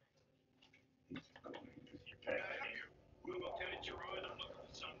 he's going to pay. Well, Lieutenant Gerard, I'm looking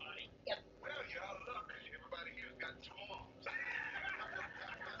for somebody. Yep. Well, you're out of luck. Everybody here's got two arms.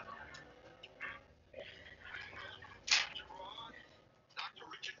 Gerard, Dr.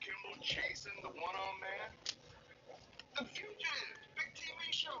 Richard Kimball chasing the one-armed man. The Fugitive, big TV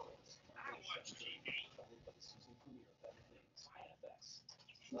shows. I watch TV. Season premiere of Better Things. IFX.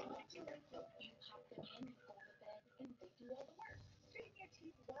 You pop them in, go to bed, and they do all the work. Straighten your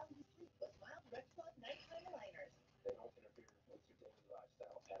teeth while you sleep with mild Red Club nighttime aligners. They don't interfere with your daily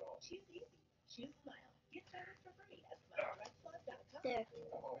lifestyle at all. Choose easy. Choose Smile. Get started for free at smileredclub.com. There.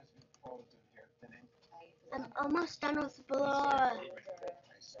 I've always been prone to hair thinning. I'm almost done with Blur. I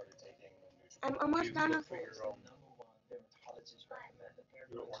started taking I'm almost done with. number one dermatologist recommended hair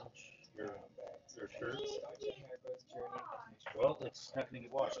growth. Your shirt? Hair growth journey. Well, it's not gonna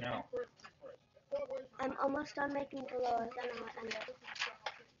get washed now. I'm almost done making Blur. Then I'll end it.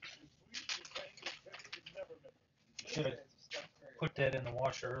 Should have put that in the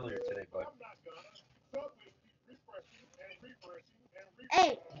washer earlier today, bud.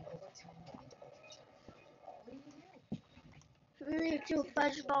 Hey! Really two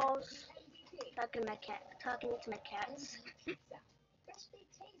fudge balls. Talking to my cats.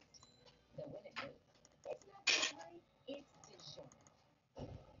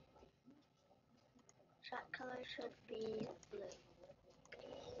 Shot color should be blue.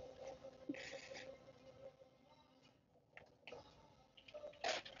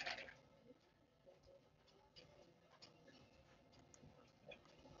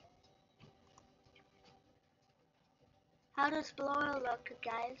 How does Blur look,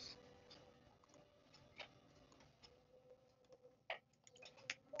 guys?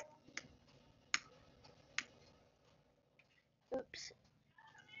 Oops.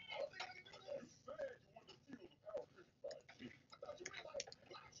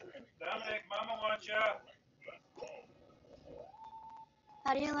 Dominic, Mama wants ya.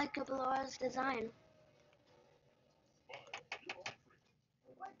 How do you like Blur's design?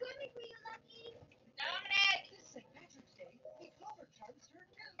 What gimmick were you lucky? Dominic! This St. Patrick's Day, the color charts turn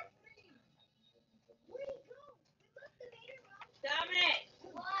green. Where'd he go? We left the main room. Dominic!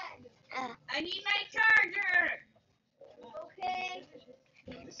 What? I need my charger! Okay.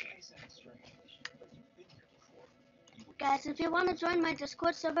 Guys, if you want to join my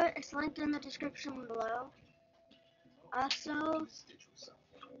Discord server, it's linked in the description below. Also,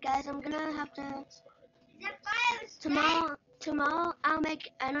 guys, I'm gonna have to tomorrow I'll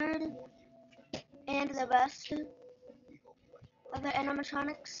make Ennard and the rest of the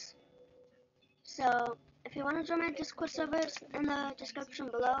animatronics. So if you want to join my Discord server, it's in the description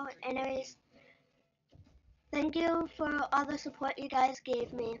below. Anyways, thank you for all the support you guys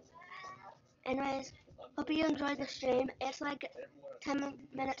gave me. Anyways, hope you enjoyed the stream. It's like 10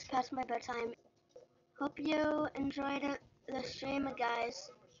 minutes past my bedtime. Hope you enjoyed the stream,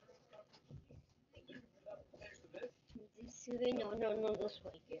 guys. No, this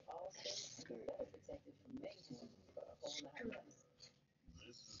way.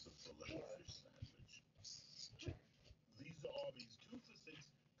 This is a filet fish sandwich. These are these two for $6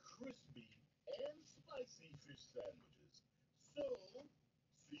 crispy and spicy fish sandwiches. So,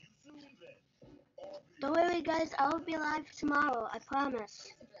 see you soon then. Don't worry, guys. I'll be live tomorrow. I promise.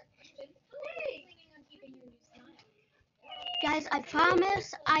 Guys, I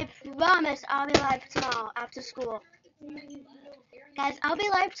promise I'll be live tomorrow after school. Guys, I'll be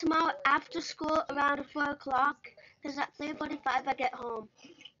live tomorrow after school around 4 o'clock, because at 3:45 I get home.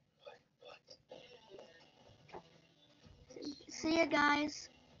 See you guys.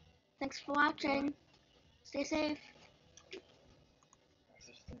 Thanks for watching. Stay safe.